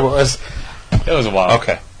is what it was. It was a while.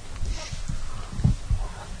 Okay.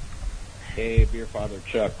 Hey, Beer Father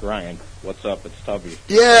Chuck, Ryan. What's up? It's Tubby.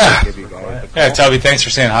 Yeah. Yeah, Tubby, thanks for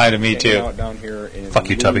saying hi to me, too. Out down here in Fuck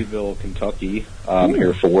you, Tubby. Louisville, Kentucky. I'm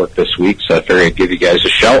here for work this week, so I figured I'd give you guys a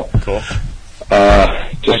shout. Cool.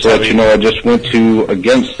 Just to let you know, I just went to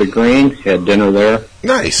Against the Grain, had dinner there.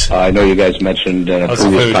 Nice. I know you guys mentioned in a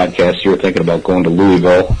previous podcast you were thinking about going to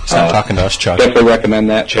Louisville. Stop talking to us, Chuck. Definitely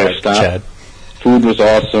recommend that. Chad. Food was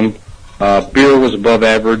awesome. Beer was above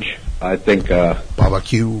average. I think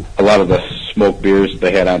barbecue. A lot of the smoked beers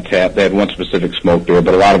they had on tap, they had one specific smoked beer,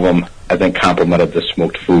 but a lot of them I think complemented the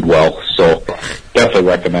smoked food well. So definitely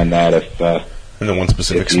recommend that if and then one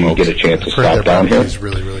specific if you smoke. get a chance to stop down here. It's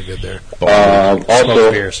really, really good there.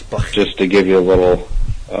 Also, just to give you a little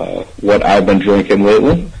what I've been drinking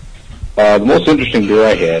lately, the most interesting beer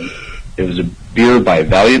I had, it was a beer by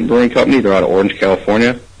Valiant Brewing Company. They're out of Orange,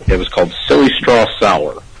 California. It was called Silly Straw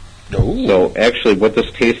Sour. Ooh. So actually what this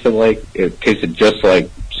tasted like, it tasted just like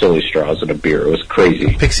silly straws in a beer. It was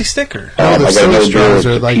crazy. Pixie sticker. The silly straws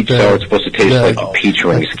are like peach sour. It's supposed to taste like the peach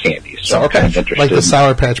rings candy. So I'm kind of interested. Like the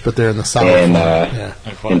Sour Patch, but they're in the sour and,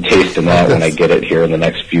 form. and tasting that when I get it here in the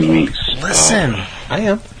next few weeks. Listen, I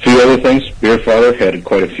am. A few other things. Beer Father had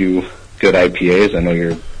quite a few good IPAs. I know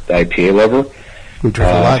you're the IPA lover. We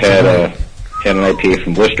drank a lot. Had an IPA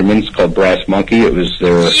from Blisterman's called Brass Monkey. It was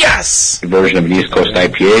their version of an East Coast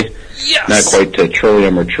IPA. Yes. Not quite to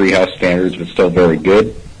Trillium or Treehouse standards, but still very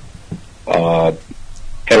good. Had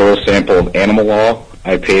a little sample of Animal Law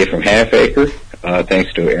IPA from Half Acre.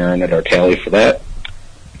 Thanks to Aaron at our tally for that.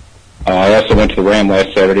 I also went to the Ram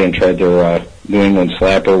last Saturday and tried their New England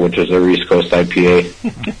Slapper, which is their East Coast IPA.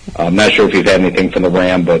 I'm not sure if you've had anything from the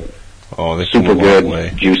Ram, but super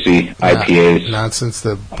good, juicy IPAs. Not since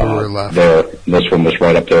the brewer left. This one was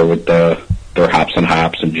right up there with their Hops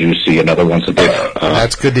and Juicy and other ones that they've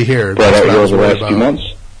that's good to hear. brought out here over the last few months.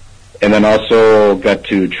 And then also got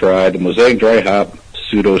to try the Mosaic Dry Hop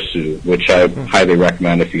Pseudo Sue, which I highly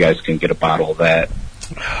recommend if you guys can get a bottle of that.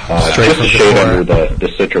 Just a shade under the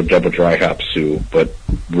Citro Double Dry Hop Sue, but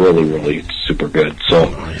really, really super good. So,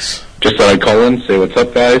 just thought I'd call in, say what's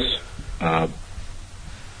up, guys.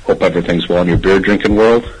 Hope everything's well in your beer drinking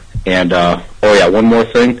world. And one more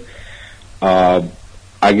thing. I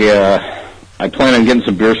plan on getting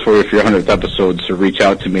some beers for you for your 100th episode, so reach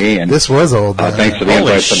out to me. And this was old. Thanks for the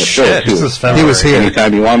invite for the show too. He was here.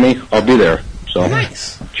 Anytime you want me, I'll be there. So,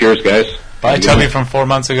 cheers, guys. Bye, Tubby from 4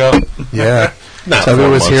 months ago. Yeah. Tubby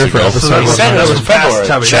was here for episode 100. That was February.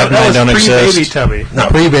 That was pre-baby Tubby. No.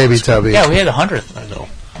 Pre-baby Tubby. Yeah, we had 100th. I know.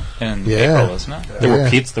 In April, wasn't it? There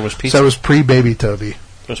was pizza. So it was pre-baby Tubby. There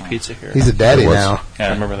was pizza here. He's a daddy now. Yeah,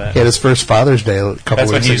 I remember that. He had his first Father's Day a couple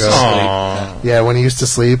weeks ago. Yeah, when he used to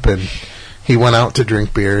sleep, and he went out to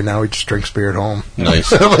drink beer. Now he just drinks beer at home.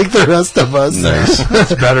 Nice. Like the rest of us. Nice.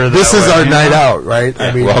 It's better than this is our night out, right? Yeah.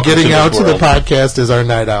 I mean, Welcome getting to out the to the world. podcast is our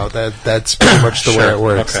night out. That's pretty much the way it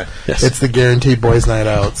works. Okay. Yes. It's the Guaranteed Boys Night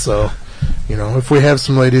Out. So, if we have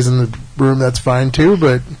some ladies in the room, that's fine too,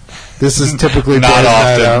 but this is typically Not Boys often.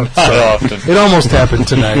 Night Out. Not So often. it almost happened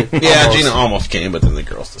tonight. Yeah, Almost. Gina almost came, but then the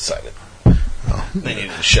girls decided they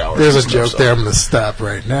needed a shower. There's a and stuff, joke so. there. I'm going to stop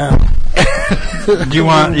right now. You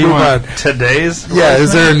want Move on. today's? Yeah,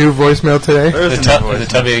 is there a new voicemail today? There's Is it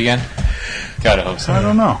Tubby again? Gotta hope so. I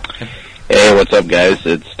don't know. Hey, what's up, guys?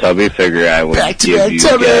 It's Tubby. Figure I would Back to give back, you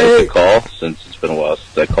Tubby. guys a call since it's been a while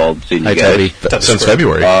since I called and seen you guys. Since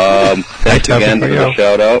February. Thanks again for the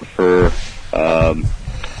shout out for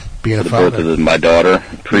Being a the birth father. of my daughter.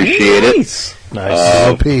 Appreciate it. Nice.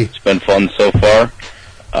 OP. It's been fun so far.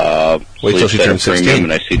 Wait till she Sleep's at a turns 16. premium,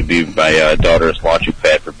 and I see to be my daughter's launching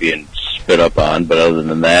pad for being spit up on. But other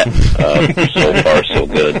than that, so far so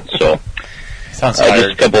good. So Sounds just a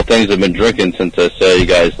tired. couple of things I've been drinking since I saw you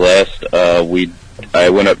guys last. I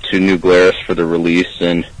went up to New Glarus for the release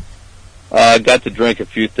and got to drink a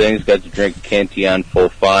few things. Got to drink Cantillon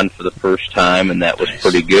Faux Fond for the first time, and that was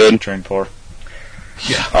pretty good. Train 4.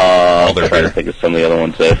 I'm trying to think of some of the other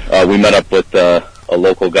ones there. We met up with a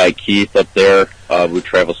local guy, Keith, up there. We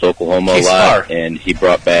travels to Oklahoma Keith a lot, Spar. and he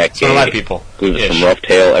brought back So a lot of people. I believe it's Ish. from Rough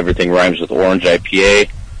Tail. Everything Rhymes with Orange IPA.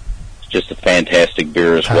 It's just a fantastic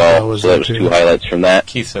beer as Kyle well. was So that there was too. two highlights from that.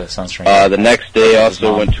 Keith sounds strange. The next day, I also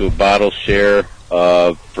mom. went to a bottle share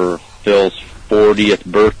for Phil's 40th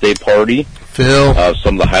birthday party. Phil.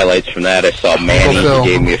 Some of the highlights from that, I saw Manny. Phil. He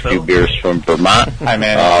gave me a few beers from Vermont. Hi,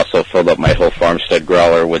 Manny. Also filled up my whole Farmstead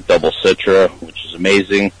growler with double Citra, which is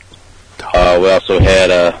amazing. We also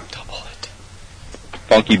had a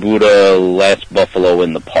Funky Buddha Last Buffalo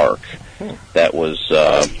in the Park. That was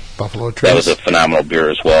Buffalo that was Trace. a phenomenal beer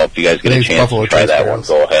as well. If you guys get a Thanks, chance Buffalo to try Trace that barrels.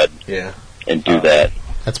 one, go ahead Yeah. and do that.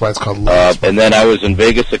 That's why it's called Last And then I was in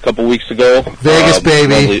Vegas a couple weeks ago. Vegas,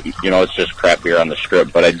 baby. Mostly, it's just crap beer on the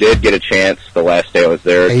strip. But I did get a chance the last day I was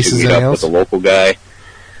there Aces to meet and up ales? with a local guy.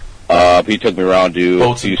 He took me around to a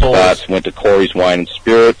Boats few and poles. spots. Went to Corey's Wine and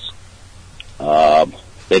Spirits.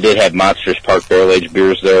 They did have Monsters Park Barrel Aged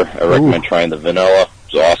beers there. I recommend trying the vanilla.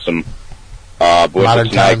 It was awesome. Went Modern to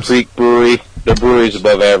Kenai times. Creek Brewery. The brewery's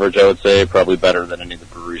above average, I would say. Probably better than any of the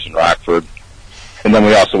breweries in Rockford. And then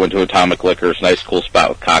we also went to Atomic Liquors, nice cool spot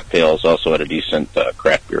with cocktails, also had a decent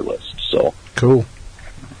craft beer list. So, Cool.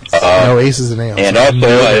 No Aces and Ales. and also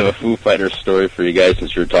I have a Foo Fighters story for you guys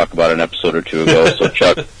since you were talking about an episode or two ago. So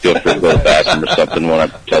Chuck, feel free to go to the bathroom or something when I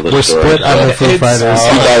tell this We're story. split on the Foo Fighters.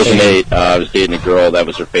 2008, I was dating a girl that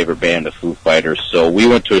was her favorite band, the Foo Fighters. So we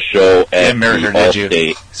went to a show at Didn't marry her, the did you?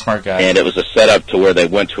 Allstate, Smart guy. and it was a setup to where they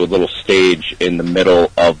went to a little stage in the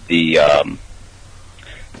middle of the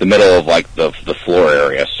middle of like the floor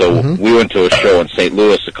area. So we went to a show in St.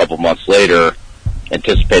 Louis a couple months later,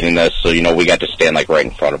 anticipating this. So we got to stand like right in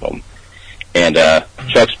front of them. And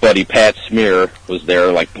Chuck's buddy Pat Smear was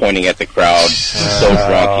there, like pointing at the crowd, so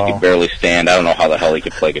drunk he could barely stand. I don't know how the hell he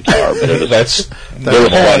could play guitar, but it was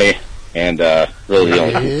funny, and really the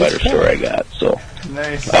only Foo Fighter story I got. So,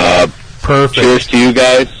 Nice. Perfect. cheers to you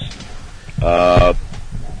guys.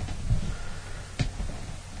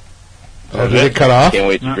 Oh, did it cut off? Can't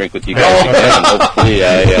wait to drink with you guys again.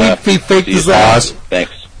 Hopefully, He faked see you his soon. ass.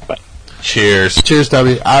 Thanks. Bye. Cheers. Cheers,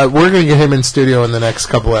 Tubby. We're going to get him in studio in the next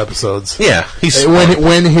couple episodes. Yeah. He's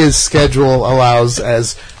When his schedule allows,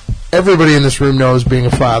 as everybody in this room knows, being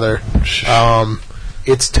a father,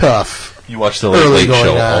 it's tough. You watch the early Late going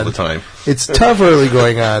Show on. all the time. It's tough early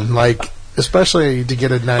going on, especially to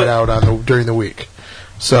get a night out during the week.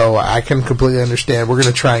 So I can completely understand. We're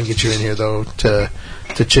going to try and get you in here, though, to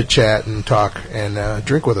chit chat and talk and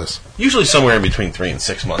drink with us. Usually somewhere in between 3 and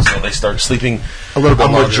 6 months, so they start sleeping A little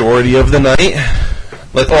bit longer. majority of the night.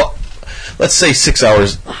 Let's let's say 6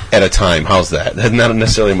 hours at a time. How's that? Not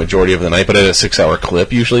necessarily a majority of the night, but at a 6 hour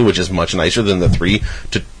clip usually, which is much nicer than the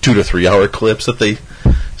 2 to 3 hour clips that they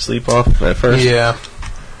sleep off at first. Yeah.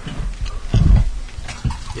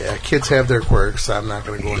 Yeah, kids have their quirks. I'm not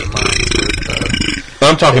going to go into mine. But,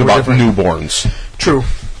 I'm talking about newborns. True.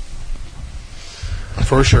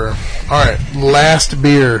 For sure. All right, last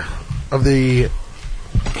beer of the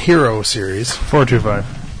Hero series.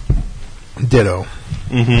 425. Ditto.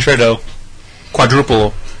 Trito.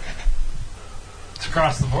 Quadruple. It's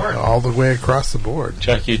across the board. All the way across the board.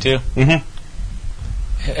 Chuck, you too?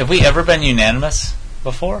 Mm-hmm. Have we ever been unanimous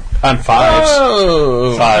before? On fives.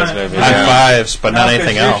 Oh. Fives, maybe. On fives, but not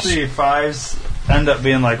anything else. Usually fives end up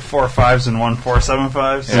being like 4 5s and 1 4 7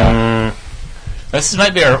 5s. Yeah. This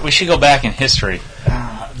might be we should go back in history.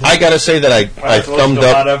 I gotta say that I thumbed a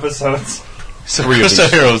lot up of episodes. So 3 of Crystal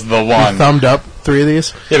these. Hero's the one. You thumbed up 3 of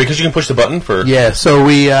these? Yeah, because you can push the button for... Yeah, so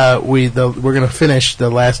we're going to finish the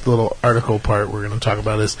last little article part we're going to talk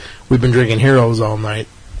about is we've been drinking Heroes all night.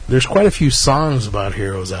 There's quite a few songs about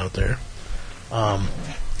Heroes out there.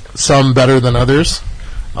 Some better than others.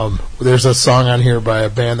 There's a song on here by a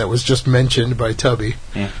band that was just mentioned by Tubby.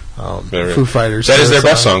 Foo Fighters. That is their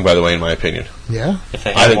best song, by the way, in my opinion. Yeah? If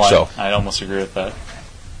they I had think one, so. I'd almost agree with that.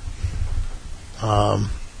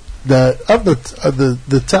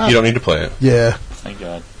 The top. You don't need to play it. Yeah. Thank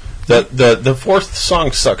God. The fourth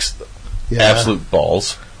song sucks Yeah. absolute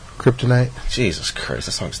balls. Kryptonite. Jesus Christ,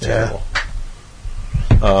 that song's terrible.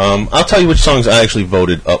 I'll tell you which songs I actually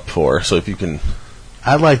voted up for, so if you can...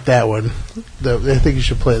 I like that one. I think you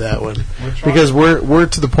should play that one. Because we're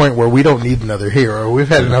to the point where we don't need another hero. We've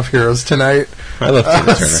had enough heroes tonight. I love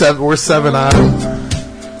Tina Turner. We're 7 on.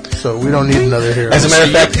 So we don't need another hero. As a matter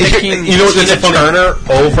of fact, you know what's a funny... Turner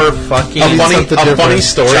over fucking a funny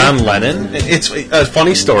story. John Lennon? It's a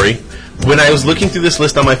funny story. When I was looking through this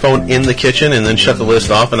list on my phone in the kitchen and then shut the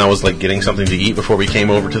list off and I was like getting something to eat before we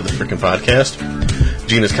came over to the freaking podcast,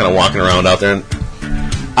 Gina's kind of walking around out there and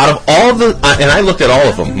out of all of the... and I looked at all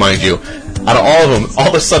of them, mind you. Out of all of them, all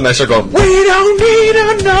of a sudden I start going, we don't need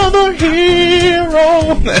another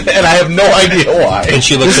hero. And I have no idea why. And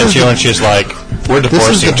she looks at you and she's like, we're This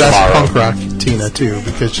is divorcing the best tomorrow. punk rock Tina, too,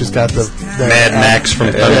 because she's got the Mad Max from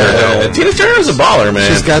Thunderdome. Tina Turner's a baller, man.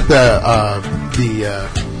 She's got the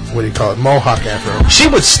what do you call it, mohawk afro. She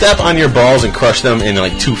would step on your balls and crush them in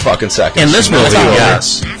like 2 fucking seconds. In this movie,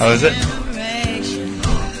 yes. Oh, is it?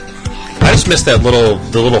 I just missed that little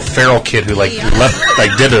feral kid who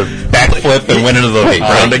did a backflip and went into the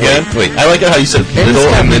ground again. Wait, I like it how you said little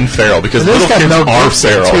and then feral because little kids are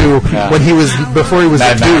feral. Too, when before he was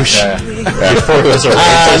a douche. Before he was a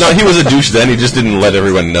no, he was a douche then. He just didn't let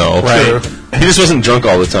everyone know. Right. He just wasn't drunk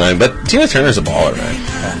all the time. But Tina Turner's a baller, man.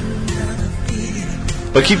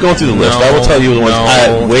 But keep going through the list. I will tell you the ones.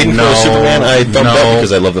 Waiting for the Superman, I thumbed up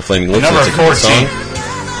because I love the Flaming Lips. Number It's a good 14. song.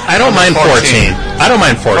 I don't mind 14. I don't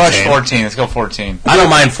mind 14. Crush 14. Let's go 14. I don't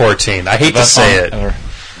mind 14. I hate to Best say song it. ever.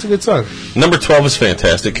 It's a good song. Number 12 is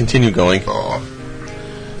fantastic. Continue going.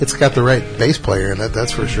 It's got the right bass player in it,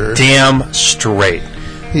 that's for sure. Damn straight.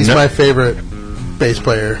 He's my favorite bass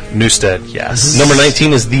player. Newstead, yes. Number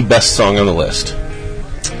 19 is the best song on the list.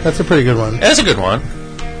 That's a pretty good one. That's a good one.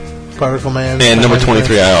 Particle Man. And number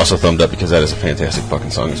 23 I also thumbed up because that is a fantastic fucking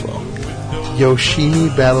song as well. Yoshimi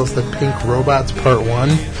Battles the Pink Robots Part 1.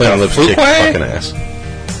 Flaming Lips kick fucking ass.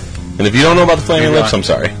 And if you don't know about the Flaming Lips, I'm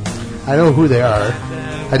sorry. I know who they are.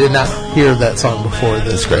 I did not hear that song before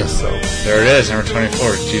this. Great. So There it is, number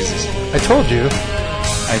 24. Jesus. I told you.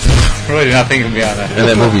 I really did not think it would be on that. And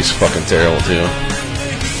that movie's fucking terrible too.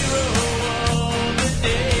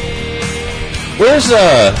 Where's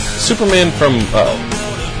Superman from?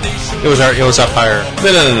 It was up higher.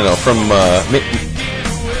 No. From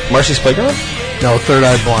Marcy's Playground? No, Third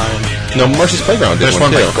Eye Blind. No, Marcy's Playground did There's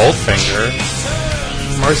one one by too. Goldfinger.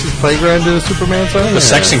 Marcy's Playground did a Superman song? The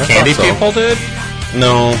Sex and I Candy thought so. people did?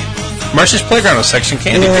 No. Marcy's Playground was Sex and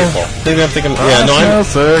Candy people. Maybe I'm thinking. Yeah, no, I'm.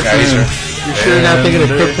 You sure you're not thinking of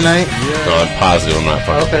Kryptonite? No, I'm positive I'm not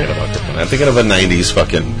fucking thinking about Kryptonite. I'm thinking of a '90s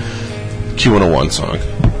fucking Q101 song.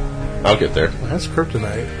 I'll get there. That's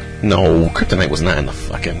Kryptonite. No, Kryptonite was not in the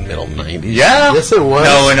fucking middle '90s. Yeah? Yes, it was.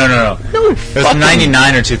 No. No, It was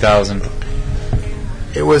 99 or 2000.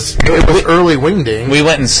 It was early Wingding. We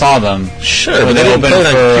went and saw them. Sure, When but they didn't play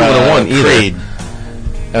on Q101 either. Creed.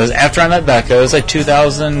 That was after I met Becca. It was like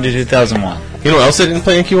 2000 to 2001. You know what else they didn't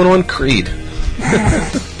play in Q101? Creed.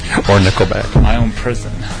 Or Nickelback. My own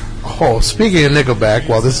prison. Oh, speaking of Nickelback,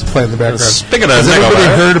 while this is playing in the background, Speaking of has everybody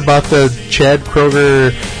Nickelback. heard about the Chad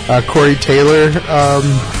Kroger, Corey Taylor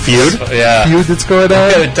Feud? Yeah. feud that's going on?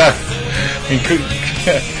 Yeah,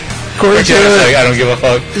 Corey Taylor. I don't give a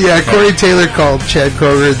fuck. Yeah, Corey Taylor called Chad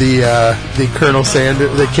Kroeger the Colonel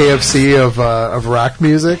Sanders, the KFC of rock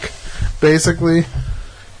music, basically.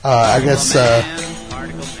 I guess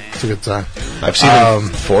it's a good song. I've seen them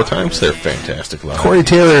 4 times. They're fantastic live. Corey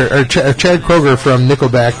Taylor or Chad Kroeger from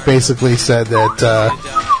Nickelback basically said that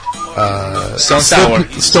Stone Sour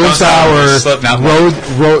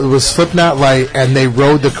was Slipknot Light, and they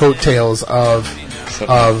rode the coattails of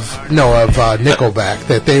Nickelback.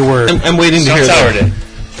 That they were. I'm waiting to hear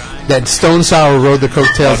that. That Stone Sour rode the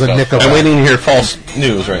coattails of Nickelback. I'm waiting to hear false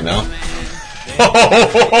news right now.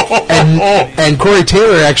 and Corey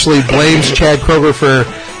Taylor actually blames Chad Kroeger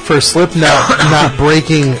for Slipknot not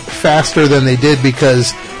breaking faster than they did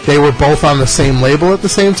because they were both on the same label at the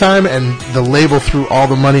same time, and the label threw all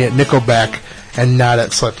the money at Nickelback and not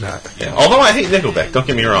at Slipknot. Yeah. Although I hate Nickelback, don't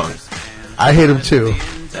get me wrong. I hate them too.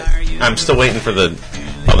 I'm still waiting for the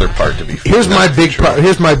other part to be. Here's my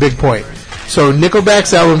big point. So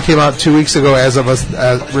Nickelback's album came out 2 weeks ago as of us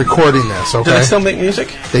recording this, okay? Do they still make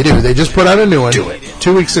music? They do. They just put out a new one.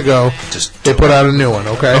 2 weeks ago, they put out a new one,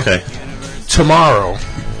 okay? Okay. Tomorrow,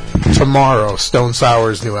 Stone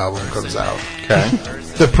Sour's new album comes out. Okay.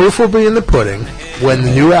 The proof will be in the pudding when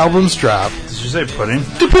the new albums drop. Did you say pudding?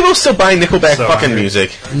 Do people still buy Nickelback fucking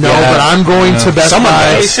music? No, but I'm going to Best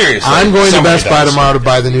Buy. Seriously. I'm going to Best Buy tomorrow to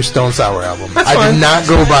buy the new Stone Sour album. I did not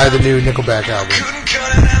go buy the new Nickelback album.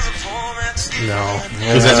 No.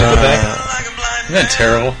 Is that Nickelback? Isn't that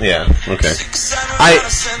terrible? Yeah. Okay.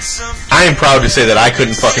 I am proud to say that I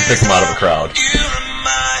couldn't fucking pick them out of a crowd.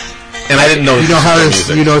 And I didn't know. You know how this,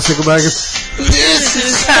 you know what Nickelback is? This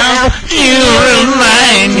is how you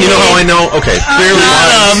remind me. You know how I know? Okay, clearly,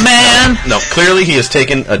 not a man. No, clearly he has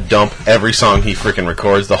taken a dump every song he freaking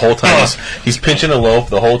records the whole time. He's pinching a loaf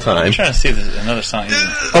the whole time. I'm trying to see if there's another song.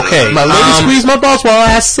 Okay, My lady squeeze my balls while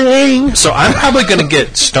I sing. so I'm probably going to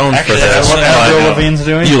get stoned for Actually, this. that's what Avril Lavigne's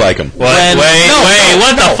doing? You like him? Wait,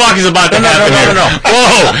 what the fuck is about to happen here? No.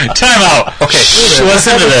 Whoa, time out. Okay,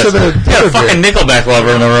 Listen to this. We got a fucking Nickelback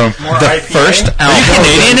lover in the room. the first Are you album.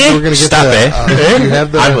 Canadian? We're gonna get Stop to it. you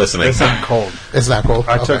have the, I'm listening. It's not cold. It's not cold.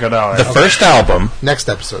 I took it out. The first album Next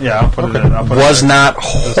episode. Yeah, I'll put it in. was not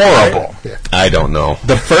horrible. I don't know.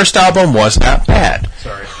 The first album was not bad.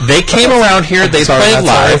 Sorry. They came around here. They played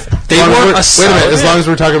live. They Wait a were a minute. solid. As long as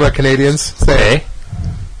we're talking about Canadians, say Okay.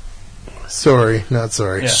 sorry, not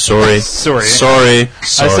sorry. Yeah. Sorry. Sorry. Sorry.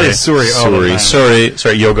 I say sorry all the time.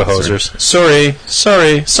 Sorry, yoga hosers. Sorry,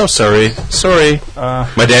 so sorry.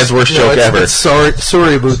 My dad's worst joke ever. It's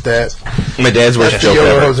sorry about that. My dad's worst That's joke the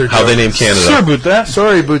ever. Hoser How they joke. name Canada. Sorry about that.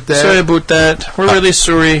 Sorry about that. Sorry about that. We're really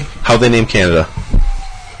sorry. How they name Canada.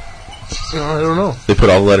 No, I don't know. They put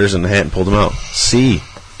all the letters in the hat and pulled them out. C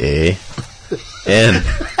A N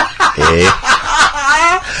A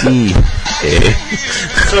C A.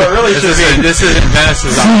 So it really should be. This isn't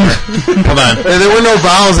Venice's opera. Come on. And there were no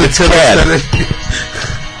vowels until Cad.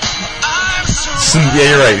 Yeah,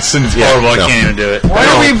 you're right. Horrible. I can't even do it. Why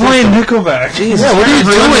are we playing Nickelback? Yeah, what are you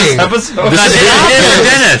doing?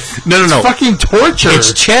 Dennis. No. Fucking torture.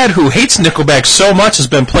 It's Chad who hates Nickelback so much has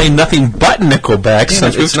been playing nothing but Nickelback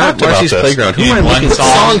since we've It's not talked about Marcy's this. Playground. Who am I One looking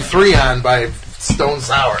song. Song 3 on by Stone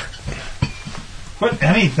Sour. Put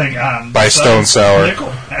anything on. By Stone besides Sour.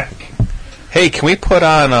 Nickelback. Hey, can we put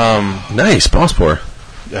on? Nice, boss pour.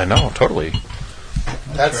 No, totally.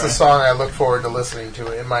 That's the song I look forward to listening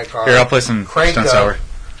to in my car. Here, I'll play some Crank Stone Up. Sour.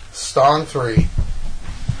 Song 3.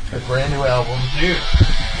 A brand new album. Dude.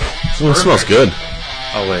 It smells good.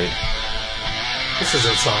 Oh, wait. This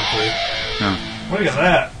isn't song 3. Look at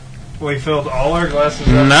that. We filled all our glasses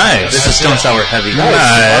up. Nice. This is Stone Sour heavy.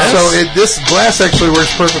 Nice. So this glass actually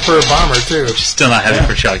works perfect for a bomber, too. Still not heavy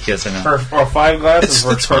for Chuck, yes, I know. For 5 glasses, It's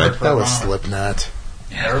we're fine. That was Slipknot.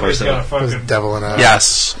 Everybody's got a That was fucking... Devil in a...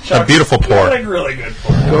 Yes, a beautiful pour. Like really good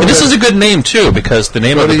pour. And this is a good name too because the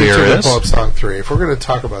name Go of to the beer YouTube and is. pull up song 3. If we're going to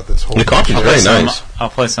talk about this whole... The coffee's I'll very play some, nice. I'll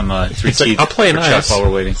play some Three It's like- Teeth I'll play for nice. Chuck while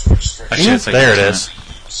we're waiting. Actually, it's like There it 10 is.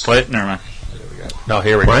 minutes. Play it? Never mind. No,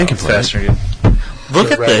 here we Brian go. can It's play. faster. Dude. Look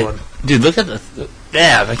The at red the... one. Dude, look at the...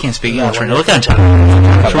 Yeah, I can't speak English right now. one. Look on top.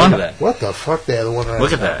 What's wrong with that? What the fuck? They had the one right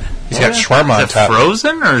Look at that. He's got shawarma on Is top. it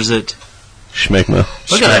frozen or is it... Schmegma.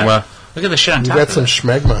 Look at that. Look at the shit on You top got of some it.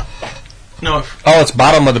 schmegma. No, Oh, it's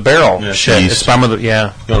bottom of the barrel. Yeah, Shit, yeast. it's bottom of the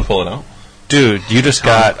yeah. you want to pull it out? Dude, you just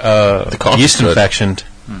got The coffee's yeast good. infection.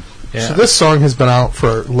 Yeah. So this song has been out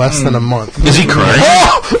for less than a month. Is he crying?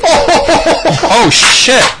 Oh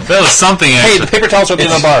shit! That was something, Hey, actually. the paper towels are in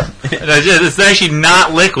the bar. It's actually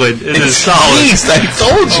not liquid. It is solid. Yeast, I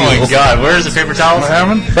told you. Oh my god, where's the paper towel?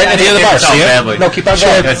 Right at the end of the bar. See it? Badly. No, keep on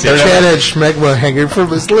Chad, going. That's it. Chad had schmegma hanging from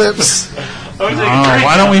his lips. Oh,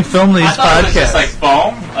 why don't we film these I thought it was just podcasts? like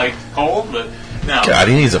foam, like old, but no. God,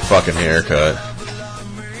 he needs a fucking haircut.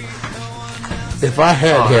 If I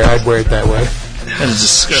had hair, I'd wear it that way. That is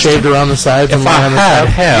disgusting. Shaved around the sides. If I had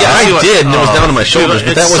hair, Yeah, I did, and it was down to my shoulders,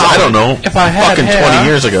 but that was, I don't know, If I had fucking hair. 20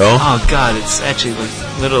 years ago. Oh God, it's actually like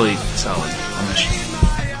literally solid.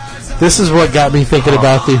 This is what got me thinking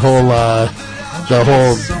about the whole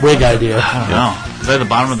wig idea. I don't know. Is that the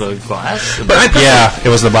bottom of the glass? It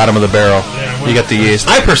was the bottom of the barrel. You got the yeast.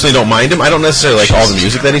 I personally don't mind him. I don't necessarily like all the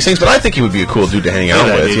music that he sings, but I think he would be a cool dude to hang out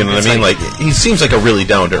with. You know what I mean? Like, he seems like a really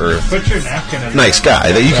down to earth, Put your napkin in. nice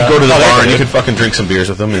guy that you could go to the bar and you could fucking drink some beers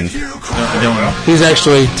with him. And He's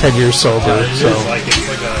actually 10 years sober, so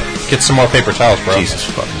Get some more paper towels, bro. Jesus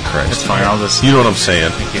fucking Christ, It's fine. I'll just. you know what I'm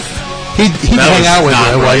saying? he'd That hang was out with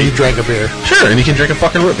not you while right. you drank a beer. Sure, and he can drink a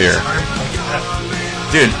fucking root beer.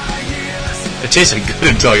 Dude, it tasted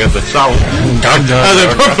good until I got the salt.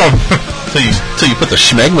 Till you put the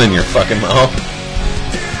schmegma in your fucking mouth.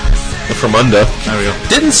 The Fremunda. There we go.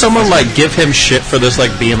 Didn't someone like give him shit for this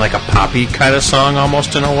like being like a poppy kind of song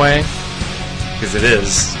almost in a way? Because it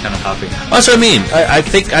is kind of poppy. That's what I mean. I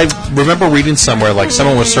think I remember reading somewhere like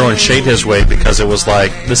someone was throwing shade his way because it was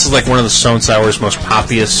like this is like one of the Stone Sour's most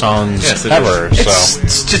poppiest songs Yes, it ever. is. So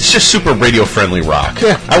It's just super radio friendly rock.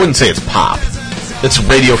 Yeah. I wouldn't say it's pop. It's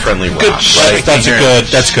radio friendly rock. Like, that's good.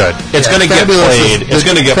 That's good. It's Yeah, going to get Fabulous played. is- It's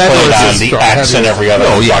going to get Fabulous played on is the strong, X and heavy. every other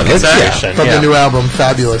Oh, yeah, fucking that's- station. From Yeah. the new album,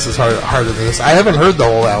 Fabulous is harder than this. I haven't heard the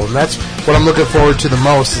whole album. That's what I'm looking forward to the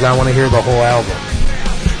most. Is I want to hear the whole album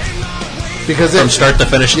because From it start to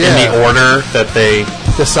finish in Yeah. the order that they.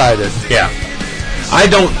 decided. Yeah. I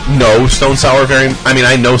don't know Stone Sour very. I mean,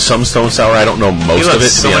 I know some Stone Sour. I don't know He most of looks it,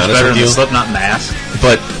 to so be much honest better with than you. the Slipknot mask.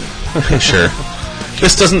 But sure,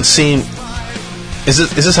 this doesn't seem. Is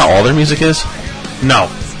this how all their music is? No.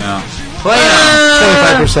 No.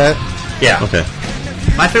 25%. Yeah. Okay.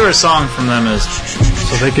 My favorite song from them is.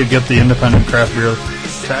 So they could get the independent craft beer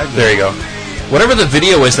tag. There you go. Whatever the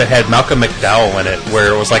video is that had Malcolm McDowell in it,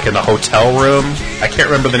 where it was like in the hotel room. I can't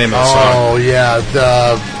remember the name of the song. Oh yeah,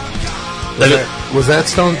 was that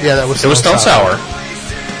Stone? Yeah, that was. It was Stone Sour.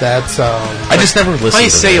 That's I just never listened Play to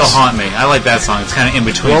Say this. You'll Haunt Me. I like that song. It's kind of in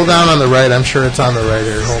between. roll down on the right. I'm sure it's on the right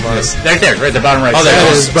here. Hold on. Right there, right at the bottom right. Oh, there That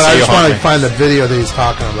it is, but Say I You'll just Haunt want to Me. find the video that he's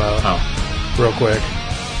talking about Oh. real quick.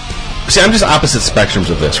 See, I'm just opposite spectrums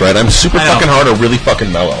of this, right? I'm super I know. fucking hard or really fucking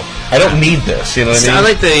mellow. I don't need this. You know what I mean? I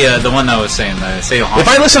like the one that I was saying. Say You'll Haunt If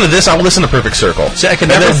I listen to this, I will listen to Perfect Circle. See, I can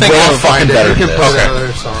And never they're think way of fucking better You than can this. play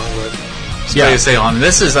another song, but Yeah. Say You'll Haunt Me.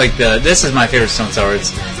 This is like this is my favorite Stone Sour.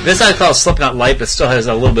 This I call Slipknot Light, but still has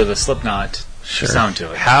a little bit of a Slipknot sound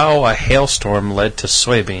to it. How a hailstorm led to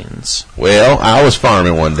soybeans. Well, I was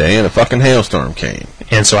farming one day and a fucking hailstorm came.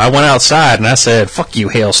 And so I went outside and I said, "Fuck you,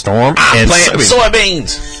 hailstorm!" and Plant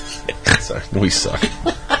soybeans. Sorry, we suck.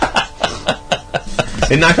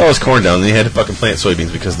 They knocked all his corn down, and he had to fucking plant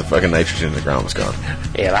soybeans because the fucking nitrogen in the ground was gone.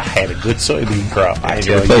 And I had a good soybean crop. I To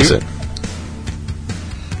tell replace you. it.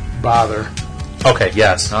 Bother. Okay,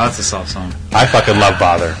 yes, Oh, that's a soft song. I fucking love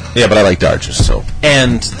Bother, Yeah, but I like Darges, so.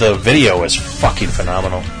 and the video is fucking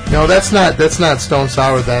phenomenal. No, that's not Stone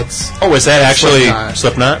Sour. That's Oh, is that actually Slipknot.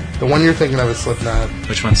 Slipknot? the one you're thinking of. Is Slipknot.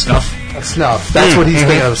 Which one? Snuff. Snuff. That's what he's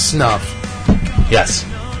thinking of. Snuff. Yes.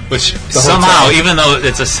 Which whole somehow, time. even though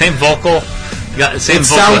it's the same vocal, got the same It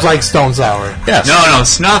vocal. sounds like Stone Sour. Yes. No,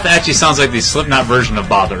 Snuff actually sounds like the Slipknot version of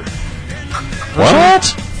Bother.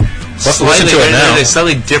 What? Let's listen Slightly, to it now. they're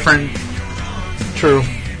slightly different. True.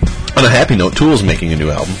 On a happy note, Tool's making a new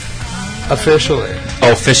album. Officially.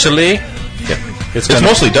 Officially, Yeah. it's It's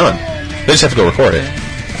mostly done. They just have to go record it.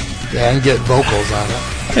 Yeah, and get vocals on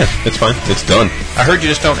it. Yeah, it's fine. It's done. I heard you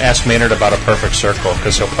just don't ask Maynard about a perfect circle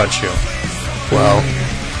because he'll punch you. Well,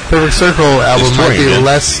 Perfect Circle album It's might touring be again.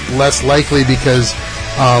 less likely because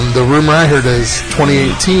the rumor I heard is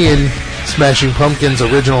 2018 Smashing Pumpkins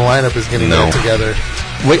original lineup is going to No. get together.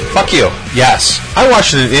 Wait, fuck you. Yes. I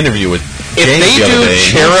watched an interview with If James they the other do day.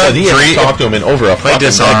 Cherub He hadn't Dream- talked to him in over a fucking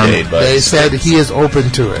Disarm. decade, but They said he is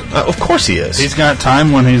open to it. of course he is. He's got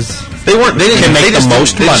time when he's. They weren't. They didn't Can make they the just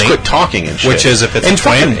most they just money, quit talking and shit. which is if it's and a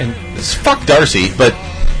twin. fucking- it's fuck Darcy, but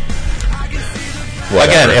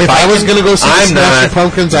Again, whatever. If I was going to go see the I'm Smashing not-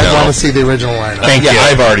 Pumpkins, I'd no. want to see the original lineup. Thank yeah, you.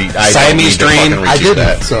 I've already. I don't Siamese need to Dream, fucking I redo didn't,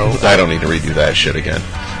 that. so- I don't need to redo that shit again.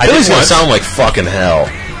 I Billy's did gonna once. sound like fucking hell.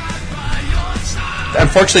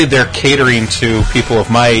 Unfortunately, they're catering to people of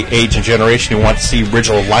my age and generation who want to see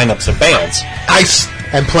original lineups of bands.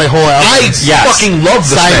 And play whole albums. Yes. fucking love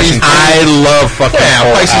the Siamese Smashing Dream. I love fucking Yeah,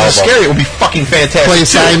 whole Prices album. is Scary. It would be fucking fantastic. Play too.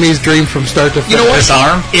 Siamese Dream from start to finish. You know what?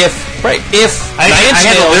 Disarm. If Right. If I Nine Inch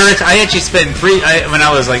had the Nails- lyrics. I actually spent when I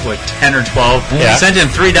was like 10 or 12. Yeah. Sent in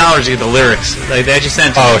 $3 to get the lyrics. Like they actually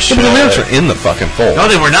sent. Oh, Yeah, shit. but the lyrics are in the fucking folder. No,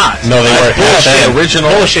 they were not. No, they weren't. Bullshit. The original.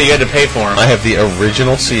 Bullshit. You had to pay for them. I have the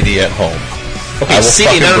original CD at home. Okay, I will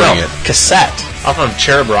CD, fucking no, bring it. cassette. Off of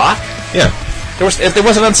Cherub Rock. Yeah. It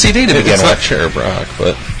wasn't on CD to begin It's not with. Cherub Rock,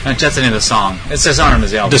 but That's the name of the song. It's Disarm is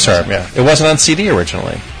the album. Disarm, yeah. It wasn't on CD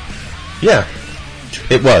originally. yeah,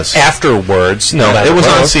 it was. Afterwards, No, it was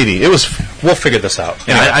on CD. It was. We'll figure this out.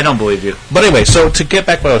 Yeah, I don't believe you. But anyway, so to get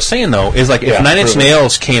back to what I was saying, though, is like if Yeah, Nine Inch prove it.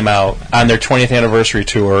 Nails came out on their 20th anniversary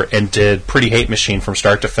tour and did Pretty Hate Machine from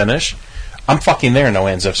start to finish, I'm fucking there, no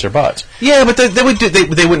ands, ifs, or buts. Yeah, but they would do.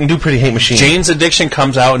 They wouldn't do Pretty Hate Machine. Jane's Addiction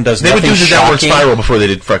comes out and does They would nothing do the Downward shocking. Spiral before they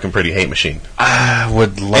did fucking Pretty Hate Machine. I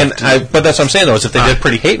would love And to. But that's what I'm saying, though, is if they did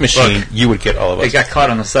Pretty Hate Machine, you would get all of They us. got caught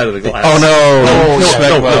on the side of the glass. Oh, no.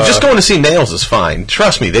 No, just going to see Nails is fine.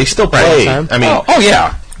 Trust me, they still play. Right. I mean, Oh,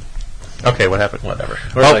 yeah. Okay, what happened? whatever.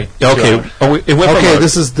 Okay. It went Okay, from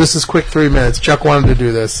this is quick 3 minutes. Chuck wanted to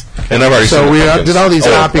do this. And I've already So seen we the fucking- did all these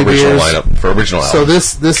hoppy original beers. lineup for original So album.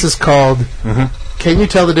 this is called. Can you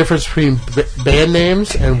tell the difference between band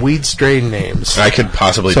names and weed strain names? I could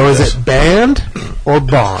possibly. So do is this. it band or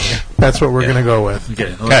bong? That's what we're gonna go with.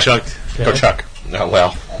 Okay, Chuck. Go Chuck. Oh,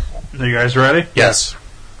 well. Are you guys ready? Yes.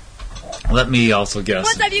 Let me also guess.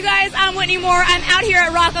 What's up, you guys? I'm Whitney Moore. I'm out here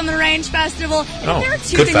at Rock on the Range Festival. And Oh, there are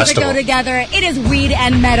two good things festival. that go together. It is weed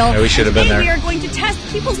and metal. Yeah, we should have been Today there. we are going to test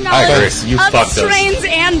people's I knowledge agree. You of fucked us. strains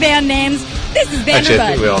and band names. This is Actually, I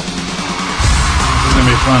think we Vanderbud. all. This is going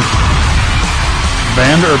to be fun.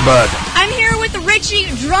 Band or Bud? I'm here with Richie,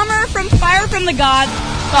 drummer from Fire from the Gods.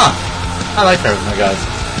 I like that, my guys.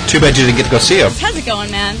 Too bad you didn't get to go see him. How's it going,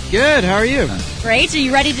 man? Good. How are you? Great. Are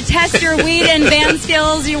you ready to test your weed and band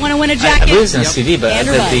skills? You want to win a I jacket? believe it's in a CD, but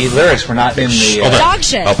Vanderbud. the lyrics were not in the. Hold on. Dog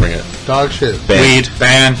shit. I'll bring it. Dog shit. Weed.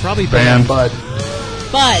 Band. Probably Band. Bud.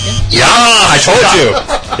 Bud. Yeah, I told you.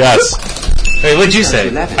 Yes. Hey, what'd you say?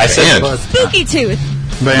 I said Band. Spooky Tooth.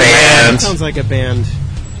 band. Sounds like a band.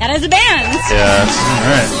 That is a band. Yes. All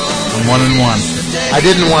right. I'm 1 and 1. I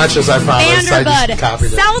didn't watch this. I promise. I Vanderbud. just copied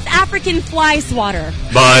it. South African fly swatter.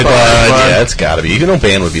 Bud. Yeah, it's got to be. You know,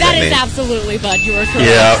 band would be That that is name. absolutely Bud. You are correct.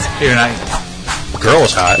 Yeah. You're not. Girl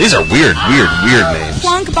was hot. These are weird names.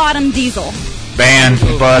 Plunk Bottom Diesel. Band.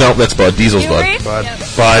 No, that's Bud. Diesel's You Bud. agree? Bud. Yep.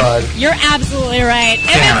 Bud. You're absolutely right. If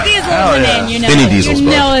Damn it's it. Diesel Hell in the yeah. name, you know, Vinny it. Diesel's you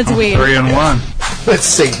Bud. know it's weed. 3 and 1. But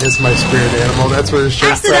Satan is my spirit animal. That's what his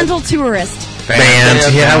shirt said. Accidental Tourist. Band.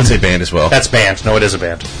 Yeah, I would say band as well. That's band. No, it is a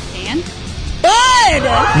band. And Bud.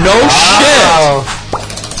 No Oh,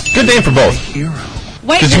 Good name for both.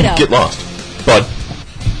 White Because you Widow. get lost. Bud.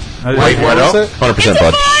 White Widow? Widow. 100%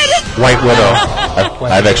 Bud. White Widow.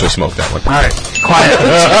 I've actually smoked that one. All right. Quiet.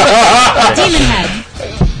 Demon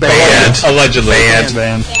Head. Band. Allegedly.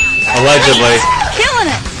 Band. Allegedly. Killing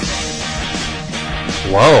it.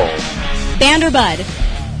 Whoa. Band or Bud.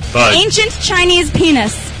 Bud. Ancient Chinese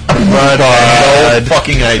Penis. Bud. No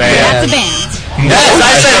fucking idea. That's a band. Yes,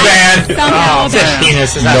 I said band. Somehow a It's a band.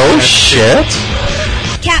 penis. It's not No band. shit.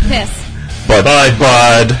 Cat Piss. Bud.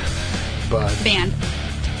 Bud. Bud. Band.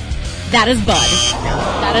 That is Bud.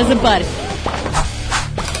 That is a Bud.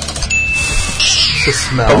 The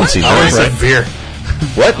smell. I would see I would that. have said beer.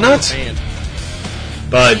 What? Nuts?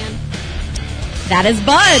 Bud. That is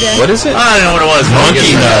Bud. What is it? I don't know what it was.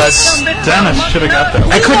 Monkey nuts. Dennis should have got that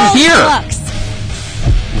one. I couldn't hear. Bucks.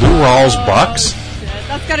 Lou Rawls Bucks.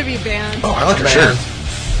 That's got to be a band. Oh, I like her shirt.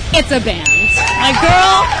 It's a band. My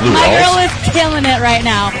girl is killing it right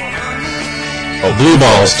now. Oh, Blue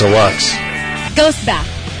Balls Deluxe. Ghost Bath.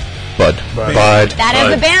 Bud. Bud. That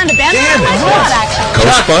is a band. A band that I like a lot, actually.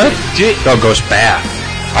 Ghost Bud? No, Ghost Bath.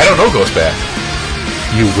 I don't know Ghost Bath.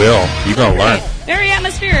 You will. You're going to learn. Very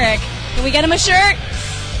atmospheric. Can we get him a shirt?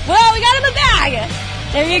 Well, we got him a bag.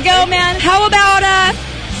 There you go, man. How about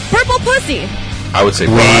Purple Pussy? I would say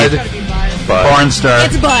Weed. Bud. Porn star.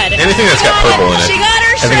 It's Bud. Anything that's got purple in She it. got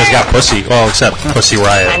her I shirt. think it's got pussy. Well, except Pussy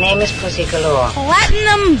My Riot. name is Pussy Galore.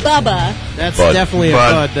 Platinum Bubba. That's Bud. definitely a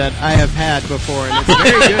Bud. Bud that I have had before, and it's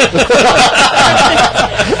very good.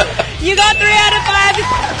 You got 3 out of 5.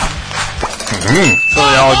 So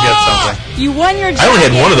they all get something. You won your jacket. I only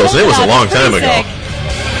had one of those, and it was a Hold long on, time pretty ago. sick.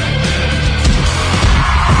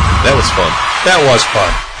 That was fun. That was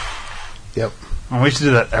fun. Yep. Well, we should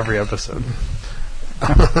do that every episode.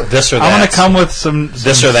 This or that. I'm going to come with some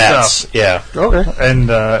This or that. stuff. Yeah. Okay. And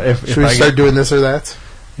if Should we I start get, doing this or that?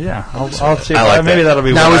 yeah, I'll see. I like Maybe that. that'll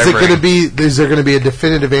be Now, what is I it going bring. to be? Is there going to be a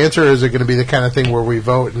definitive answer, or is it going to be the kind of thing where we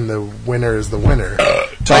vote and the winner is the winner?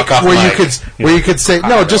 Talk off where mic. you could say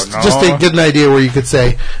no, just know. to get an idea where you could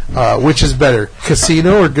say which is better,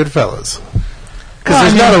 Casino or Goodfellas? Because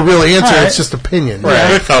there's not a real answer, it's just opinion.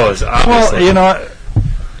 Right. Goodfellas, obviously. Well, you know what?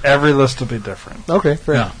 Every list will be different. Okay,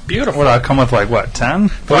 fair. Yeah. Beautiful. What, I'll come with like, what, 10?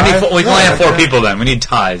 But we can only have 4 people then. We need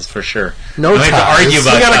ties for sure. No we ties. have to argue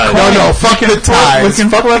about ties. No, fuck the ties. We can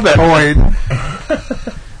flip it. Coin.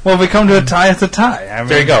 Well, if we come to a tie, it's a tie. I mean,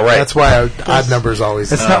 There you go, right. That's why odd numbers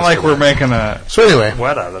always. It's not like we're making a So anyway,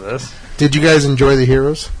 wet out of this. did you guys enjoy the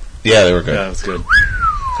Heroes? Yeah, they were good. Yeah, that's good.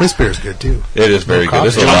 This beer's good too. It is very No good.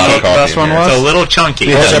 There's a coffee. lot of coffee. Best in one here. was? It's a little chunky.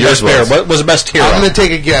 What was the yours best beer? was. What was the best hero? I'm going to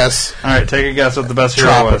take a guess. All right, take a guess what the best hero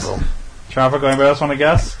Tropical. was. Tropical. Anybody else want to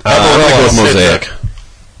guess? I'm going to go with Mosaic.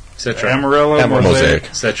 Citra. Amarillo, Mosaic.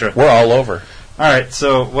 Citra. We're all over. All right,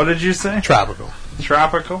 so what did you say? Tropical.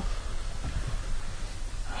 Tropical.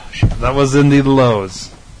 That was in the lows.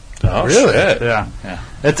 Oh, Really? shit. Yeah. Yeah.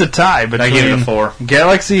 It's a tie I gave it a between 4.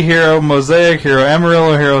 Galaxy Hero, Mosaic Hero,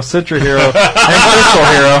 Amarillo Hero, Citra Hero, and Crystal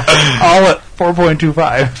Hero, all at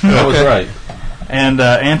 4.25. That was right. And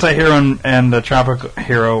Anti-Hero and Tropical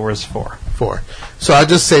Hero was 4. 4. So I'll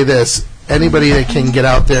just say this. Anybody that can get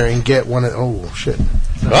out there and get one of... Oh, shit.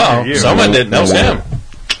 Oh, you. someone didn't. That was him.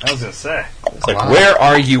 I was going to say. It's like, where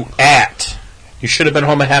are you at? You should have been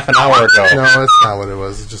home a half an hour ago. No, that's not what it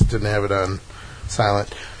was. It just didn't have it on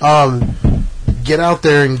silent. Get out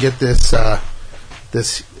there and get this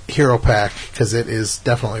this hero pack because it is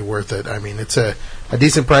definitely worth it. I mean, it's a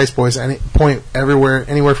decent price, boys. Anywhere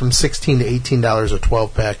from $16 to $18 a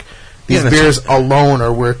 12 pack. These beers alone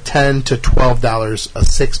are worth $10 to $12 a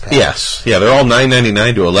 6 pack. Yes. Yeah, they're all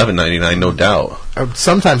 $9.99 to $11.99, no doubt.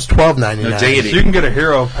 Sometimes $12.99. No diggity. So you can get a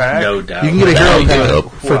hero pack. No doubt. You can get a hero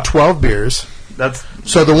Doubt. pack for 12 beers. That's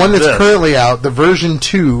So the one that's this. currently out, the version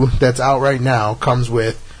 2 that's out right now, comes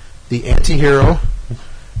with the Anti-Hero,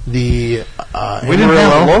 the we didn't have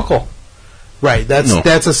Amarillo. a local. Right, that's No. a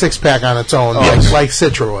 6-pack on its own, like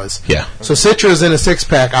Citra was. Yeah. So Citra's in a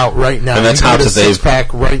 6-pack out right now. And that's You can hops get a that they've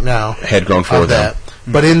 6-pack right now had grown for of them. that.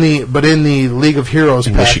 But in the League of Heroes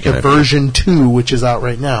In pack, Michigan, the I think. version 2, which is out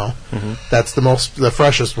right now, that's the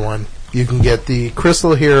freshest one. You can get the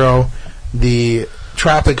Crystal Hero, the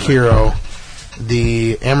Tropic Hero,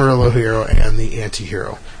 the Amarillo Hero, and the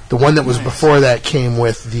Anti-Hero. The one that was before that came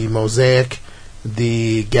with the Mosaic,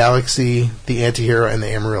 the Galaxy, the Anti-Hero, and the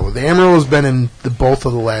Amarillo. The Amarillo's been in both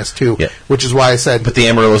of the last 2, Yeah. which is why I said... But the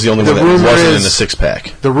Amarillo is the only The one that rumor wasn't is- in the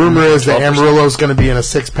 6-pack. The rumor is that 12%. Amarillo's going to be in a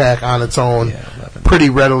 6-pack on its own, pretty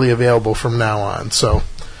readily available from now on. So,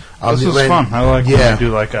 This is fun. I like when yeah, they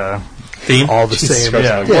do like a Theme? all the Jesus same. Christ,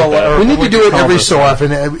 Yeah. I Yeah, get that. we need to do it call every this so one?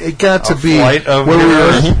 often. It got to be flight of where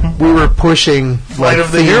heroes. we were pushing like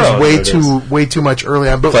of the themes heroes. way too much early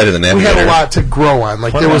on. But Flight of the we had a Navigator. lot to grow on.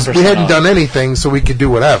 Like we 21% hadn't off. done anything, so we could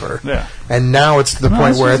do whatever. Yeah. And now it's to the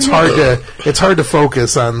point this where is it's hard to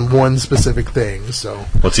focus on one specific thing. So Well,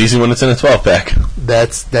 it's easy when it's in a 12-pack.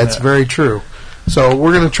 that's very true. So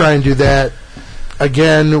we're going to try and do that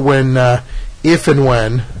again when, if and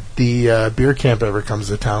when the beer camp ever comes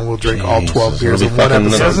to town. We'll drink all 12 beers it'll in be one fucking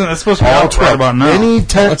episode. Doesn't it's supposed to be All out right about now?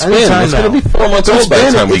 It's been. It's anytime going to now. be 4 months So old by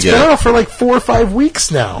the time we it's get been it. out for like 4 or 5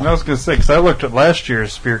 weeks now. I was going to say because I looked at last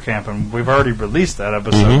year's Spear Camp and we've already released that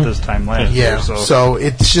episode this time last year. Yeah, so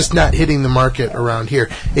it's just not hitting the market around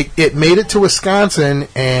here. It made it to Wisconsin,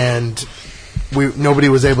 and nobody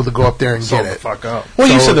was able to go up there and Sold get the it. fuck up. Well,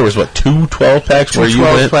 you So- said there was, 2 12-packs where Two you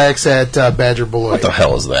 12 went? packs at Badger Beloit. What the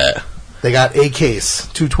hell is that? They got a case,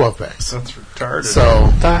 2 12 packs. That's retarded. So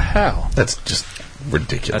What the hell? That's just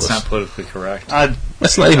ridiculous. That's not politically correct.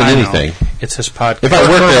 That's not even I know. anything. It's his podcast. If I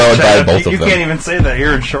worked there, I would buy Chad, both you of them. can't even say that.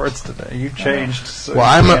 You're in shorts today. You changed. So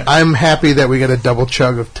well, you can't. I'm happy that we got a double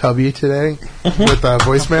chug of Tubby today with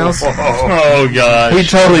voicemails. Oh, gosh. We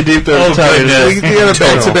totally deep those Tubby. We got a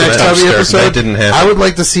back-to-back That Tubby upstairs, episode. that didn't happen. I would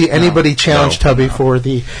like to see anybody challenge Tubby for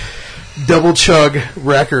the double chug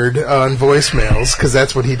record on voicemails, because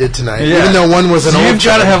that's what he did tonight. Yeah. Even though one was an old You've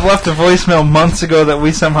got to chug. have left a voicemail months ago that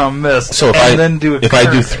we somehow missed. So and then do it. if I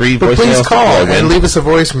do 3 But voicemails, please call will I and win? leave us a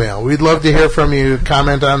voicemail. We'd love to hear from you.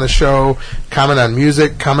 Comment on the show, comment on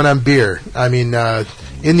music, comment on beer. I mean,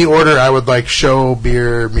 in the order, I would like show,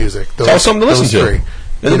 beer, music. Those, Tell us something to those listen to three. in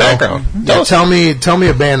the You know? background. Yeah, tell me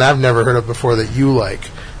a band I've never heard of before that you like.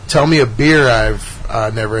 Tell me a beer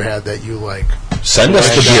I've never had that you like. Send us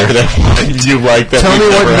the beer that you like. That Tell me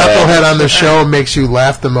we've what never had. knucklehead on the show makes you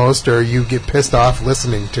laugh the most, or you get pissed off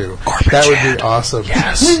listening to. That would be awesome.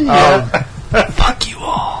 Yes. Fuck you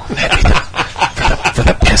all. For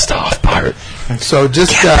the pissed off part. So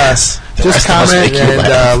just rest of us comment make you and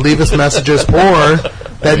laugh. leave us messages, or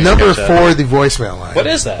that number for the voicemail line What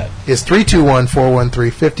is that? is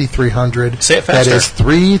 321-413-5300. Say it faster. That is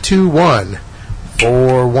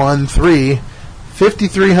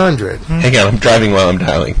 321-413-5300. Hang on, I'm driving while I'm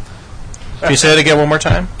dialing. Can you say it again one more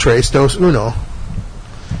time? Tres, dos, uno.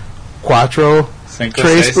 Cuatro, Cinco,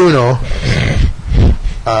 tres, seis. uno.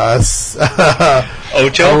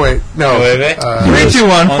 Ocho. Oh, wait. No.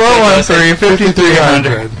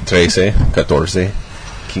 321-413-5300. 13, 14, 15.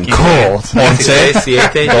 Cool. 16,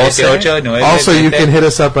 Also, you can hit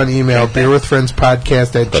us up on email,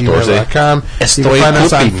 beerwithfriendspodcast@gmail.com. You can find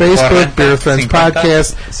us on Facebook, Beer with Friends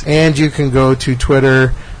Podcast, and you can go to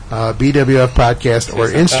Twitter, BWF Podcast, or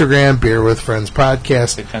Instagram, Beer with Friends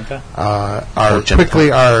Podcast. Our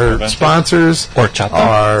sponsors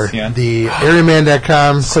are the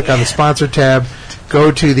Airman.com. Click on the sponsor tab. Go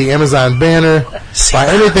to the Amazon banner. Buy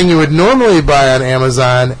anything you would normally buy on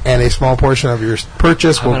Amazon, and a small portion of your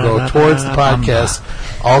purchase will go towards the podcast.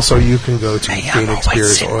 Also, you can go to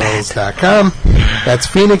PhoenixBeardOils.com. That's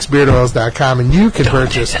PhoenixBeardOils.com, and you can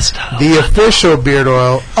purchase the official beard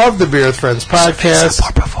oil of the Beer with Friends podcast.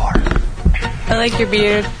 I like your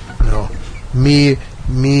beard. No, mi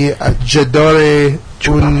Jadore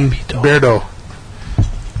un beardo.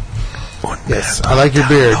 Yes, I like your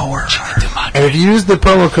beard. And if you use the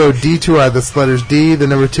promo code D2R, that's letters D, the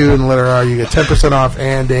number 2, and the letter R, you get 10% off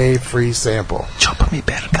and a free sample. You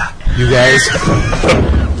guys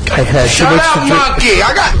have had too much to drink. Monkey!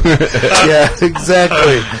 I got Yeah,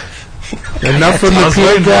 exactly. Enough from the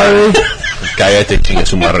peanut gallery. Cállate, chingue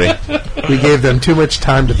su madre. We gave them too much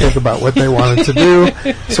time to think about what they wanted to do.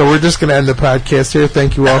 So we're just going to end the podcast here.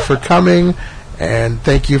 Thank you all for coming. And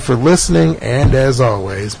thank you for listening. And as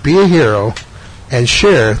always, be a hero and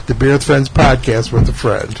share the Beer with Friends podcast with a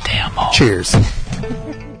friend. Cheers.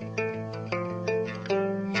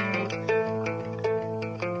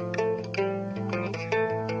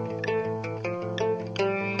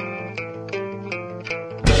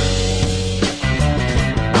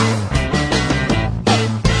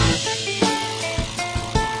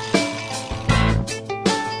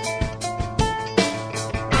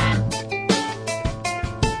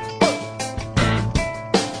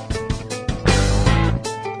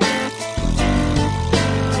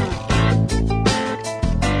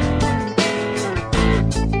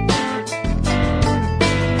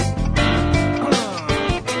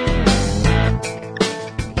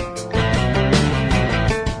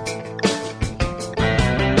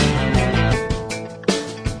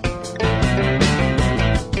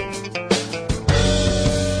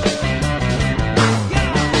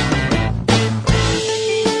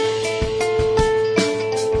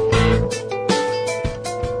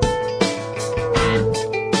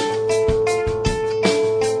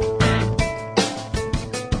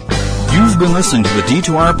 Been listening to the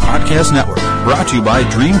D2R Podcast Network, brought to you by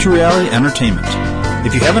Dream to Reality Entertainment.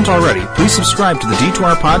 If you haven't already, please subscribe to the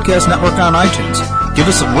D2R Podcast Network on iTunes. Give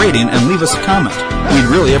us a rating and leave us a comment. We'd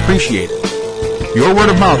really appreciate it. Your word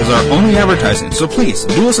of mouth is our only advertising, so please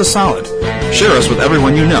do us a solid. Share us with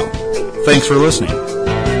everyone you know. Thanks for listening.